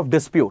source of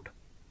dispute.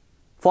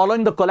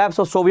 Following the collapse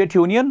of Soviet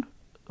Union,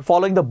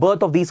 following the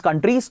birth of these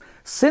countries,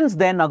 since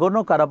then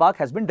Nagorno-Karabakh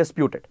has been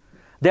disputed.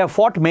 They have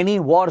fought many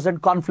wars and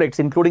conflicts,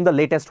 including the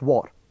latest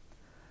war.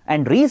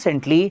 And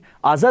recently,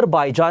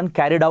 Azerbaijan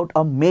carried out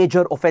a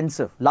major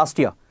offensive last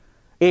year.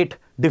 It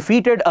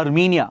defeated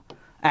Armenia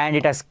and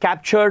it has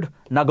captured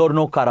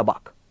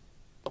Nagorno-Karabakh.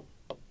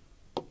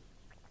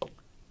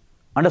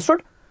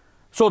 Understood?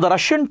 So the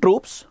Russian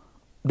troops,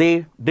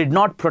 they did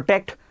not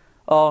protect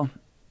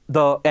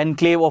the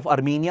enclave of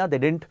Armenia. They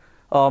didn't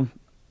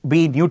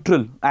be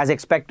neutral as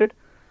expected.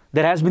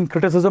 There has been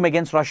criticism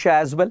against Russia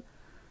as well,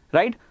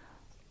 right?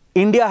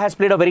 India has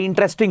played a very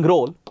interesting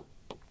role.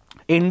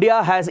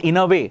 India has, in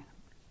a way,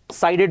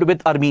 sided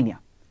with Armenia.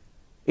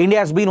 India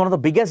has been one of the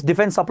biggest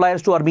defense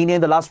suppliers to Armenia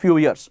in the last few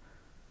years.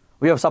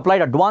 We have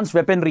supplied advanced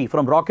weaponry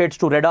from rockets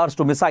to radars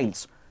to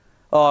missiles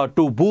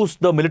to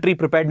boost the military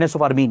preparedness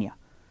of Armenia.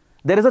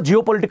 There is a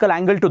geopolitical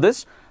angle to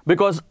this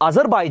because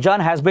Azerbaijan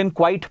has been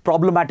quite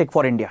problematic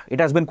for India. It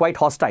has been quite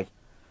hostile.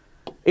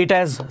 It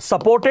has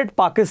supported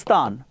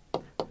Pakistan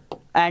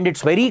and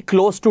it's very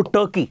close to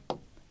Turkey.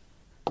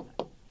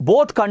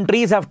 Both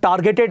countries have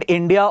targeted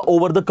India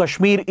over the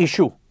Kashmir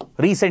issue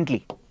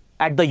recently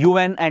at the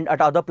UN and at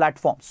other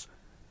platforms.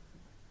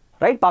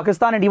 Right?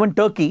 Pakistan and even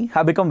Turkey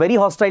have become very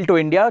hostile to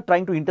India,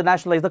 trying to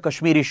internationalize the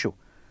Kashmir issue.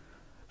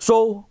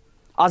 So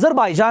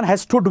Azerbaijan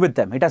has stood with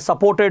them. It has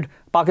supported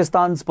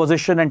Pakistan's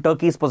position and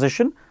Turkey's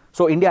position.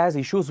 So India has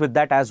issues with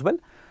that as well.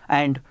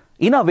 And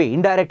in a way,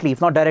 indirectly,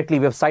 if not directly,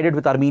 we have sided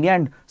with Armenia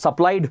and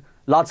supplied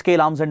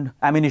large-scale arms and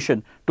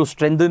ammunition to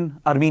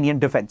strengthen Armenian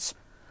defense.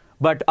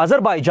 But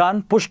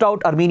Azerbaijan pushed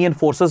out Armenian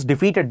forces,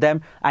 defeated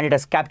them, and it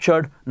has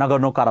captured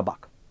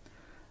Nagorno-Karabakh.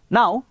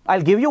 Now,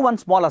 I'll give you one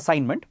small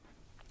assignment.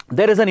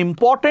 There is an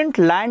important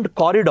land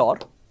corridor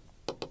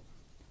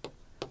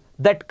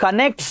that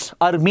connects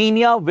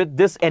Armenia with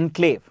this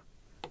enclave.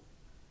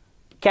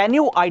 Can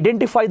you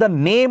identify the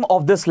name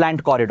of this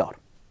land corridor?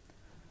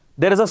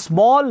 There is a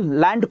small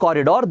land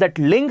corridor that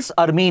links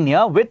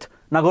Armenia with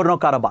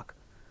Nagorno-Karabakh.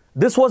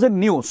 This was in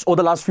news over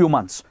the last few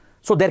months.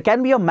 So there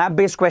can be a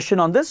map-based question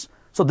on this.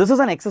 So this is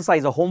an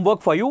exercise, a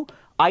homework for you.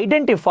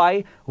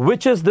 Identify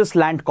which is this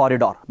land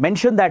corridor.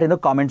 Mention that in the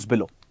comments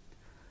below.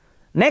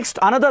 Next,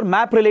 another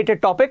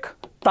map-related topic.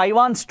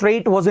 Taiwan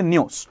Strait was in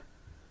news.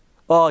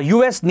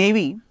 US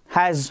Navy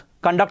has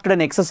conducted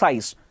an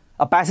exercise,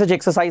 a passage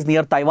exercise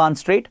near Taiwan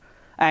Strait.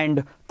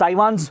 And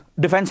Taiwan's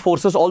defense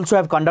forces also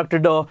have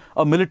conducted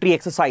a military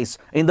exercise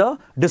in the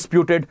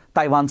disputed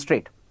Taiwan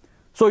Strait.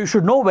 So you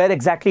should know where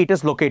exactly it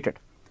is located.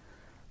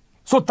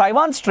 So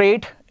Taiwan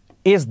Strait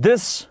is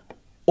this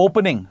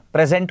opening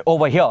present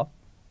over here,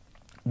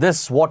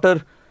 this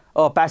water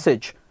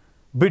passage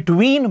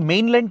between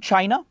mainland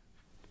China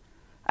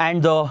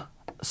and the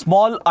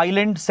small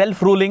island,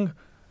 self-ruling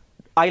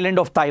island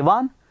of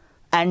Taiwan,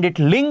 and it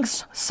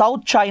links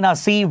South China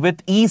Sea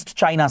with East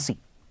China Sea.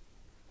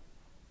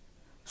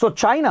 So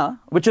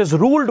China, which is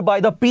ruled by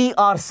the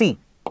PRC,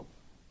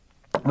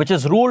 which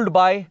is ruled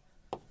by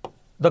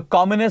the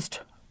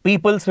Communist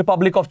People's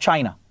Republic of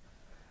China,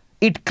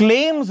 it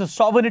claims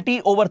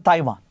sovereignty over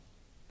Taiwan.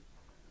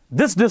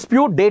 This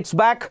dispute dates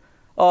back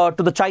to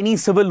the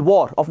Chinese Civil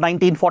War of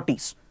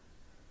 1940s.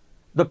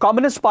 The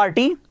Communist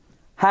Party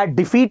had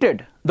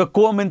defeated the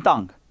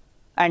Kuomintang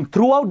and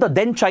threw out the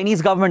then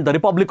Chinese government, the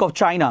Republic of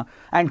China,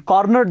 and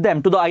cornered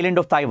them to the island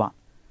of Taiwan.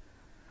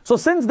 So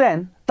since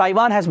then,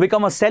 Taiwan has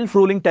become a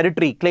self-ruling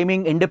territory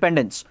claiming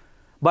independence.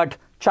 But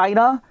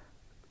China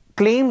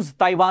claims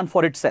Taiwan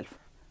for itself.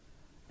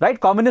 Right?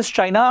 Communist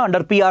China under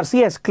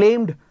PRC has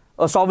claimed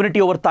a sovereignty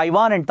over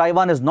Taiwan, and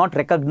Taiwan is not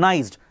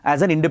recognized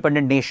as an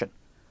independent nation.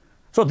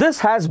 So this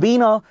has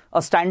been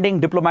a standing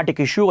diplomatic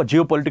issue, a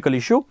geopolitical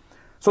issue.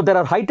 So there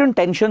are heightened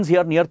tensions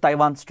here near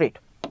Taiwan Strait.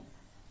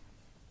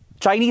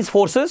 Chinese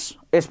forces,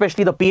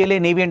 especially the PLA,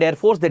 Navy and Air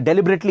Force, they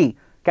deliberately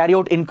carry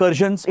out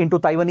incursions into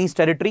Taiwanese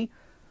territory.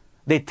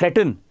 They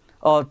threaten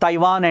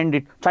Taiwan,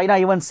 and China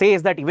even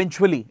says that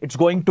eventually it's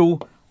going to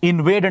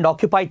invade and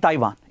occupy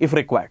Taiwan if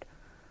required.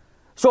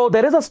 So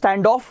there is a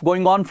standoff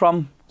going on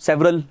from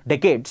several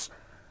decades,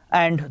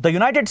 and the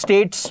United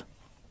States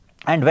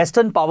and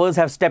Western powers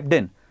have stepped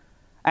in,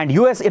 and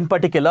US in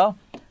particular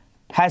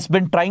has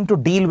been trying to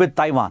deal with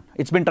Taiwan.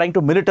 It's been trying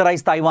to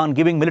militarize Taiwan,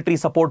 giving military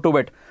support to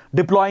it,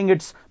 deploying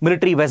its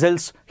military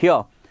vessels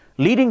here,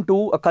 leading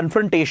to a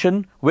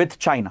confrontation with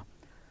China.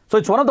 So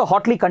it's one of the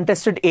hotly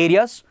contested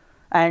areas,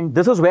 and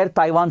this is where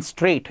Taiwan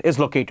Strait is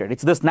located.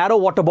 It's this narrow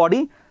water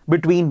body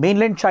between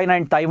mainland China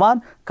and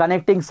Taiwan,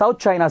 connecting South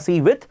China Sea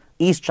with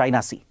East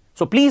China Sea.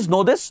 So please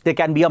know this. There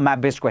can be a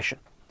map-based question.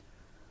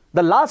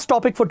 The last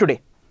topic for today.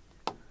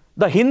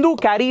 The Hindu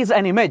carries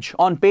an image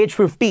on page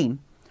 15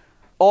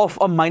 of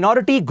a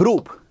minority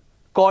group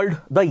called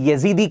the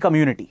Yazidi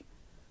community.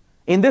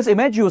 In this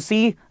image, you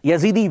see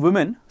Yazidi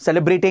women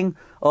celebrating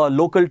a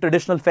local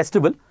traditional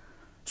festival.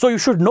 So you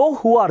should know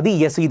who are the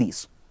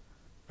Yazidis,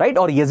 right?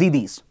 Or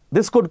Yazidis.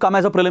 This could come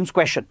as a prelims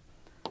question.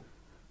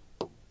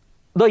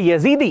 The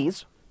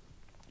Yazidis,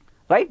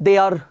 right? They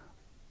are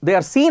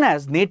seen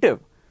as native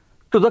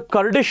to the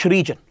Kurdish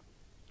region,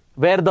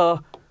 where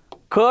the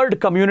Kurd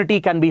community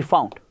can be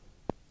found.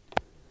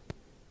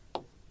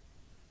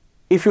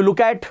 If you look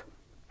at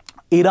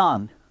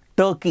Iran,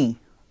 Turkey,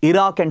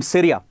 Iraq and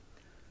Syria,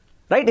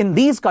 right? In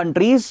these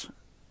countries,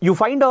 you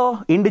find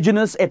an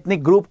indigenous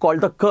ethnic group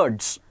called the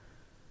Kurds.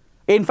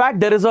 In fact,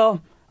 there is a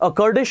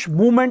Kurdish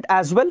movement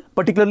as well,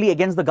 particularly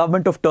against the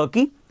government of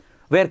Turkey,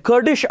 where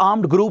Kurdish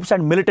armed groups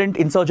and militant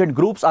insurgent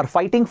groups are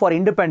fighting for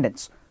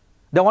independence.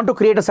 They want to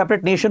create a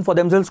separate nation for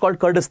themselves called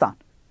Kurdistan.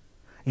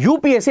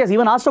 UPSC has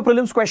even asked a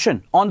prelims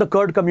question on the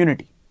Kurd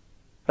community,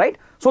 right?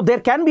 So there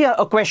can be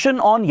a question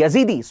on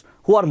Yazidis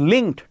who are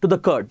linked to the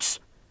Kurds.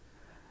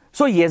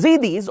 So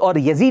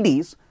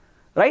Yazidis,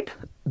 right?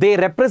 They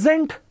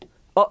represent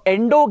an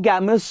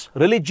endogamous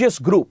religious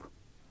group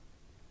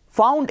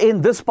found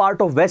in this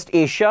part of West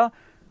Asia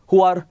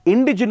who are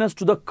indigenous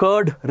to the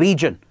Kurd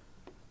region,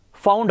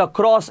 found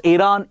across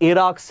Iran,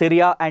 Iraq,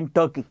 Syria and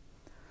Turkey.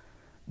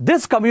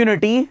 This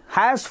community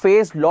has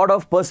faced a lot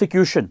of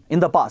persecution in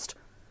the past,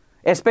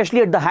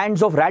 especially at the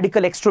hands of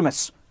radical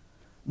extremists.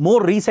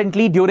 More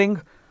recently,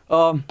 during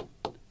the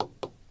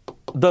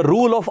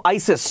rule of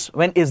ISIS,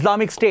 when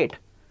Islamic State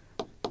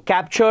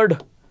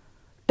captured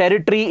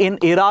territory in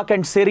Iraq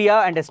and Syria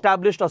and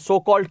established a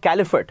so-called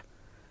caliphate,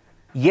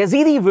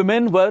 Yazidi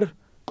women were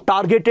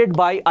targeted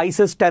by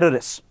ISIS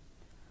terrorists,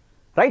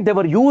 right? They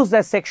were used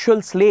as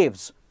sexual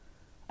slaves,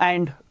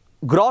 and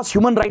gross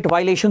human rights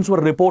violations were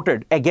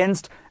reported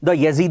against the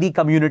Yazidi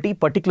community,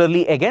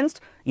 particularly against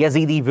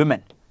Yazidi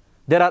women.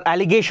 There are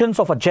allegations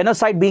of a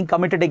genocide being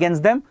committed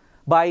against them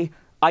by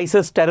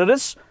ISIS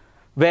terrorists,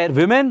 where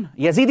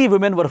Yazidi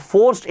women were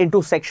forced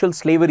into sexual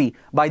slavery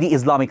by the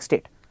Islamic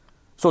State.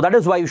 So that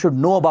is why you should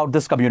know about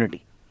this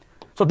community.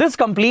 So this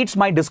completes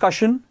my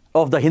discussion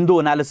of the Hindu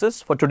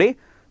analysis for today.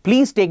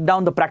 Please take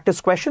down the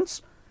practice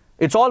questions.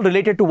 It's all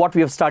related to what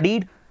we have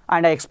studied,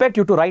 and I expect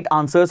you to write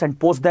answers and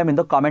post them in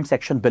the comment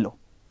section below.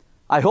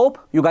 I hope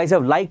you guys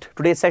have liked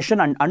today's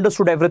session and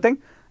understood everything.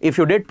 If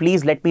you did,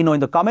 please let me know in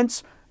the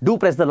comments. Do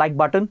press the like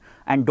button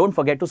and don't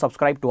forget to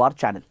subscribe to our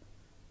channel.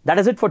 That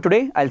is it for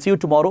today. I'll see you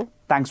tomorrow.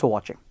 Thanks for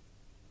watching.